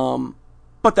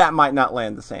 But that might not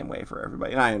land the same way for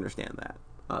everybody, and I understand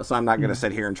that. So I'm not going to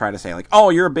sit here and try to say like,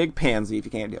 oh, you're a big pansy if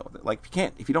you can't deal with it. Like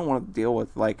if you don't want to deal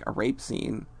with like a rape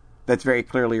scene that's very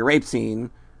clearly a rape scene.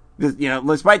 You know,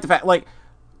 despite the fact, like,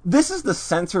 this is the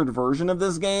censored version of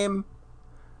this game,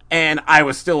 and I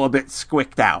was still a bit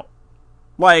squicked out.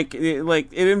 Like,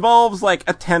 it involves, like,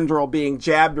 a tendril being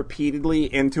jabbed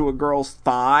repeatedly into a girl's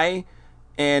thigh,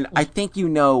 and I think you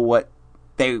know what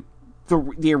the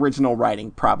original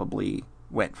writing probably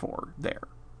went for there.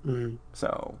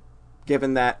 So,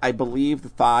 given that I believe the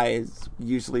thigh is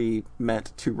usually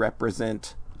meant to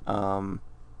represent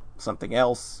something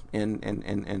else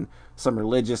in some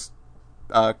religious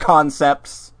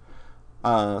concepts.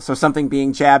 So something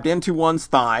being jabbed into one's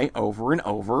thigh over and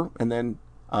over, and then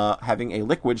having a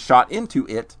liquid shot into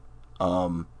it.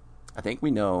 I think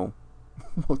we know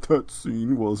what that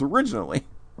scene was originally.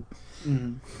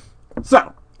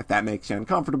 So, if that makes you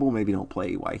uncomfortable, maybe don't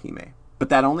play Iwahime. But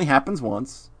that only happens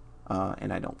once,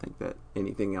 and I don't think that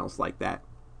anything else like that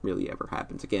really ever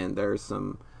happens again. There's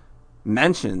some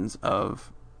mentions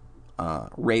of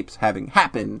rapes having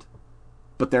happened,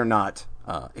 but they're not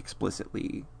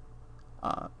explicitly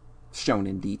shown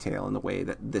in detail in the way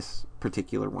that this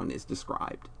particular one is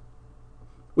described.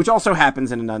 Which also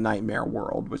happens in a nightmare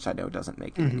world, which I know doesn't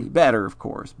make it any better, of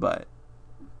course, but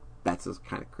that's as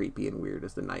kind of creepy and weird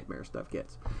as the nightmare stuff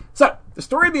gets. So, the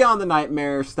story beyond the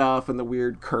nightmare stuff and the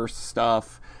weird curse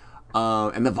stuff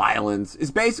and the violence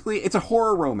is basically, it's a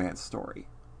horror romance story.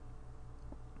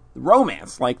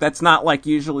 Romance, like, that's not, like,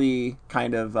 usually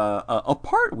kind of a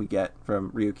part we get from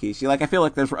Ryukishi. Like, I feel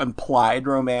like there's implied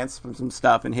romance from some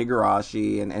stuff in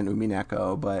Higurashi and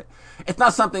Umineko, but it's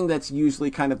not something that's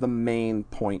usually kind of the main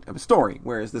point of a story,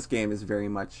 whereas this game is very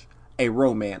much a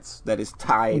romance that is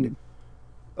tied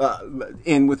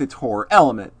in with its horror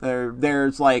element.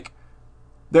 There's, like,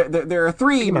 there are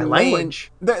three main.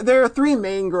 There are three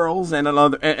main girls and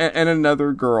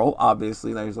another girl.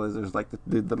 Obviously, there's like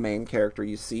the main character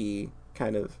you see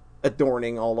kind of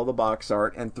adorning all of the box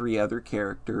art, and three other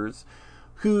characters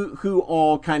who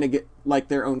all kind of get like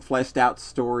their own fleshed out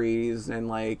stories, and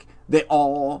like they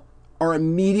all are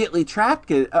immediately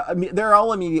attracted. They're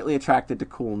all immediately attracted to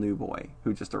cool new boy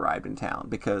who just arrived in town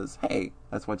because hey,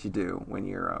 that's what you do when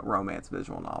you're romance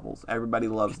visual novels. Everybody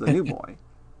loves the new boy.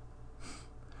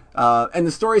 And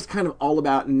the story is kind of all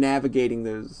about navigating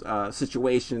those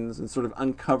situations and sort of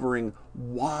uncovering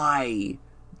why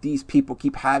these people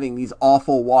keep having these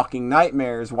awful walking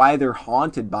nightmares, why they're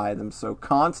haunted by them so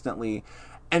constantly,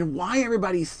 and why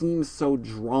everybody seems so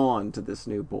drawn to this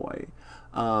new boy.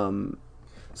 The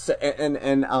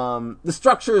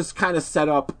structure is kind of set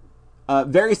up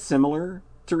very similar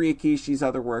to Ryukishi's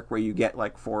other work, where you get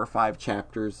like 4 or 5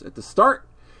 chapters at the start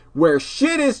where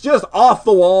shit is just off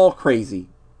the wall crazy.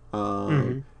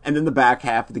 And then the back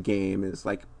half of the game is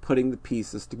like putting the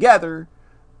pieces together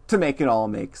to make it all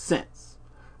make sense.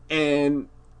 And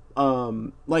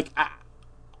like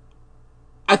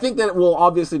I think that it will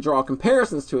obviously draw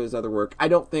comparisons to his other work. I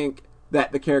don't think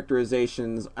that the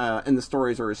characterizations and the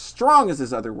stories are as strong as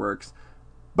his other works,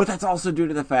 but that's also due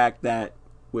to the fact that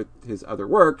with his other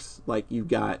works, like you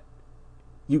get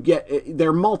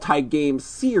their multi-game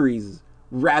series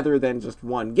rather than just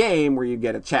one game where you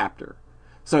get a chapter.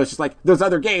 So it's just like those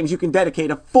other games, you can dedicate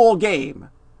a full game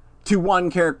to one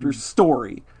character's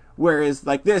story. Whereas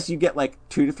like this, you get like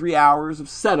 2 to 3 hours of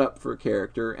setup for a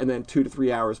character and then 2 to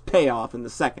 3 hours payoff in the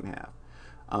second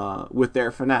half with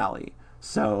their finale.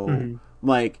 So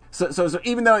like so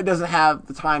even though it doesn't have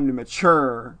the time to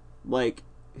mature like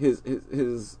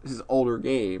his older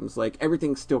games, like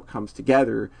everything still comes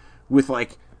together with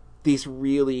like these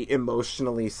really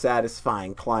emotionally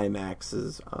satisfying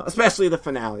climaxes, especially the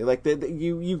finale. Like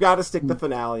you got to stick the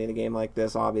finale in a game like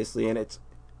this, obviously, and it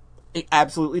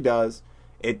absolutely does.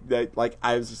 Like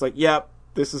I was just like, yep,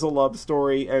 this is a love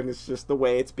story, and it's just the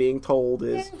way it's being told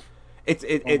is.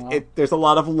 There's a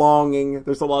lot of longing.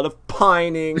 There's a lot of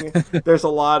pining. There's a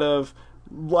lot of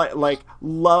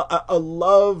a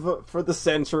love for the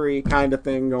century kind of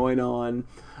thing going on.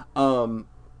 And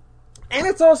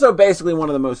it's also basically one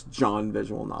of the most John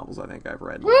visual novels I think I've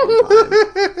read in a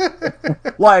long time.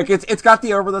 Like it's got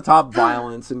the over the top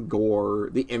violence and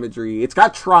gore, the imagery. It's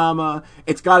got trauma.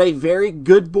 It's got a very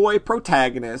good boy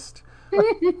protagonist.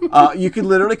 You could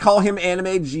literally call him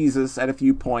Anime Jesus at a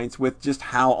few points with just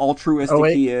how altruistic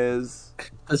he is.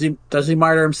 Does he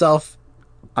martyr himself?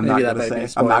 I'm not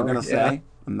gonna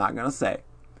say.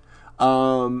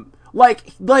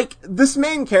 Like this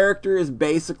main character is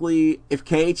basically if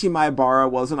Keiichi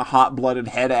Maebara wasn't a hot-blooded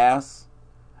head ass,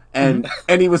 and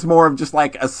he was more of just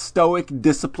like a stoic,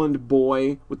 disciplined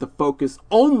boy with the focus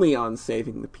only on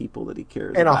saving the people that he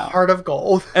cares about. And a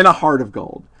heart of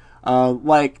gold.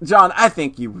 Like, John, I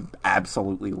think you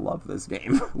absolutely love this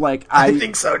game. Like, I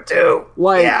think so too.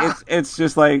 Like, it's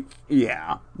just like,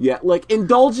 yeah, like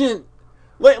indulgent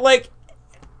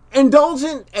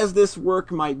as this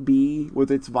work might be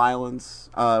with its violence,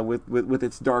 with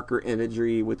its darker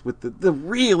imagery, with the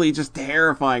really just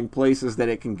terrifying places that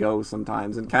it can go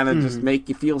sometimes, and kind of just make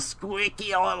you feel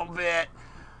squeaky a little bit.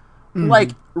 Like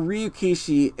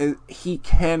Ryukishi, he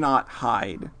cannot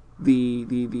hide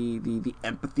the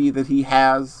empathy that he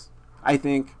has. I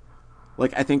think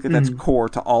that's core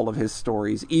to all of his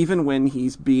stories. Even when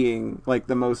he's being like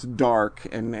the most dark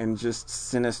and just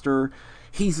sinister,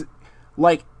 he's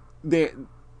like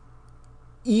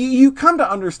you come to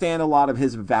understand a lot of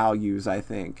his values, I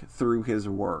think, through his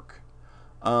work.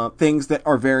 Things that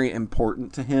are very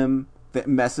important to him, that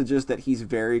messages that he's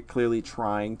very clearly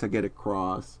trying to get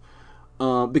across.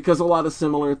 Because a lot of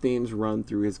similar themes run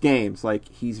through his games. Like,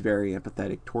 he's very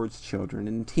empathetic towards children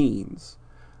and teens.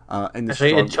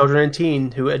 Especially children and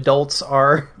teens who adults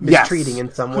are mistreating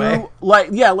in some way. And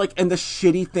the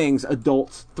shitty things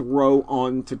adults throw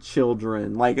onto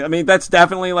children. Like, I mean, that's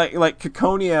definitely like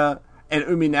Kikonia and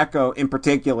Umineko in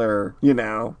particular, you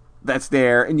know, that's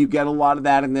there. And you get a lot of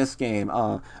that in this game.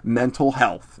 Mental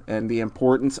health and the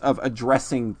importance of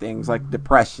addressing things like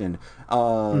depression,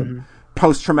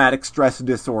 post-traumatic stress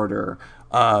disorder,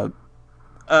 the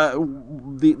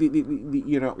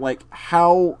you know, like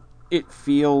how it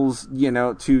feels, you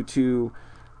know, to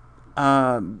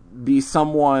be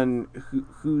someone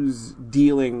who's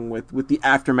dealing with the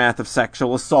aftermath of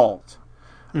sexual assault,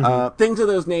 things of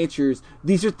those natures.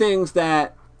 These are things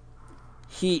that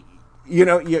he, you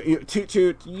know,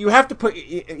 you have to put.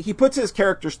 He puts his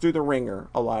characters through the ringer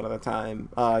a lot of the time.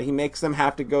 He makes them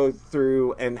have to go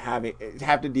through and have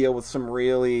to deal with some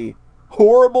really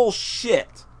horrible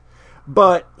shit.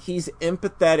 But he's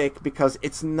empathetic because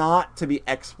it's not to be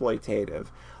exploitative.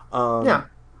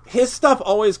 His stuff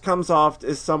always comes off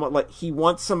as somewhat like he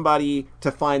wants somebody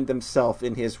to find themselves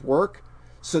in his work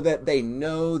so that they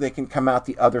know they can come out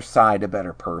the other side a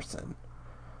better person.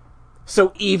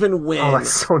 So even when... Oh,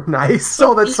 that's so nice.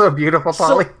 That's so beautiful,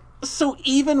 Polly. So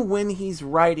even when he's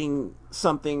writing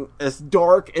something as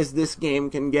dark as this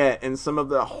game can get, and some of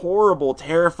the horrible,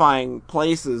 terrifying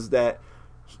places that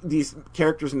these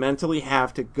characters mentally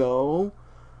have to go,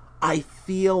 I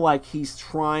feel like he's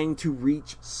trying to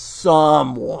reach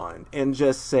someone and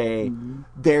just say,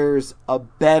 there's a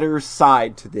better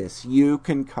side to this. You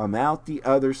can come out the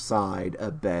other side a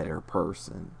better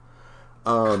person.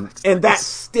 And that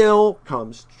still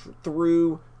comes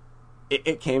through.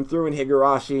 It came through in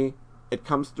Higurashi. It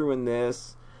comes through in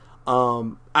this.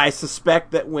 I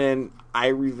suspect that when I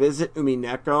revisit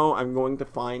Umineko, I'm going to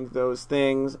find those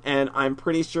things, and I'm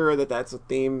pretty sure that that's a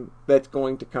theme that's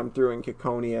going to come through in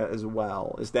Kikonia as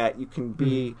well, is that you can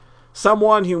be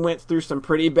someone who went through some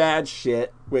pretty bad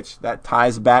shit, which that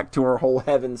ties back to our whole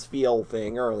Heaven's Feel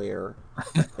thing earlier.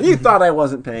 You thought I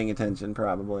wasn't paying attention,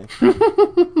 probably.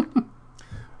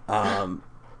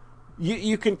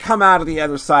 You can come out of the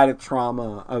other side of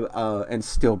trauma and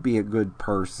still be a good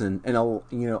person, and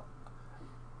you know,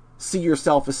 see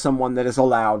yourself as someone that is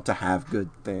allowed to have good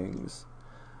things.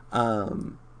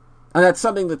 And that's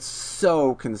something that's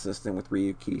so consistent with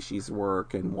Ryukishi's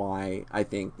work, and why I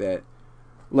think that,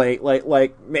 like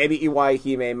maybe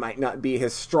Iwai might not be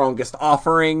his strongest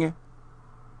offering.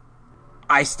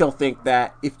 I still think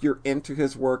that if you're into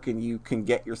his work and you can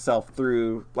get yourself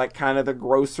through, like, kind of the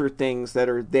grosser things that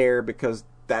are there, because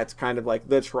that's kind of like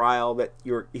the trial that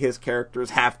his characters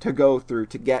have to go through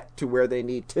to get to where they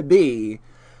need to be,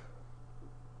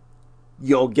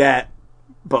 you'll get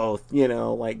both,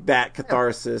 like that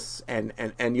catharsis, and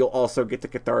you'll also get the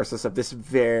catharsis of this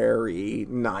very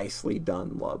nicely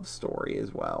done love story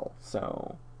as well.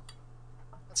 So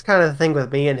that's kind of the thing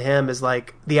with me and him, is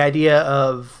like the idea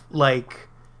of like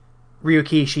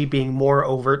Ryukishi being more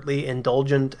overtly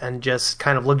indulgent and just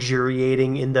kind of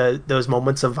luxuriating in those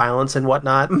moments of violence and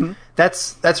whatnot. Mm-hmm.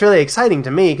 That's really exciting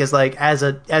to me, because like as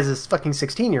a fucking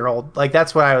 16-year-old, like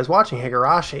that's what I was watching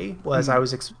Higurashi was. Mm-hmm. I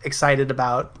was excited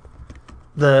about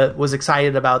the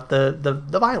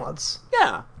violence.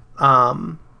 Yeah.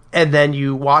 And then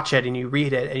you watch it and you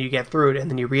read it and you get through it,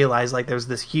 and then you realize like there's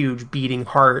this huge beating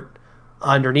heart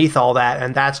underneath all that,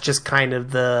 and that's just kind of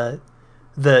the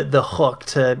hook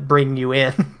to bring you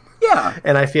in. Yeah.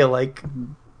 And I feel like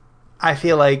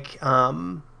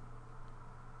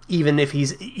even if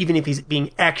he's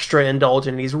being extra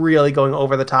indulgent and he's really going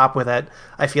over the top with it,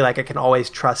 I feel like I can always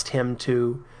trust him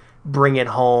to bring it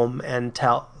home and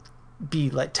tell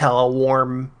a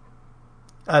warm,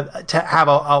 to have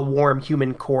a warm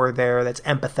human core there that's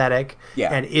empathetic,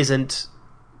 yeah, and isn't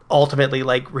ultimately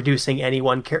like reducing any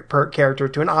one character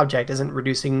to an object, isn't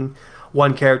reducing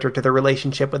one character to the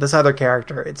relationship with this other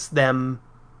character. It's them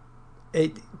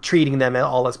treating them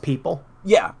all as people.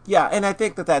 Yeah, and I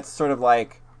think that's sort of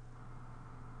like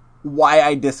why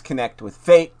I disconnect with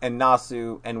Fate and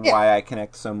Nasu, and why I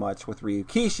connect so much with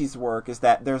Ryukishi's work, is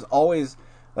that there's always,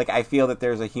 like, I feel that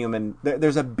there's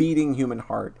a beating human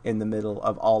heart in the middle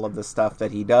of all of the stuff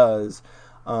that he does.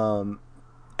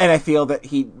 And I feel that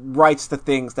he writes the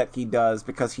things that he does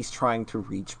because he's trying to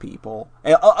reach people,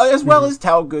 as well as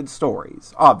tell good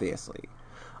stories, obviously.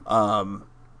 And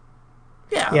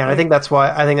I think that's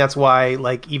why,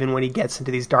 like, even when he gets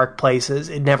into these dark places,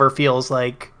 it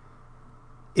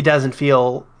doesn't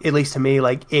feel, at least to me,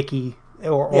 like icky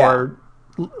or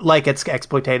like it's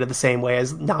exploitative the same way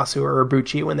as Nasu or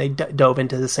Ibuchi when they dove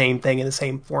into the same thing in the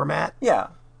same format. Yeah.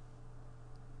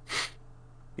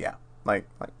 Like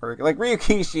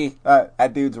Ryukishi,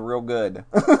 that dude's real good.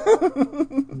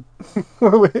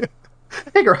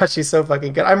 Higurashi's so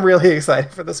fucking good. I'm really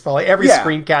excited for this, Polly. Every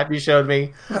screen cap you showed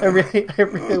me, I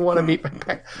really want to meet my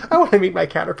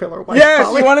caterpillar wife. Yes,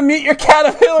 Polly. You want to meet your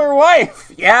caterpillar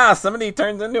wife. Yeah, somebody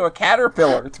turns into a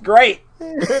caterpillar. It's great.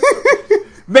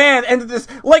 Man, and this,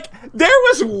 like, there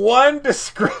was one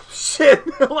description,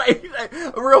 like,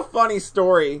 a real funny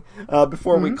story,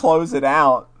 before we close it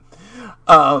out.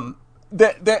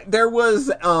 There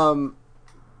was,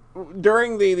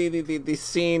 during the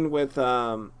scene with,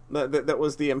 that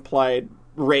was the implied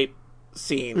rape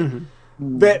scene,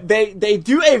 that they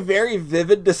do a very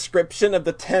vivid description of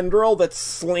the tendril that's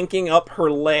slinking up her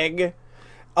leg,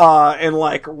 and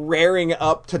like rearing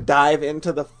up to dive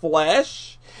into the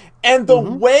flesh. And the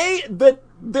way that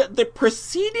the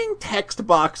preceding text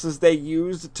boxes they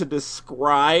used to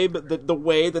describe the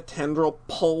way the tendril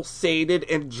pulsated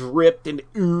and dripped and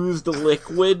oozed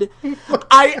liquid,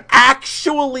 I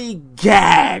actually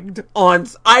gagged on.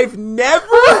 I've never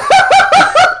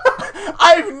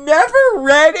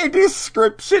read a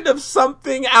description of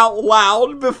something out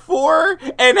loud before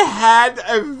and had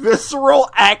a visceral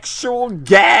actual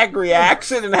gag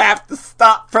reaction and have to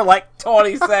stop for like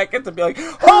 20 seconds and be like,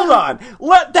 hold on,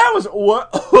 that was what?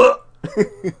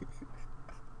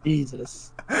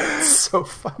 Jesus. So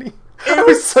funny. It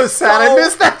was so sad. I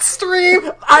missed that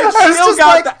stream. I've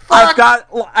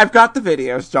got the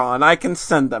videos, John. I can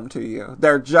send them to you.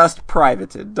 They're just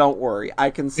privated. Don't worry. I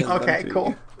can send them to you. Okay,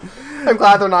 cool. I'm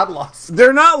glad they're not lost.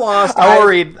 They're not lost. I will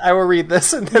read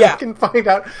this, and then I can find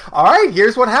out. All right,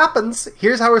 here's what happens.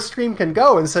 Here's how a stream can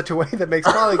go in such a way that makes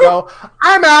Molly go,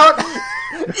 "I'm out."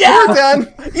 Yeah, we're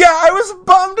done. Yeah, I was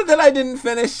bummed that I didn't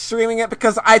finish streaming it,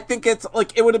 because I think it's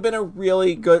like it would have been a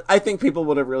really good. I think people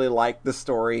would have really liked the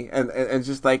story and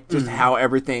just how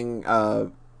everything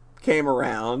came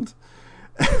around.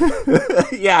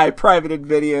 Yeah, I privated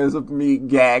videos of me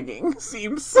gagging.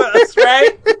 Seems sus,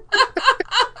 right?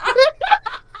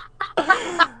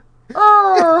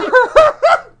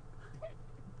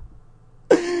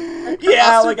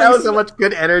 Yeah, like I was so much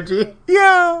good energy.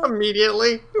 Yeah,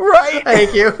 immediately. Right.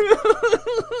 Thank you.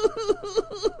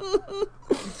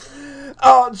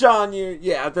 Oh, John,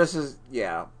 this is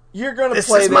You're gonna This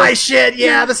play is my shit.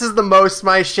 Yeah, this is the most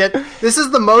my shit. This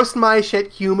is the most my shit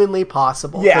humanly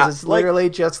possible. Yeah, Because it's literally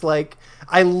just like,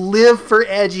 I live for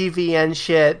edgy VN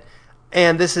shit,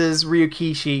 and this is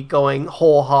Ryukishi going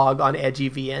whole hog on edgy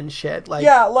VN shit. Like,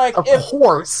 Yeah, like, of if-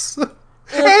 course.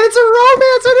 And it's a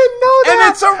romance. I didn't know that. And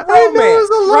it's a I didn't know it was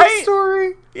a romance, love right?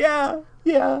 story. Yeah.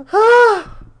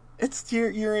 It's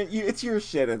your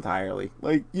shit entirely.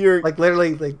 Like you're Like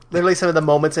literally some of the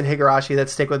moments in Higurashi that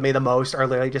stick with me the most are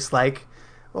literally just like,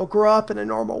 we'll grow up in a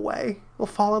normal way. We'll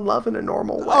fall in love in a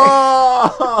normal way.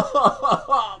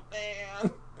 Oh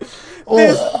man.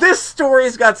 This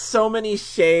story's got so many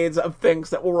shades of things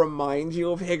that will remind you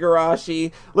of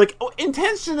Higurashi, like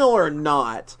intentional or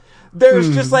not.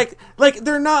 There's just like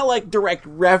they're not like direct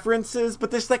references, but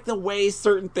there's like the way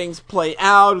certain things play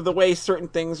out, or the way certain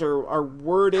things are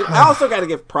worded. I also got to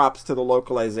give props to the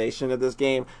localization of this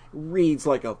game. Reads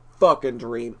like a fucking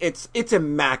dream. It's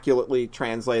immaculately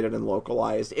translated and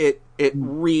localized. It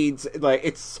reads like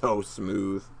it's so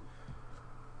smooth.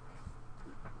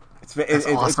 It's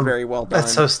awesome. It's very well done.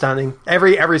 That's so stunning.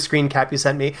 Every screen cap you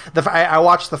sent me. I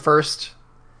watched the first.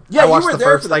 Yeah, I watched you were the there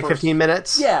first for the like first- 15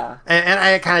 minutes. Yeah. And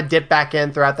I kind of dipped back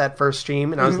in throughout that first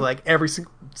stream, and I was like, every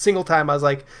single time I was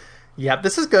like, yep,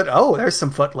 this is good. Oh, there's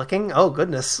some foot licking. Oh,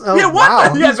 goodness. Oh, Yeah, what?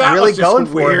 wow. Yeah, He's that really was just going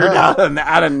for weird it. Huh?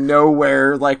 out of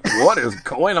nowhere. Like, what is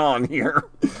going on here?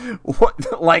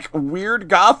 What? Like, weird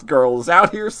goth girls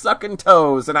out here sucking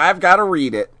toes, and I've got to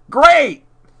read it. Great.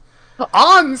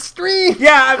 On stream.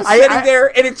 Yeah, I'm sitting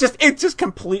there, and it just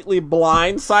completely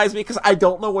blindsides me because I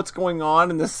don't know what's going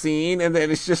on in the scene, and then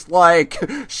it's just like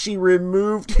she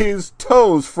removed his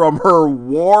toes from her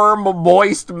warm,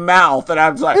 moist mouth, and I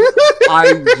was like,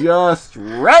 I just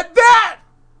read that.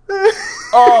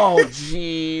 Oh,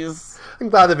 jeez. I'm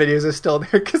glad the videos are still there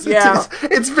because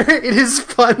it is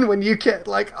fun when you get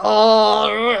like,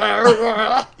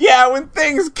 oh. Yeah, when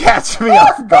things catch me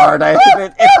off guard, I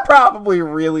think it's probably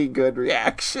really good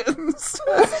reactions.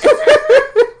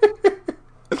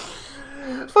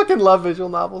 Fucking love visual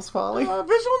novels, Polly.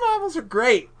 Visual novels are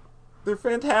great. They're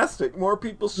fantastic. More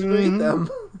people should read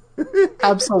them.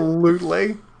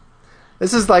 Absolutely.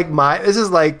 This is like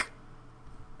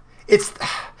it's,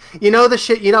 you know, the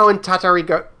shit, you know, in Tatari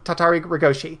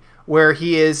Rigoshi, where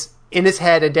he is in his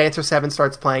head, and Dancer 7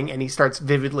 starts playing, and he starts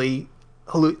vividly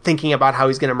thinking about how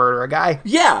he's going to murder a guy.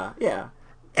 Yeah.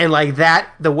 And like that,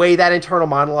 the way that internal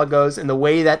monologue goes, and the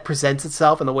way that presents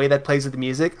itself, and the way that plays with the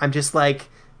music, I'm just like,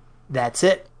 that's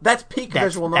it. That's peak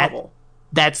visual novel.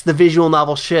 That's the visual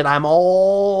novel shit I'm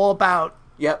all about.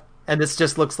 Yep. And this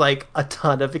just looks like a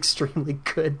ton of extremely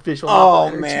good visual Oh, novel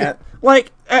energy. man.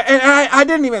 Like, and I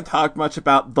didn't even talk much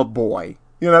about the boy.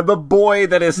 You know, the boy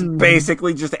that is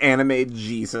basically just anime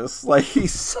Jesus. Like,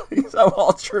 he's so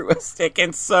altruistic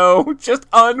and so just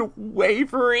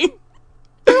unwavering.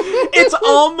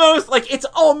 It's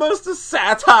almost a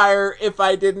satire if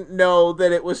I didn't know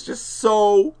that it was just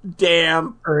so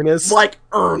damn Earnest.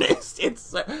 earnest.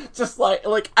 It's just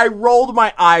like I rolled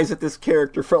my eyes at this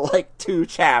character for like 2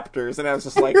 chapters, and I was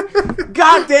just like,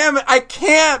 God damn it, I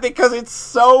can't, because it's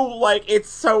so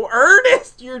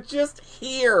earnest. You're just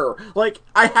here. Like,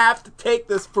 I have to take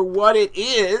this for what it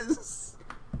is.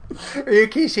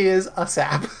 Ryukishi is a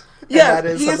sap. Yeah,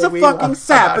 he is a fucking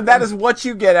sap, and that is what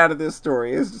you get out of this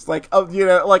story. It's just like,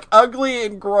 like ugly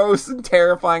and gross and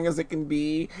terrifying as it can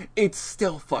be, it's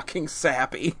still fucking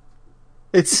sappy.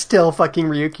 It's still fucking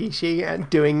Ryukishi and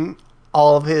doing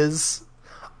all of his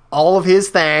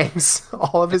things,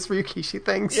 all of his Ryukishi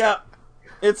things. Yeah,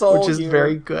 it's all which is here.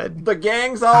 very good. The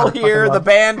gang's all here. The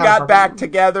band got back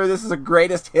together. This is a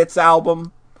greatest hits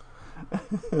album.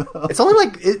 It's only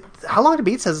like how long to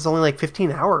beat says it's only like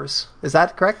 15 hours. Is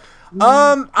that correct?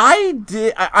 I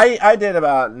did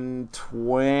about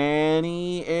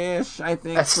 20-ish, I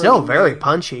think. That's still very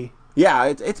punchy. Yeah,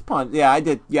 it's punch. Yeah, I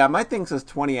did. Yeah, my thing says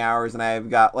 20 hours, and I've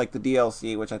got like the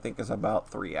DLC, which I think is about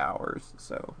 3 hours.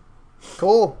 So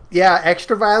cool. Yeah,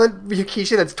 extra violent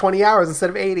Ryukishi. That's 20 hours instead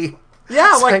of 80.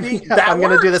 Yeah, so like I'm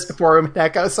going to do this before Room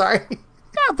Echo. Sorry.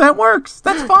 Yeah, that works.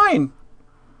 That's fine.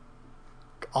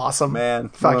 Awesome, man.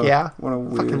 Fuck yeah. What a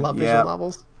weird. Fucking love visual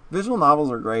novels. Visual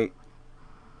novels are great.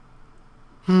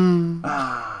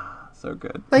 So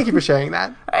good. Thank you for sharing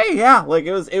that. Hey, yeah, like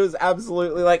it was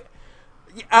absolutely like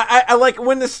I like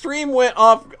when the stream went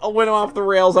off the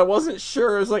rails. I wasn't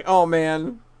sure. I was like, oh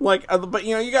man, like, but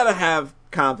you got to have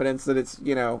confidence that it's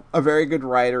a very good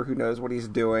writer who knows what he's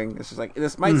doing. It's just like,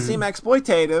 this might seem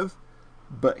exploitative,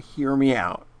 but hear me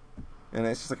out. And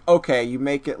it's just like, okay, you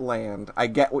make it land. I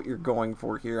get what you're going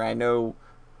for here. I know.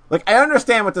 Like, I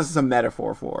understand what this is a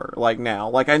metaphor for, like, now.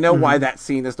 Like, I know why that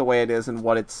scene is the way it is and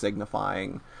what it's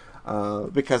signifying.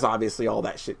 because obviously all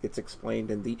that shit gets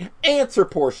explained in the answer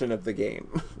portion of the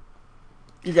game.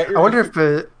 I wonder if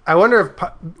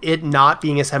it not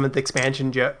being a seventh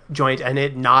expansion joint and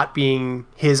it not being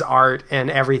his art and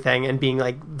everything and being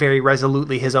like very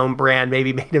resolutely his own brand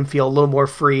maybe made him feel a little more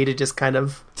free to just kind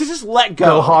of let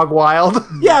go hog wild.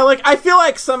 Yeah, like I feel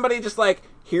like somebody just like,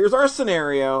 here's our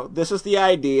scenario, this is the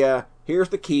idea, here's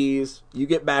the keys, you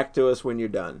get back to us when you're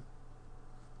done.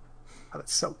 Oh,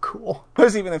 that's so cool.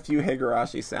 There's even a few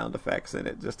Higurashi sound effects in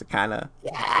it just to kind of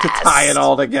to tie it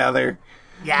all together.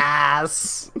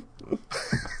 Yes.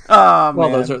 Oh, well,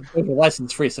 man. those are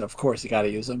license free, so of course you got to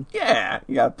use them. Yeah,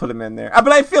 you got to put them in there.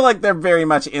 But I feel like they're very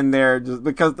much in there just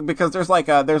because there's like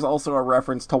there's also a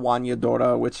reference to Wanya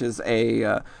Dora, which is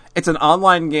it's an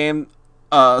online game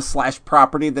 /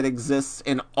 property that exists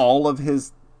in all of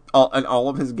his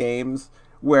games,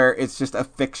 where it's just a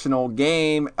fictional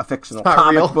game, a fictional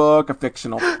comic book, a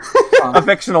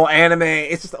fictional anime.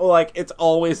 It's just like it's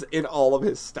always in all of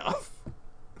his stuff.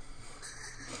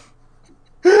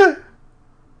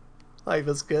 Life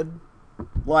is good.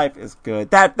 Life is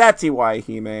good. That's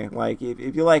Iwai-Hime. Like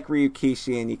if you like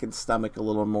Ryukishi and you can stomach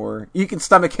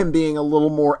him being a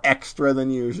little more extra than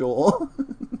usual.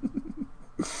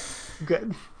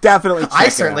 Good. Definitely check I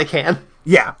it certainly out. can.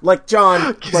 Yeah, like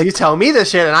John, Because you tell me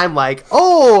this shit and I'm like,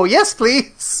 oh yes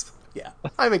please. yeah.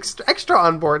 I'm extra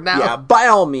on board now. Yeah, by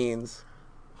all means,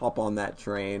 hop on that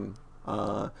train.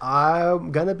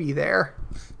 I'm gonna be there.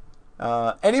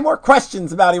 Any more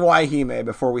questions about Iwai-Hime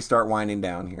before we start winding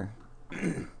down here?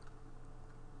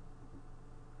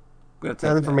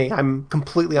 Nothing for me. I'm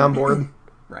completely on board.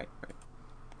 Right.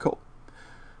 Cool.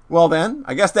 Well then,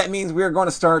 I guess that means we're going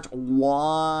to start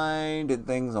winding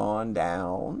things on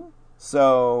down.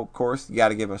 So, of course, you got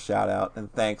to give a shout out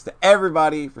and thanks to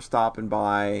everybody for stopping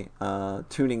by,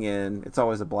 tuning in. It's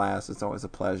always a blast. It's always a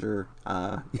pleasure.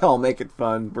 Y'all make it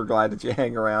fun. We're glad that you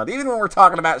hang around. Even when we're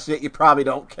talking about shit you probably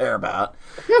don't care about.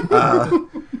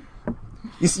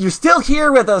 You're still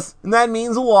here with us, and that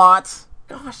means a lot.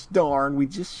 Gosh darn, we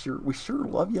sure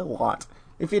love you a lot.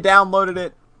 If you downloaded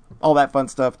it, all that fun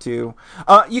stuff too.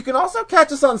 You can also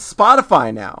catch us on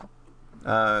Spotify now.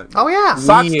 Oh yeah.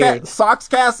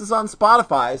 Soxcast is on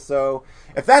Spotify, so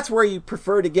if that's where you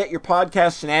prefer to get your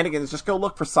podcast shenanigans, just go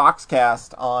look for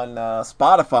Soxcast on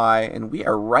Spotify, and we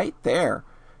are right there.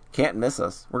 Can't miss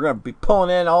us. We're going to be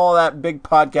pulling in all that big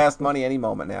podcast money any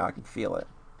moment now. I can feel it.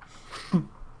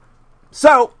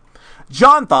 So,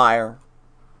 John Thayer,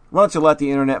 why don't you let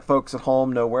the internet folks at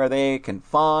home know where they can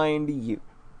find you?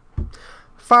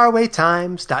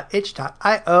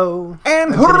 farawaytimes.itch.io.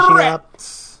 And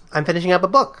I'm finishing up a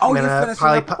book. Oh, you're finishing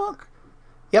up a book?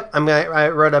 Yep, I'm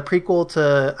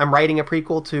writing a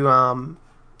prequel to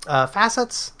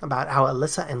Facets, about how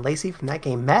Alyssa and Lacey from that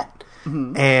game met,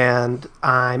 and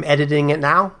I'm editing it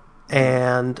now,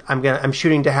 and I'm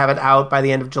shooting to have it out by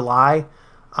the end of July,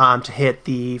 to hit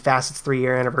the Facets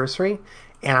 3-year anniversary,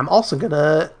 and I'm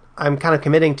kind of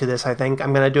committing to this. I think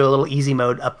I'm gonna do a little easy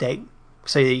mode update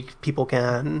so people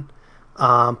can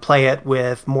play it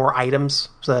with more items,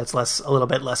 so that it's a little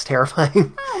bit less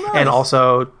terrifying. Oh, nice. And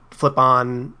also flip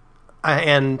on,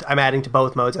 and I'm adding to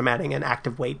both modes. I'm adding an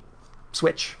active weight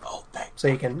switch. Oh, thank so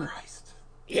you can, Christ.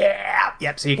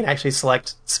 Yep. So you can actually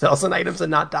select spells and items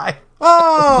and not die.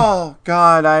 Oh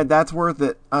God, that's worth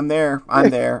it. I'm there.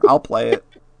 I'll play it.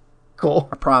 Cool.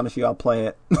 I promise you, I'll play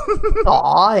it.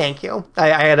 Aw, thank you. I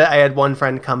had one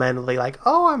friend come in and be like,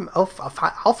 I'll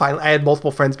finally. I had multiple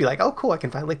friends be like, oh, cool, I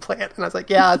can finally play it, and I was like,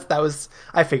 yeah,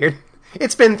 I figured.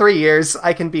 It's been 3 years.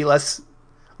 I can be less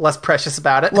precious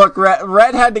about it. Look,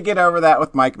 Red had to get over that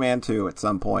with Mike Man 2 at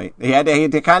some point. He had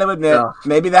to kind of admit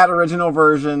maybe that original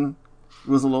version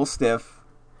was a little stiff.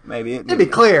 To be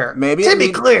clear,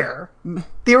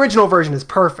 the original version is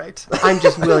perfect. I'm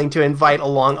just willing to invite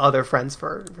along other friends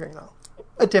for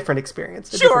a different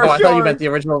experience. Sure. I thought you meant the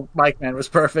original Mike Man was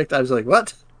perfect. I was like,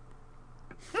 what?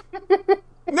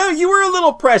 No, you were a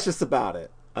little precious about it.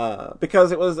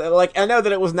 Because it was like, I know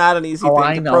that it was not an easy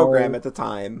thing to program at the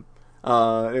time.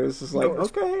 It was just like,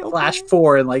 okay. Flash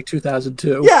 4 in like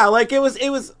 2002. Yeah, like it was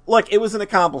an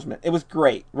accomplishment. It was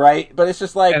great, right? But it's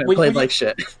just like, and it played like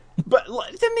shit. But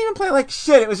it didn't even play like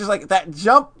shit. It was just like that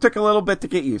jump took a little bit to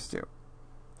get used to.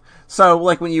 So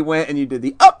like when you went and you did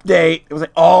the update, it was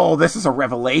like, oh, this is a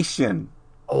revelation.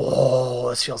 Oh,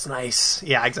 this feels nice.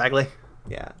 Yeah, exactly.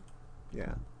 Yeah.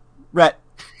 Rhett,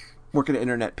 where can the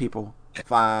internet people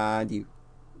find you?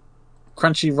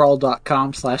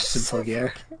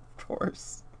 Crunchyroll.com/SimpleGear. Of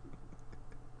course.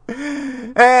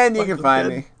 And you can find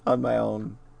me on my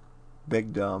own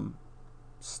big, dumb,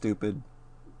 stupid,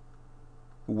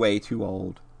 way too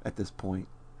old at this point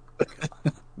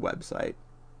website.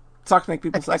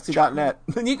 SocksMakePeopleSexy.net.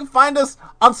 And you can find us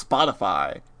on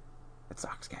Spotify at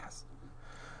Sockscast.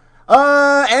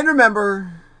 And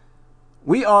remember,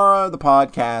 we are the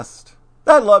podcast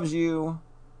that loves you.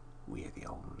 We are the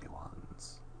only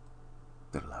ones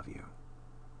that love you.